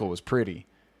 Jan Michael was pretty.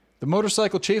 The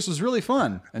motorcycle chase was really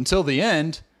fun until the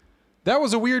end. That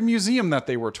was a weird museum that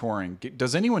they were touring.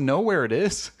 Does anyone know where it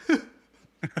is?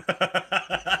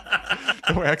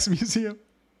 The wax museum,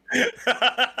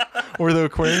 or the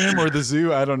aquarium, or the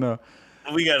zoo. I don't know.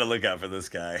 We got to look out for this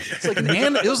guy. It's like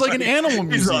it was like an animal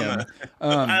museum.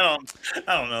 I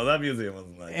don't know. That museum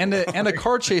wasn't like and a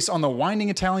car chase on the winding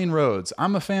Italian roads.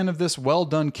 I'm a fan of this well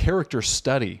done character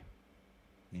study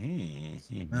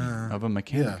of a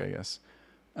mechanic, I guess.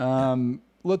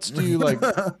 Let's do like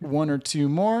one or two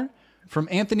more. From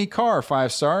Anthony Carr,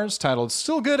 5 stars, titled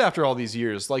 "Still Good After All These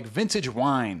Years, Like Vintage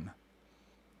Wine."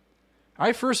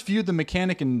 I first viewed The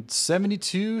Mechanic in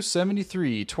 72,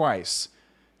 73, twice.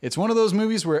 It's one of those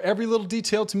movies where every little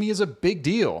detail to me is a big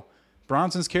deal.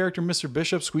 Bronson's character, Mr.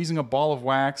 Bishop, squeezing a ball of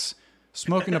wax,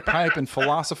 smoking a pipe and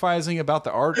philosophizing about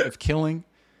the art of killing,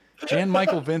 Jan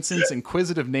Michael Vincent's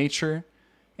inquisitive nature,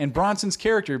 and Bronson's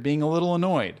character being a little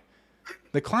annoyed.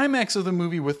 The climax of the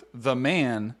movie with the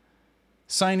man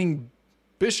signing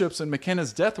Bishop's and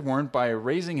McKenna's death warrant by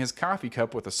raising his coffee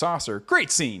cup with a saucer.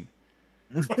 Great scene.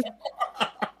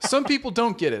 Some people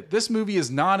don't get it. This movie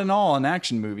is not at all an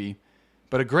action movie,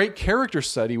 but a great character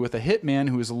study with a hitman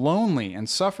who is lonely and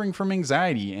suffering from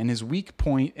anxiety, and his weak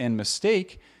point and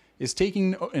mistake is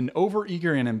taking an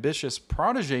overeager and ambitious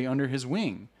protege under his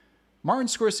wing. Martin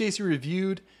Scorsese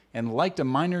reviewed and liked a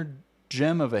minor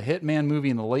gem of a hitman movie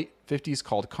in the late 50s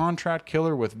called Contract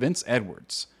Killer with Vince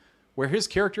Edwards, where his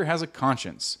character has a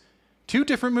conscience. 2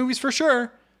 different movies for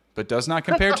sure, but does not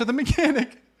compare to The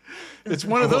Mechanic. It's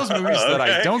one of those movies that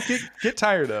I don't get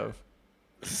tired of.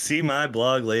 See my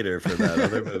blog later for that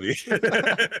other movie.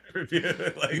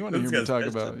 Like, you want to hear me talk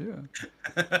about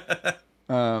it,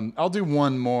 yeah. I'll do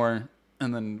one more,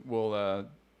 and then we'll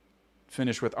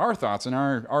finish with our thoughts and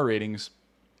our ratings.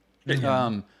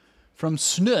 From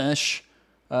Snush,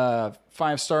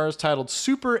 5 stars, titled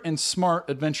 "Super and Smart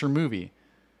Adventure Movie."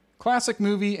 Classic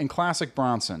movie and classic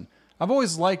Bronson. I've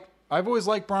always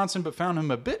liked Bronson, but found him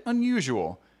a bit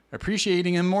unusual.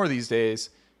 Appreciating him more these days,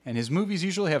 and his movies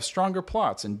usually have stronger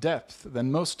plots and depth than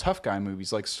most tough guy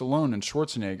movies like Stallone and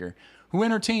Schwarzenegger, who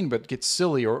entertain but get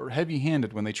silly or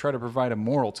heavy-handed when they try to provide a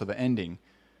moral to the ending.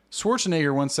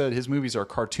 Schwarzenegger once said his movies are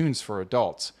cartoons for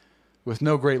adults, with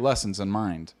no great lessons in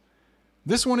mind.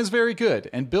 This one is very good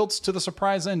and builds to the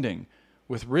surprise ending,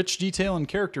 with rich detail and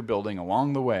character building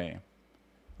along the way.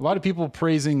 A lot of people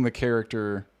praising the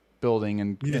character building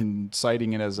and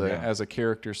citing it as a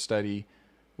character study,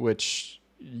 which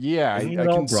I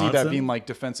can see that being like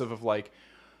defensive of like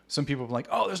some people like,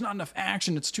 oh, there's not enough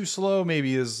action, it's too slow.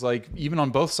 Maybe is like even on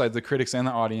both sides, the critics and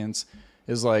the audience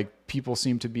is like people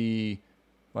seem to be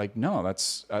like, no,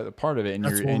 that's a part of it. And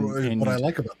that's what I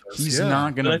like about this. He's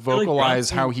not going to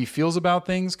vocalize how he feels about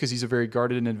things because he's a very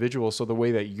guarded individual. So the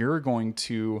way that you're going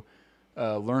to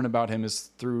learn about him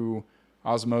is through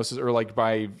osmosis, or like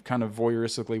by kind of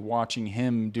voyeuristically watching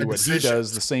him do what he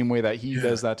does the same way that he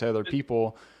does that to other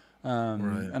people.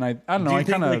 And I don't know, I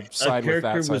kind of side with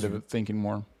that side of it, thinking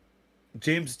more.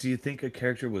 James, do you think a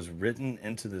character was written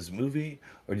into this movie,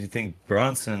 or do you think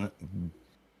Bronson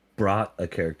brought a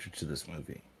character to this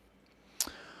movie?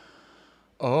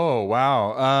 Oh,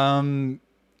 wow.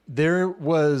 There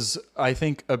was, I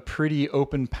think, a pretty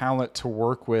open palette to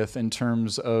work with in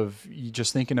terms of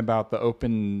just thinking about the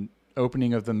opening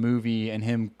of the movie and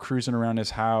him cruising around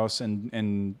his house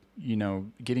and you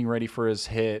know, getting ready for his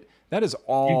hit. That is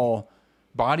all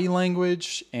body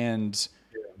language and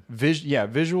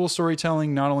visual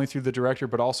storytelling, not only through the director,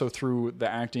 but also through the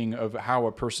acting of how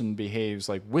a person behaves,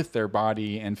 like with their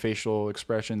body and facial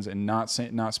expressions and not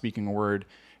speaking a word.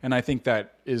 And I think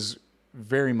that is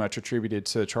very much attributed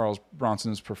to Charles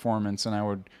Bronson's performance. And I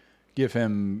would give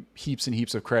him heaps and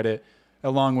heaps of credit,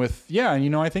 along with, you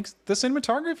know, I think the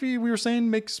cinematography, we were saying,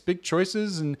 makes big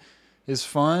choices and is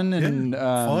fun and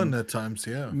fun at times.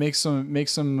 Yeah. Make some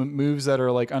moves that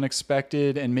are like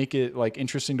unexpected and make it like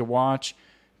interesting to watch.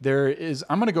 I'm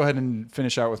going to go ahead and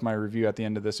finish out with my review at the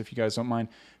end of this, if you guys don't mind.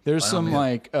 There's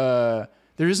there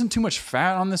isn't too much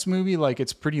fat on this movie. Like,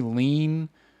 it's pretty lean,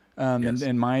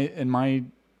 in my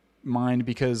mind,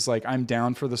 because like I'm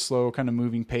down for the slow kind of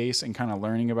moving pace and kind of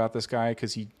learning about this guy,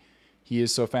 because he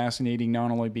is so fascinating, not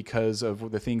only because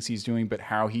of the things he's doing, but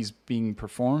how he's being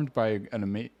performed by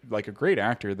a great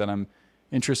actor that I'm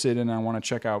interested in and I want to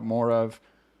check out more of.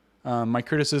 My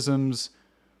criticisms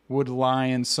would lie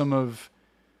in some of,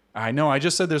 I know I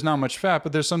just said there's not much fat,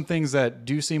 but there's some things that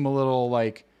do seem a little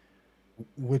like,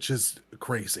 which is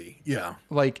crazy. Yeah.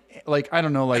 Like, I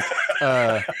don't know, like,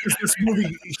 this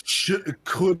movie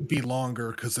could be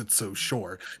longer because it's so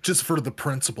short, just for the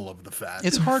principle of the fat.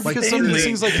 It's hard because some of these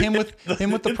things, like him with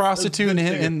the prostitute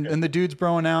and the dudes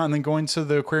broing out and then going to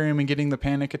the aquarium and getting the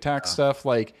panic attack stuff.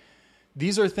 Like,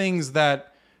 these are things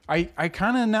that I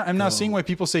kind of I'm not seeing why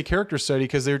people say character study,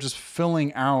 because they're just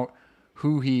filling out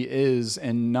who he is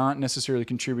and not necessarily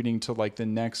contributing to like the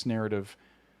next narrative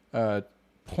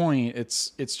point.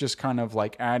 It's just kind of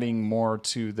like adding more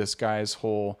to this guy's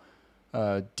whole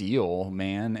deal,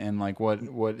 man, and like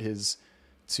what his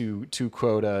to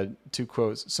quote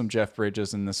some Jeff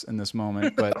Bridges in this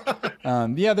moment, but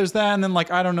yeah, there's that, and then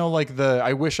like I don't know, like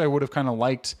I wish I would have kind of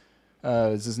liked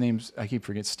is his name's, I keep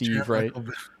forgetting, Steve, Jan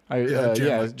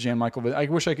right? Jan Michael. I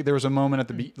wish there was a moment at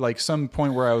the like some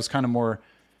point where I was kind of more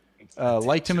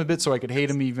liked him a bit, so I could hate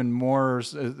him even more.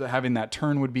 Having that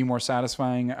turn would be more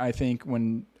satisfying, I think,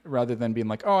 when rather than being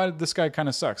like, oh, this guy kind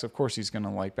of sucks. Of course he's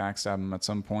gonna like backstab him at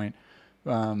some point.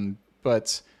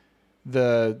 But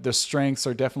the strengths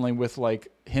are definitely with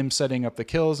like him setting up the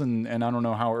kills, and I don't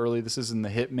know how early this is in the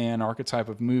hitman archetype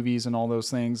of movies and all those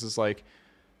things. Is like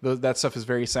that stuff is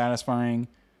very satisfying.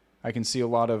 I can see a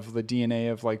lot of the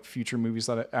DNA of like future movies,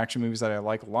 action movies that I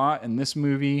like a lot. In this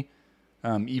movie,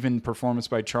 even performance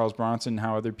by Charles Bronson,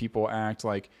 how other people act.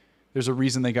 Like there's a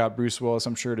reason they got Bruce Willis,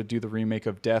 I'm sure, to do the remake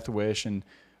of Death Wish, and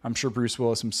I'm sure Bruce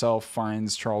Willis himself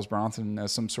finds Charles Bronson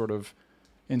as some sort of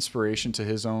inspiration to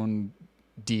his own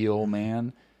deal,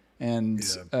 man. And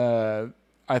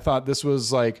I thought this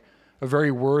was like a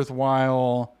very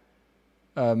worthwhile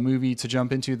movie to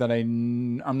jump into that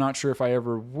I'm not sure if I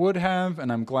ever would have,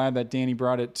 and I'm glad that Danny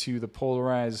brought it to the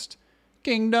Polarized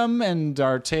Kingdom and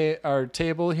our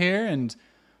table here, and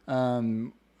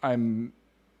I'm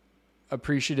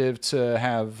appreciative to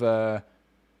have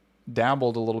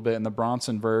dabbled a little bit in the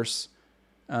Bronson verse.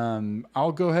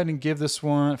 I'll go ahead and give this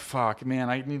one. Fuck, man,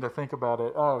 I need to think about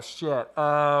it. Oh shit.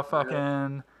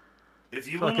 Fucking.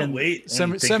 If you want to wait,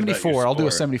 74. I'll do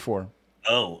a 74.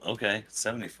 Oh, okay,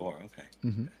 74. Okay.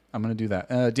 Mm-hmm. I'm gonna do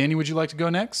that. Danny, would you like to go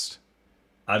next?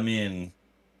 I mean,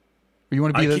 or you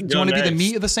want to be do you want to be the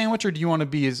meat of the sandwich, or do you want to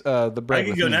be the bread? I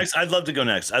can go next. I'd love to go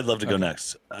next. I'd love to go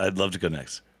next. I'd love to go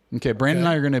next. Okay, Brandon and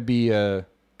I are gonna be the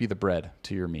bread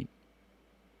to your meat.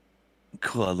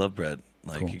 Cool. I love bread.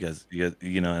 Like cool. you guys,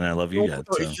 and I love you guys.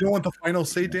 So. You don't want the final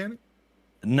say, Danny?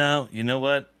 No, you know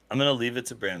what? I'm gonna leave it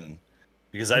to Brandon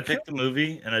because I picked the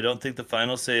movie, and I don't think the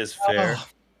final say is fair. Oh,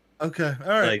 okay, all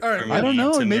right, like, all right. I don't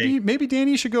know. Maybe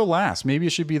Danny should go last. Maybe it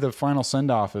should be the final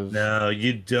send off of. No,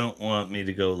 you don't want me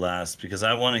to go last because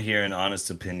I want to hear an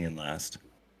honest opinion last.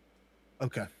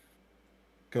 Okay,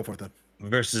 go for it then.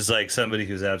 Versus like somebody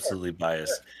who's absolutely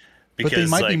biased. Because, but they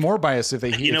might be more biased if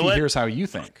he hears how you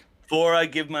think. Before I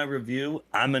give my review,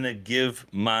 I'm gonna give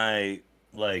my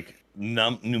like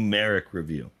numeric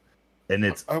review, and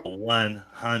it's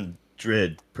 100%.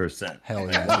 Hell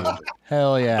yeah!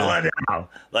 Hell yeah!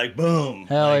 Like boom!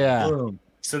 Hell yeah! Boom.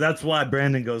 So that's why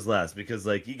Brandon goes last, because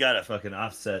like you gotta fucking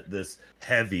offset this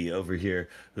heavy over here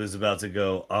who's about to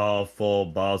go all full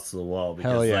balls to the wall.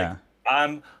 Because, hell yeah! Like,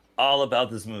 I'm all about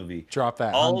this movie. Drop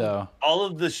that all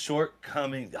of the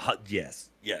shortcomings.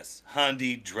 Yes,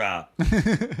 Hundy drop.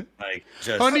 Like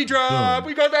just Hundy drop.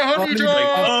 We got that Hundy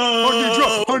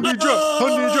drop.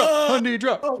 Hundy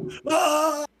drop.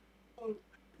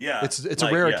 Yeah, it's like,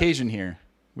 a rare occasion here.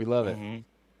 We love it. Mm-hmm.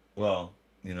 Well,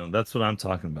 that's what I'm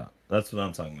talking about. That's what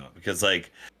I'm talking about because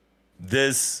like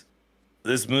this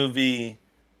movie,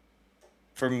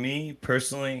 for me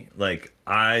personally, like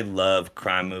I love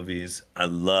crime movies. I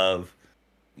love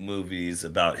movies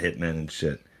about hitmen and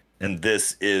shit, and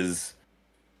this is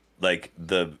like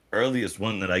the earliest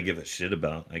one that I give a shit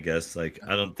about, I guess. Like,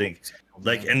 I don't think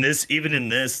like in this, even in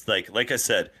this, like I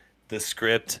said, the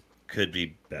script could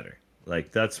be better.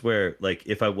 Like that's where, like,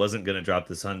 if I wasn't going to drop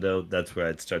this hundo, that's where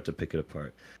I'd start to pick it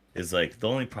apart. Is like the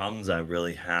only problems I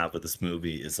really have with this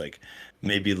movie is like,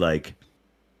 maybe like,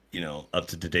 up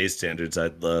to today's standards,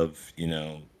 I'd love,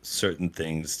 certain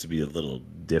things to be a little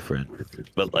different,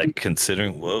 but like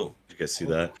considering, whoa, did you guys see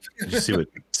that? Did you see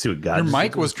what God? Your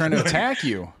mic was trying to attack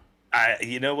you.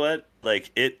 You know what?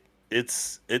 Like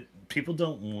it's people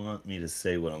don't want me to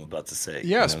say what I'm about to say.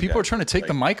 Yes, people are trying to take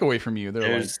the mic away from you.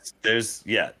 They're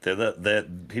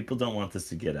people don't want this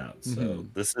to get out. So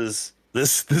this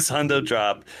hundo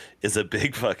drop is a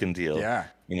big fucking deal. Yeah.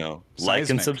 Like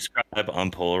and subscribe on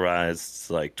Polarized,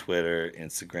 like Twitter,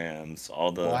 Instagrams,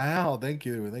 all the wow, thank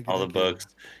you. All the books.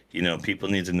 People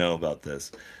need to know about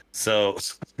this. So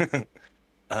the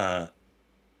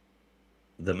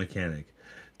mechanic.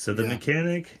 So the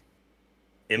mechanic,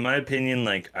 in my opinion,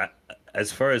 like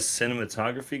as far as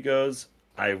cinematography goes,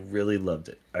 I really loved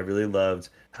it. I really loved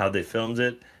how they filmed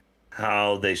it,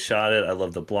 how they shot it. I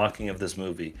love the blocking of this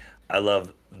movie. I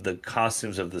love the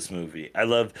costumes of this movie. I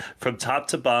love from top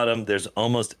to bottom, there's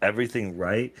almost everything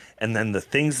right. And then the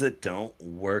things that don't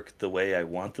work the way I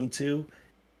want them to,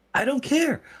 I don't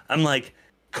care. I'm like,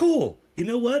 cool. You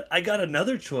know what? I got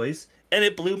another choice, and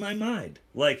it blew my mind.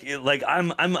 Like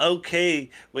I'm okay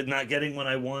with not getting what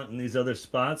I want in these other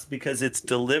spots because it's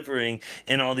delivering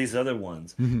in all these other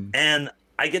ones, and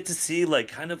I get to see like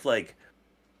kind of like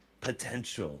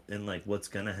potential in like what's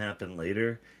gonna happen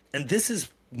later, and this is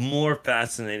more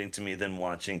fascinating to me than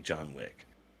watching John Wick.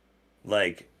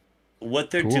 Like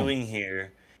what they're Cool. doing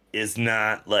here is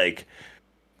not like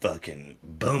fucking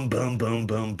boom, boom, boom,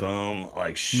 boom, boom,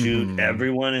 like shoot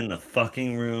everyone in the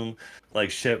fucking room, like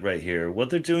shit right here. What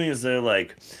they're doing is they're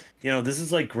like, this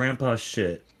is like grandpa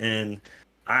shit. And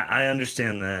I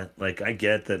understand that. Like, I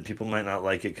get that people might not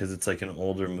like it because it's like an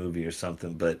older movie or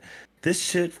something, but this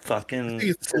shit I fucking.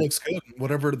 think it looks good.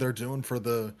 Whatever they're doing for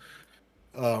the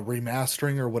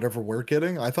remastering or whatever we're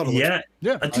getting, I thought it looked Yeah.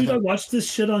 Yeah. Dude, I watched this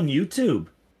shit on YouTube.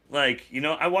 Like,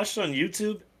 I watched it on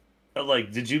YouTube.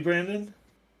 Like, did you, Brandon?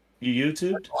 You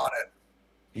YouTubed? on it.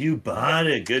 You bought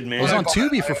it. Good man. It was on bought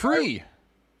Tubi it. for free.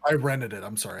 I rented it.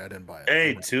 I'm sorry, I didn't buy it.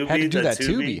 Hey, Tubi. Had to do the that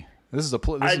Tubi. This is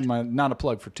this is my not a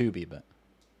plug for Tubi, but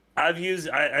I've used.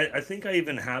 I think I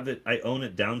even have it. I own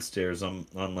it downstairs on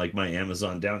like my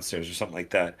Amazon downstairs or something like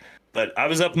that. But I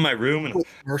was up in my room and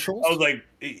Commercials? I was like,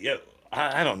 yeah,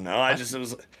 I don't know. It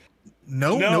was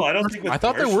No, I don't think. With I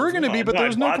thought there were going to be, but there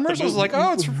was no I bought the commercials. movie. Like,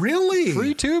 oh, it's really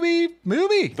free Tubi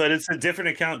movie. But it's a different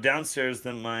account downstairs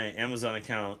than my Amazon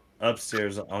account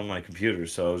upstairs on my computer.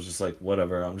 So I was just like,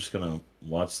 whatever. I'm just gonna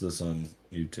watch this on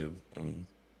YouTube.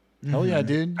 Hell yeah,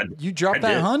 dude! You dropped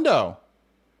I that did. hundo.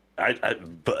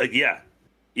 But yeah.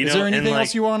 Is there anything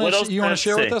else you want to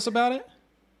share with us about it?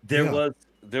 There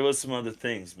Yeah. was some other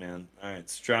things, man. All right,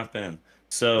 strap in.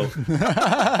 So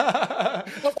The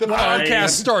podcast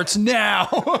starts now.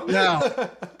 Now,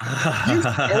 you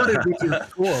started with your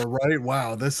score, right?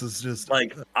 Wow, this is just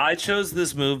like I chose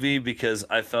this movie because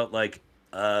I felt like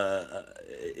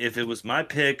if it was my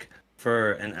pick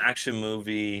for an action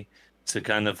movie to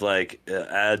kind of like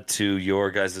add to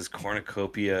your guys'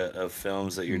 cornucopia of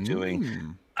films that you're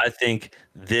doing, I think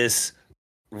this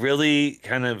really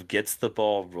kind of gets the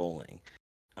ball rolling.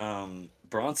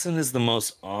 Bronson is the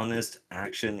most honest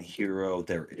action hero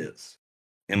there is,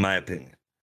 in my opinion.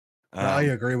 I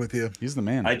agree with you. He's the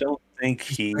man. I don't think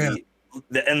he,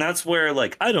 and that's where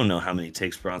like I don't know how many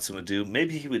takes Bronson would do.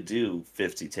 Maybe he would do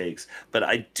 50 takes, but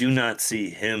I do not see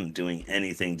him doing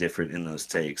anything different in those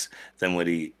takes than what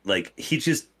he like.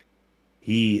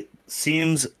 He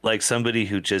seems like somebody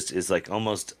who just is like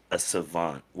almost a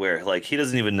savant, where like he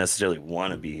doesn't even necessarily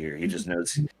want to be here. He just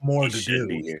knows More he to should do.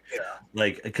 be here.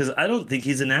 Like, because I don't think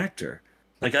he's an actor.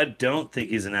 Like, I don't think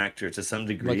he's an actor to some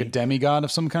degree. like a demigod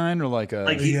of some kind, or like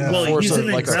a Yeah. well, force he's of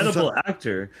an like incredible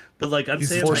actor, but like I'm He's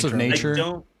saying, force like, of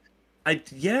nature. I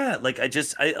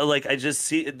just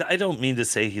see. I don't mean to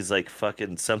say he's like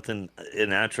fucking something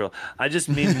unnatural. I just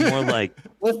mean more like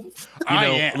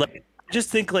like I just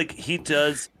think like he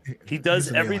does He's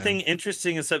an everything alien.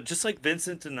 interesting and stuff, just like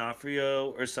Vincent D'Onofrio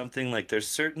or something. Like there's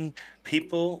certain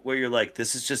people where you're like,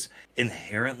 this is just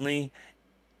inherently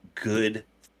good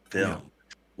film.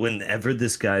 Whenever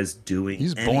this guy's doing,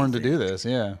 he's born to anything. do this.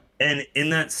 Yeah. And in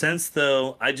that sense,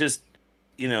 though, I just,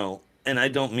 and I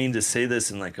don't mean to say this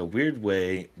in like a weird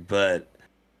way, but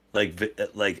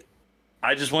like,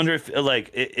 I just wonder if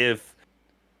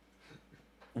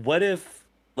what if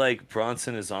like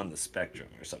Bronson is on the spectrum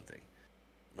or something,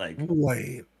 like,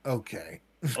 Wait, okay.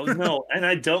 oh no, and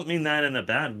I don't mean that in a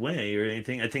bad way or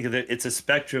anything. I think that it's a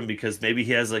spectrum because maybe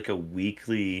he has like a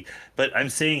weekly, but I'm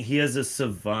saying he has a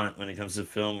savant when it comes to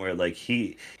film where like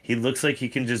he looks like he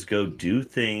can just go do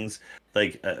things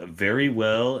like very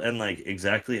well and like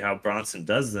exactly how Bronson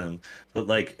does them. But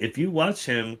like if you watch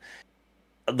him,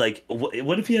 like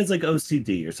what if he has like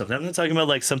OCD or something? I'm not talking about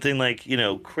like something like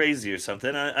crazy or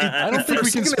something. I don't think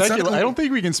we can thinking it speculate. sounded I like- don't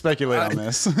think we can speculate on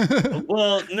this.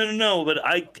 Well, no, but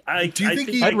I Do you think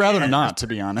he- I'd rather can. not, to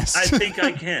be honest. I think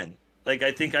I can. Like,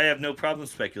 I think I have no problem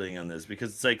speculating on this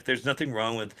because it's like there's nothing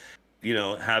wrong with,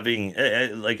 having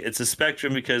like it's a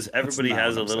spectrum because everybody not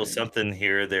has what a I'm little saying. something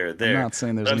here, there, I'm there. not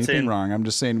saying there's But I'm anything saying- wrong. I'm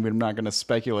just saying we're not going to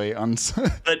speculate on.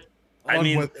 But I On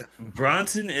mean, what-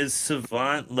 Bronson is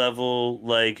savant level,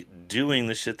 like doing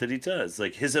the shit that he does.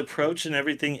 Like his approach and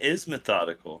everything is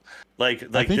methodical. Like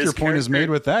I think this your point is made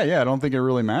character- with that. Yeah, I don't think it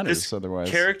really matters this otherwise.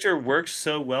 character works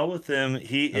so well with him.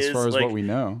 He As is far as like, what we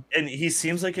know, and he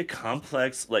seems like a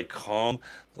complex, like calm,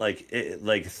 like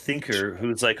thinker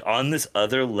who's like on this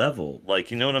other level. Like,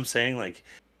 you know what I'm saying? Like,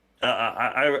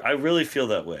 I really feel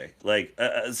that way. Like,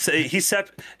 say he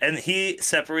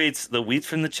separates the wheat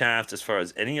from the chaff as far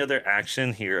as any other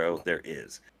action hero there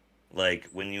is. Like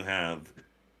when you have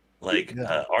Like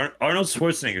Arnold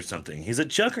Schwarzenegger, something. He's a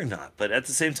juggernaut, but at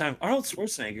the same time, Arnold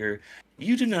Schwarzenegger,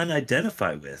 you do not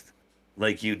identify with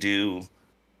like you do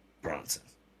Bronson.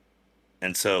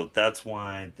 And so that's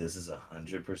why this is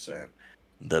 100%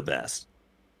 the best.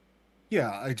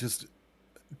 Yeah,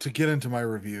 to get into my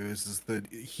review is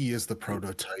that he is the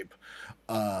prototype.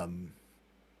 And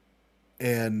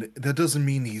that doesn't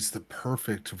mean he's the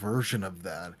perfect version of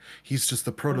that. He's just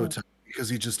the prototype because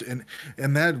he just and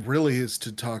that really is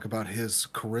to talk about his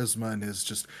charisma and his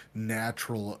just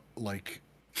natural like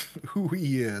who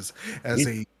he is as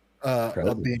a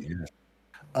being,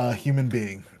 a human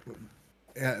being.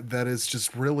 That is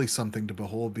just really something to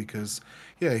behold because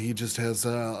he just has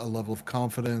a level of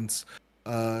confidence.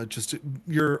 Just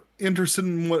you're interested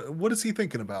in what is he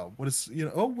thinking about? What is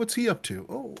what's he up to?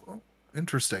 Oh,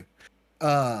 interesting.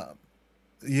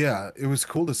 It was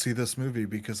cool to see this movie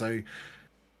because I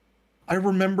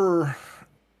remember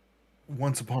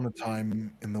Once Upon a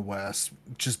Time in the West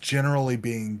just generally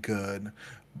being good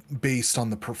based on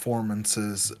the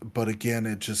performances, but again,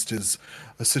 it just is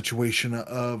a situation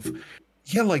of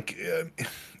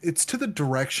it's to the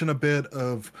direction a bit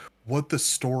of what the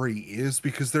story is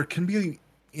because there can be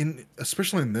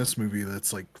especially in this movie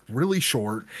that's like really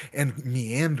short and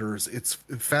meanders. It's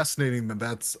fascinating that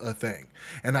that's a thing,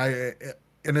 and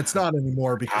it's not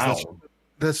anymore because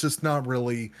that's just not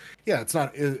really it's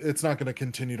not going to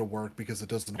continue to work because it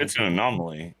doesn't it's an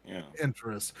anomaly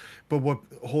interest. But what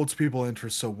holds people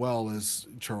interest so well is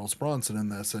Charles Bronson in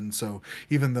this, and so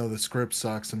even though the script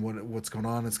sucks and what's going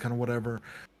on, it's kind of whatever.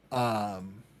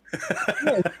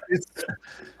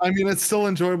 It's still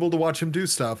enjoyable to watch him do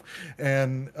stuff,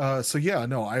 and I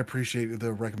appreciate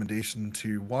the recommendation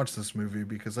to watch this movie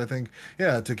because I think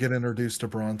to get introduced to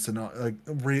Bronson,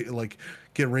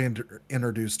 get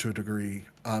reintroduced to a degree,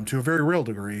 to a very real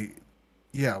degree,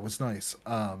 it was nice.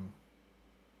 I'm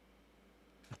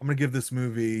gonna give this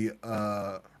movie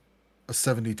a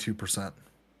 72%,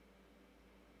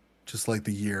 just like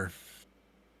the year.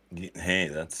 Hey,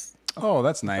 that's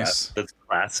nice. That's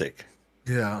classic.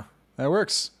 Yeah, that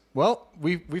works. Well,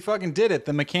 we fucking did it.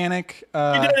 The Mechanic.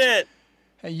 You did it.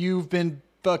 You've been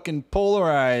fucking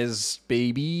polarized,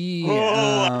 baby. Oh,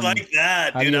 I like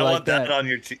that, dude. I want that on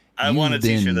your. I want a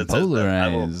T-shirt that says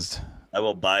that. I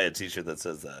will buy a T-shirt that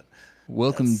says that.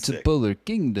 Welcome to Polar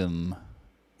Kingdom.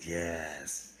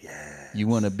 Yes. You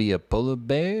want to be a polar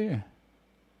bear?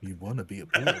 You want to be a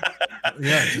polar bear?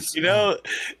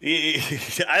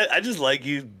 I just like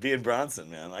you being Bronson,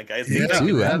 man. Like I think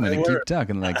too. I'm gonna keep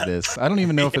talking like this. I don't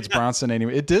even know if it's Bronson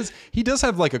anymore. He does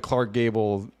have like a Clark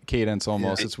Gable cadence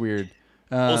almost. It's weird.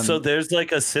 So there's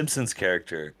like a Simpsons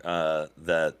character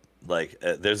that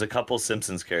there's a couple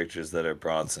Simpsons characters that are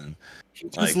Bronson. He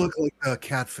does look like a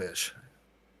catfish.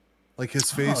 Like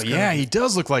his face. Oh yeah, he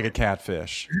does look like a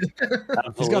catfish.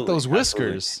 He's got those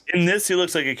whiskers. Absolutely. In this, he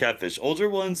looks like a catfish. Older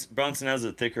ones, Bronson has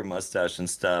a thicker mustache and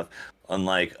stuff.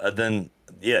 Unlike you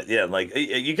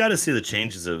got to see the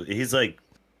changes of. He's like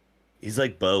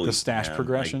Bowie. The stash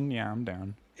progression. I'm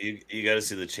down. You got to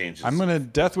see the changes.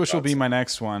 Death Wish will be my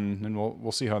next one, and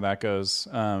we'll see how that goes.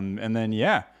 And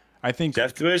then I think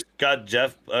Death Wish got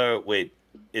Jeff.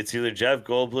 It's either Jeff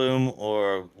Goldblum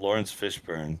or Lawrence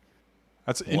Fishburne.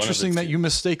 That's interesting that you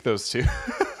mistake those two.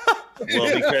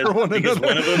 Well, because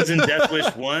one of them's in Death Wish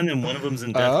 1 and one of them's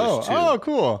in Death Wish 2. Oh,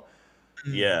 cool.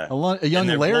 Yeah. A young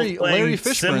Larry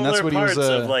Fishburne. That's what he was.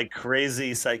 Of like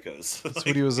crazy psychos. That's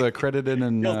what he was credited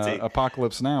in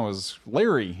Apocalypse Now as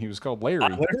Larry. He was called Larry.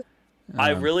 I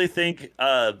really think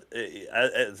a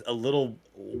little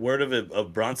word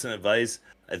of Bronson advice.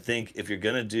 I think if you're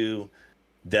gonna do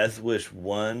Death Wish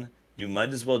 1, you might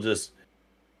as well just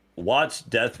watch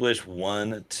Death Wish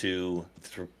 1, 2,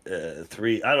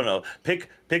 3. I don't know. Pick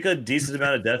a decent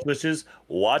amount of Death Wishes,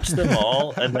 watch them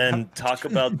all, and then talk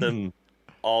about them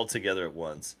all together at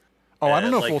once. I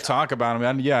don't know if we'll talk about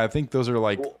them. I think those are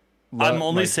like. I'm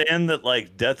only saying that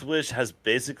like Death Wish has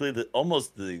basically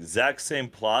almost the exact same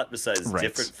plot, besides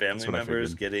different family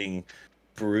members getting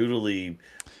brutally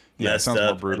messed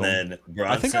up, and then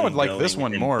Bronson. I think I would like this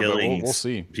one more, but we'll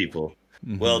see. People.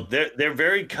 Mm-hmm. Well, they're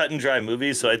very cut and dry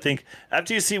movies, so I think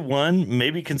after you see one,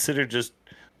 maybe consider just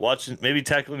watching, maybe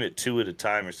tackling it 2 at a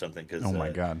time or something. Cause, my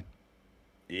God.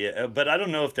 Yeah, but I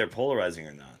don't know if they're polarizing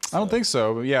or not. So. I don't think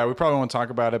so. But we probably won't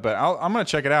talk about it, but I'm going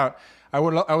to check it out. I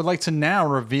would like to now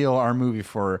reveal our movie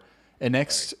for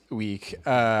next week.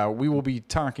 We will be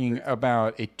talking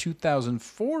about a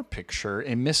 2004 picture,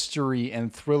 a mystery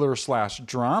and thriller /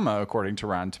 drama, according to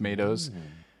Rotten Tomatoes.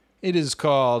 It is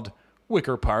called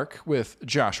Wicker Park with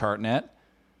Josh Hartnett.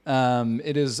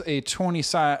 It is a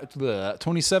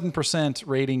 27%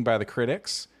 rating by the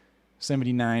critics.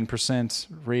 79%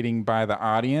 rating by the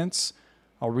audience.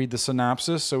 I'll read the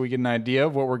synopsis so we get an idea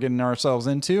of what we're getting ourselves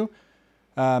into.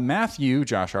 Matthew,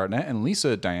 Josh Hartnett, and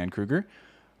Lisa, Diane Kruger,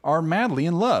 are madly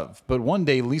in love, but one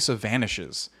day Lisa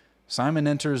vanishes. Simon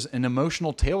enters an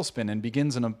emotional tailspin and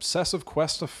begins an obsessive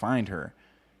quest to find her.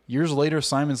 Years later,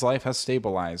 Simon's life has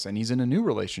stabilized, and he's in a new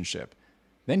relationship.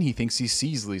 Then he thinks he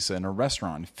sees Lisa in a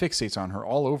restaurant and fixates on her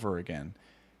all over again.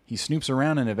 He snoops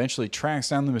around and eventually tracks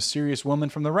down the mysterious woman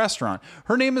from the restaurant.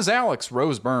 Her name is Alex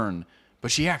Rose Byrne,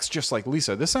 but she acts just like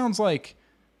Lisa. This sounds like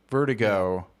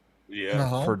Vertigo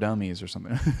for dummies or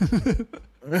something.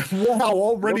 Wow,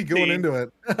 already going into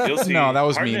it. No, that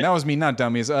was me. That was me, not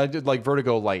dummies. I did like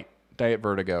Vertigo Light, Diet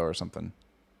Vertigo or something.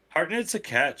 Hartnett's a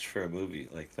catch for a movie.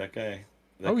 Like that guy.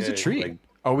 He's a treat.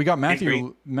 Like, we got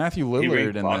Matthew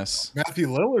Lillard in this. Matthew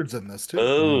Lillard's in this too.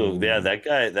 Oh yeah,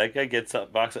 that guy gets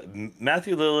up box.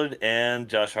 Matthew Lillard and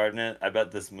Josh Hartnett. I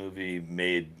bet this movie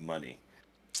made money.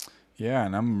 Yeah,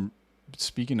 and I'm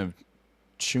speaking of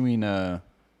chewing a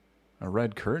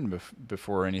red curtain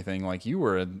before anything, like you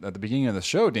were at the beginning of the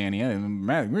show, Danny. And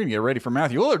we're gonna get ready for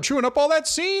Matthew Lillard chewing up all that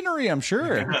scenery, I'm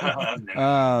sure.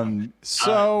 Can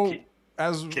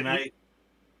I?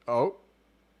 Oh,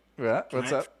 yeah.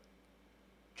 What's up?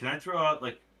 Can I throw out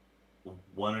like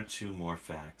one or two more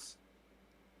facts?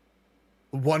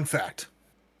 One fact.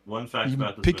 One fact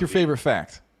about this Pick movie. your favorite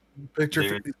fact.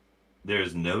 There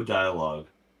is no dialogue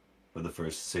for the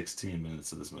first 16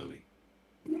 minutes of this movie.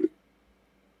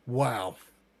 Wow.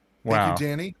 Thank you,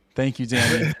 Danny. Thank you,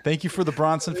 Danny. Thank you for the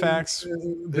Bronson facts.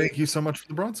 Thank you so much for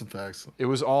the Bronson facts. It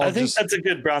was all. I think that's a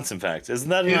good Bronson fact, isn't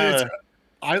that?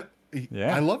 I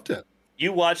loved it.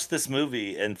 You watched this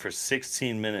movie, and for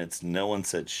 16 minutes, no one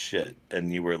said shit,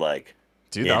 and you were like,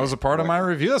 "Dude, that was a part of my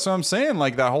review." That's what I'm saying.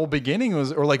 Like that whole beginning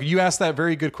was, or like you asked that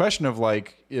very good question of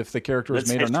like if the character was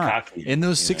made or not. In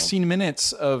those 16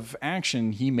 minutes of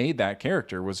action, he made that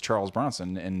character was Charles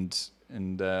Bronson, and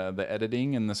the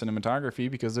editing and the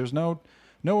cinematography, because there's none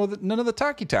of the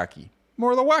talkie, more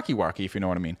of the walkie, if you know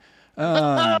what I mean.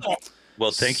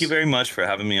 Well, thank you very much for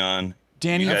having me on,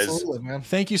 Danny. You guys,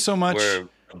 thank you so much. We're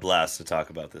a blast to talk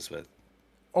about this with.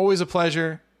 Always a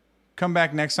pleasure. Come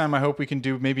back next time. I hope we can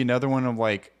do maybe another one of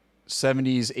like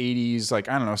 70s, 80s, like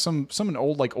I don't know, some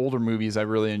older movies I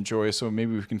really enjoy. So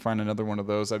maybe we can find another one of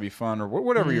those. That'd be fun, or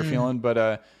whatever you're feeling.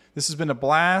 But this has been a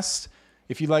blast.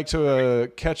 If you'd like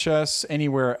to catch us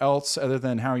anywhere else other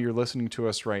than how you're listening to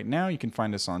us right now, you can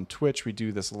find us on Twitch. We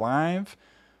do this live,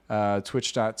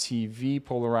 twitch.tv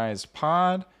Polarized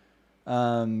Pod.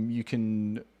 You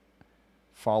can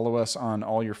follow us on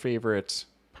all your favorite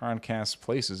podcast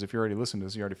places. If you already listened to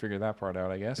us, you already figured that part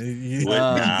out, I guess. Way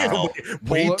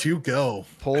to go.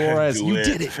 Polarized. You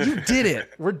did it. You did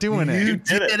it. We're doing it. You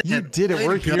did it.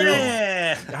 We're here.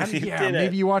 Yeah,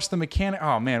 maybe you watch The Mechanic.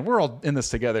 Oh man, we're all in this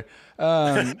together.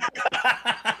 You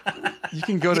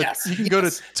can go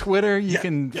to Twitter. You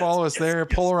can follow us there.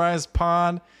 Polarized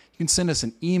Pod. You can send us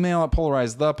an email at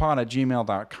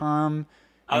polarizedthepod@gmail.com.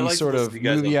 Any sort of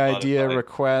movie idea,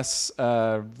 requests,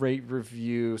 rate,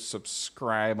 review,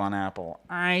 subscribe on Apple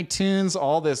iTunes,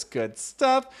 all this good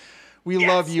stuff. We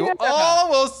love you all.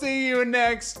 We'll see you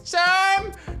next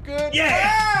time.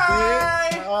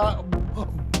 Goodbye.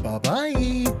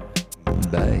 Bye-bye.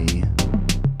 Bye.